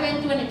structures. I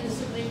went to an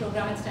interdisciplinary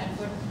program at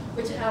Stanford,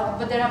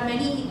 but there are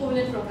many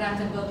equivalent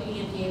programs in Berkeley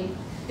and Yale.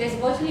 There's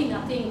virtually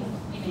nothing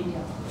in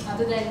India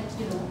other than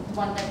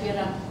one that we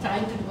are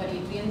trying to do at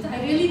ATREE. And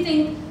I really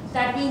think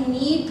that we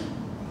need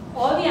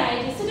all the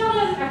IITs.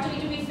 Sitara,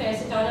 actually, to be fair,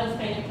 Sitara is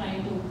kind of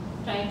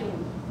trying to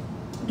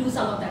do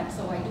some of that.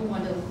 So I do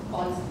want to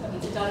call,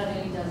 Chitara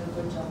really does a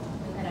good job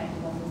at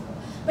IIT Bombay.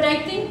 But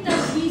I think that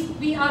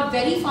we are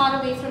very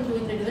far away from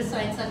doing rigorous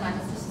science that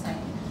matters to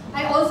society.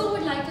 I also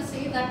would like to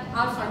say that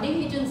our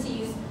funding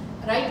agencies,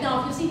 right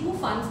now, if you see who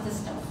funds this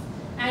stuff,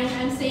 and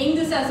I'm saying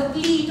this as a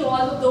plea to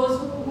all of those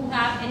who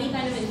have any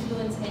kind of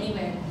influence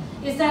anywhere,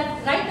 is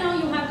that right now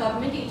you have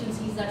government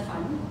agencies that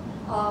fund.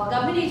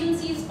 Government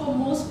agencies, for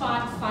most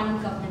part,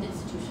 fund government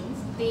institutions.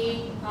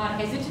 They are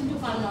hesitant to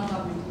fund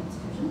non-government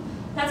institutions.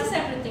 That's a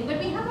separate thing. But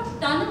we have a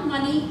ton of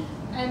money,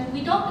 and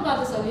we talked about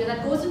this earlier,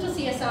 that goes into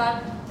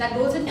CSR, that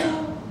goes into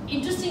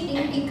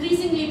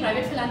increasingly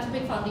private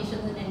philanthropic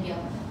foundations in India.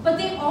 But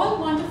they all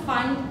want to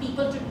fund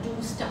people to do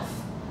stuff.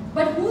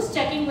 But who's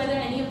checking whether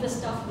any of this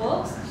stuff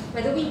works?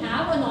 Whether we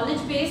have a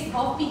knowledge base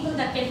of people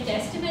that can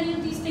test if any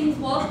of these things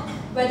work?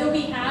 Whether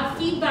we have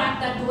feedback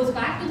that goes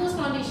back to those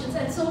foundations?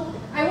 And so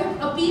I would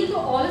appeal to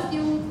all of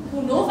you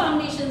who know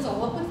foundations or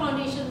work with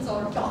foundations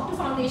or talk to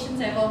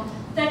foundations ever,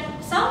 that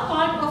some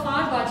part of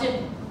our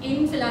budget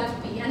in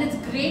philanthropy, and it's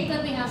great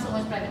that we have so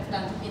much private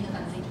philanthropy in the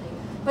country today,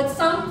 but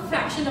some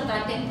fraction of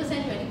that, 10%,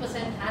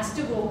 20%, has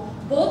to go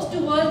both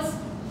towards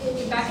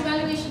impact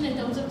evaluation in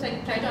terms of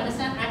try to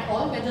understand at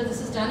all whether this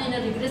is done in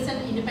a rigorous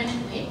and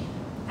independent way,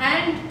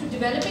 and to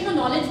developing a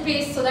knowledge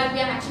base so that we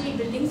are actually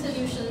building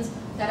solutions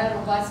that are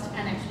robust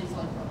and actually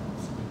solve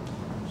problems.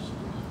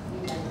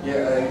 Yeah,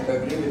 I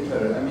agree with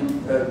her. I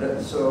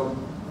mean, so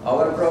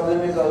our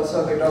problem is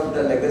also a bit of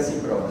the legacy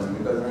problem,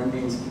 because when the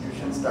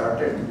institution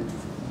started,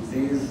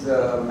 these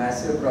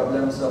massive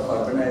problems of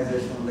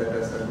urbanization that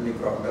have suddenly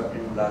cropped up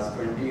in the last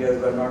 20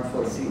 years were not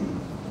foreseen.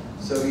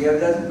 So we have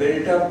just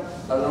built up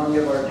along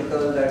a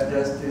vertical that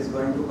just is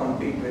going to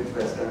compete with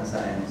Western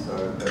science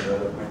or the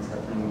developments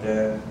happening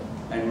there,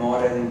 and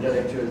more as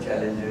intellectual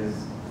challenges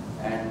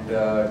and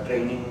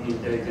training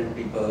intelligent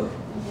people.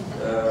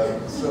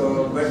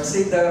 But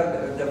see,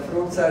 the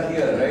fruits are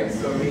here, right?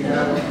 So we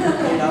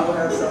now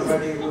have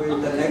somebody who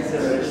is the next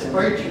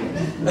generation.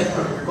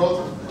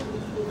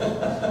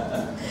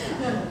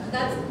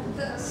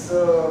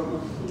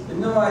 So,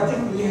 no, I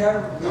think we do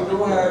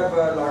have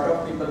a lot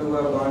of people who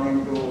have gone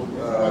into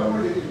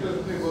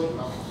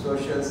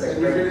social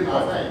sector.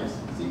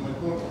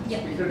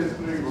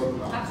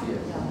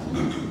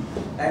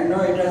 And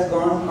no, it has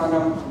gone on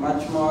a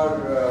much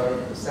more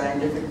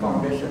scientific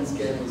foundation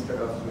scale instead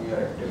of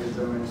mere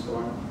activism and so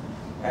on.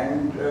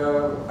 And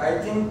I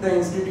think the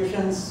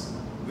institutions,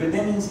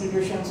 within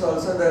institutions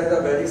also, there is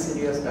a very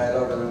serious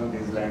dialogue along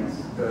these lines.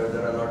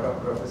 There are a lot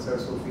of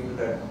professors who feel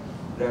that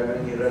they are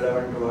doing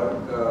irrelevant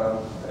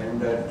work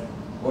and that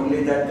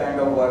only that kind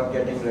of work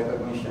getting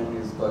recognition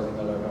is causing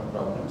a lot of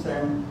problems.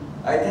 And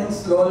I think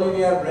slowly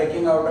we are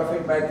breaking out of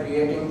it by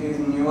creating these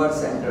newer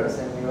centers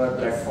and newer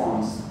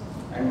platforms.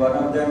 And one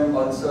of them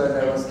also,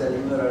 as I was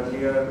telling you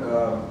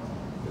earlier,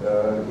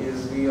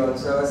 is we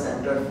also have a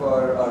Center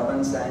for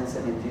Urban Science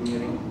and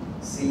Engineering,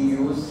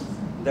 CUs,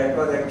 that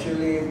was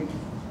actually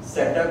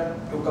set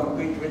up to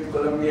compete with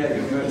Columbia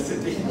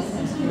University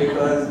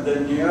because the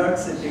New York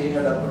City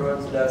had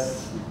approached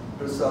us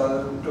to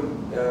solve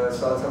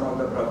some of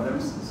the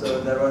problems.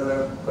 So there was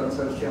a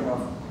consortium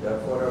of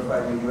 4 or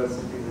 5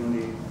 universities in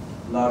the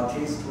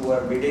Northeast who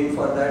were bidding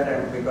for that,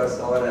 and because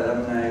our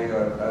alumni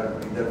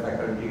or either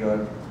faculty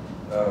or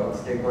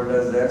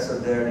stakeholders there, so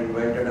they had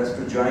invited us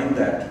to join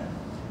that.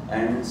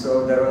 And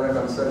so there was a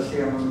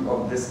consortium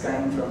of this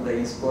kind from the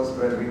East Coast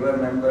where we were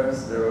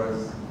members, there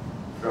was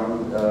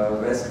from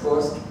West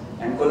Coast,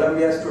 and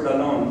Columbia stood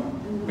alone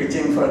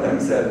pitching for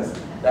themselves.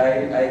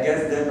 I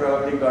guess they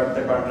probably got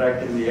the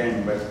contract in the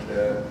end, but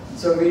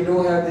so we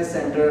do have this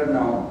center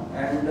now,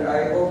 and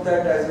I hope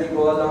that as we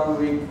go along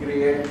we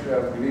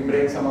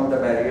break some of the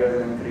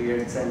barriers and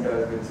create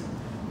centers with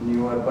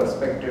newer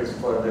perspectives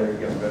for the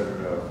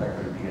younger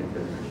faculty and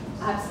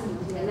generations.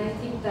 Absolutely, and I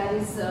think that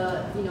is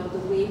the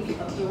way we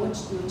approach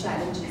new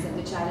challenges, and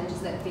the challenges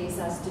that face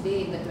us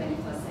today in the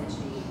 21st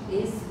century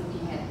is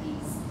looking at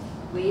these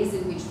ways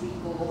in which we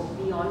go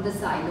beyond the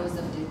silos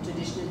of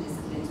traditional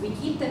disciplines. We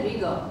keep the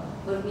rigor,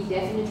 but we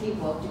definitely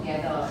work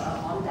together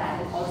on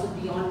that, and also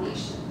beyond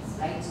nations,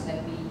 right? So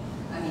that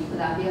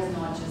Columbia is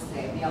not just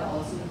there, we are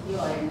also here,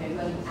 and we're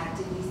really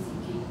actively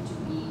seeking to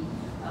be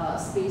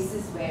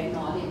spaces where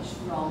knowledge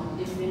from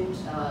different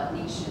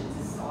nations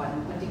is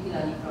on,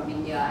 particularly from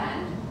India,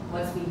 and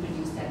what's being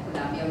produced at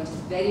Columbia, which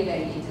is very,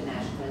 very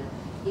international,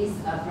 is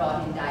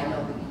brought in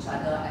dialogue with each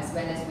other, as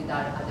well as with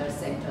our other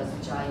centers,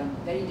 which are in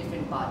very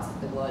different parts of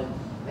the world,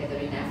 whether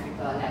in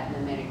Africa, Latin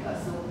America.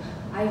 So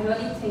I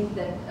really think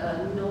that,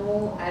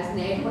 as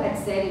Nehru had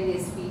said in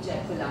his speech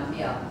at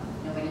Columbia,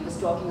 when he was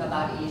talking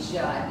about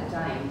Asia at the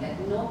time, that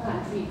no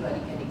country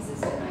really can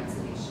exist in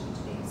isolation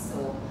today.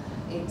 So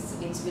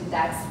it's with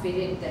that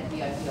spirit that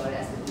we are here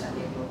as the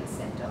Columbia Global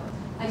Center.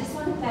 I just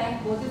want to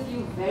thank both of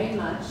you very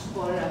much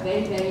for a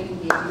very, very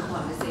engaging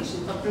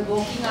conversation, for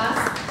provoking us.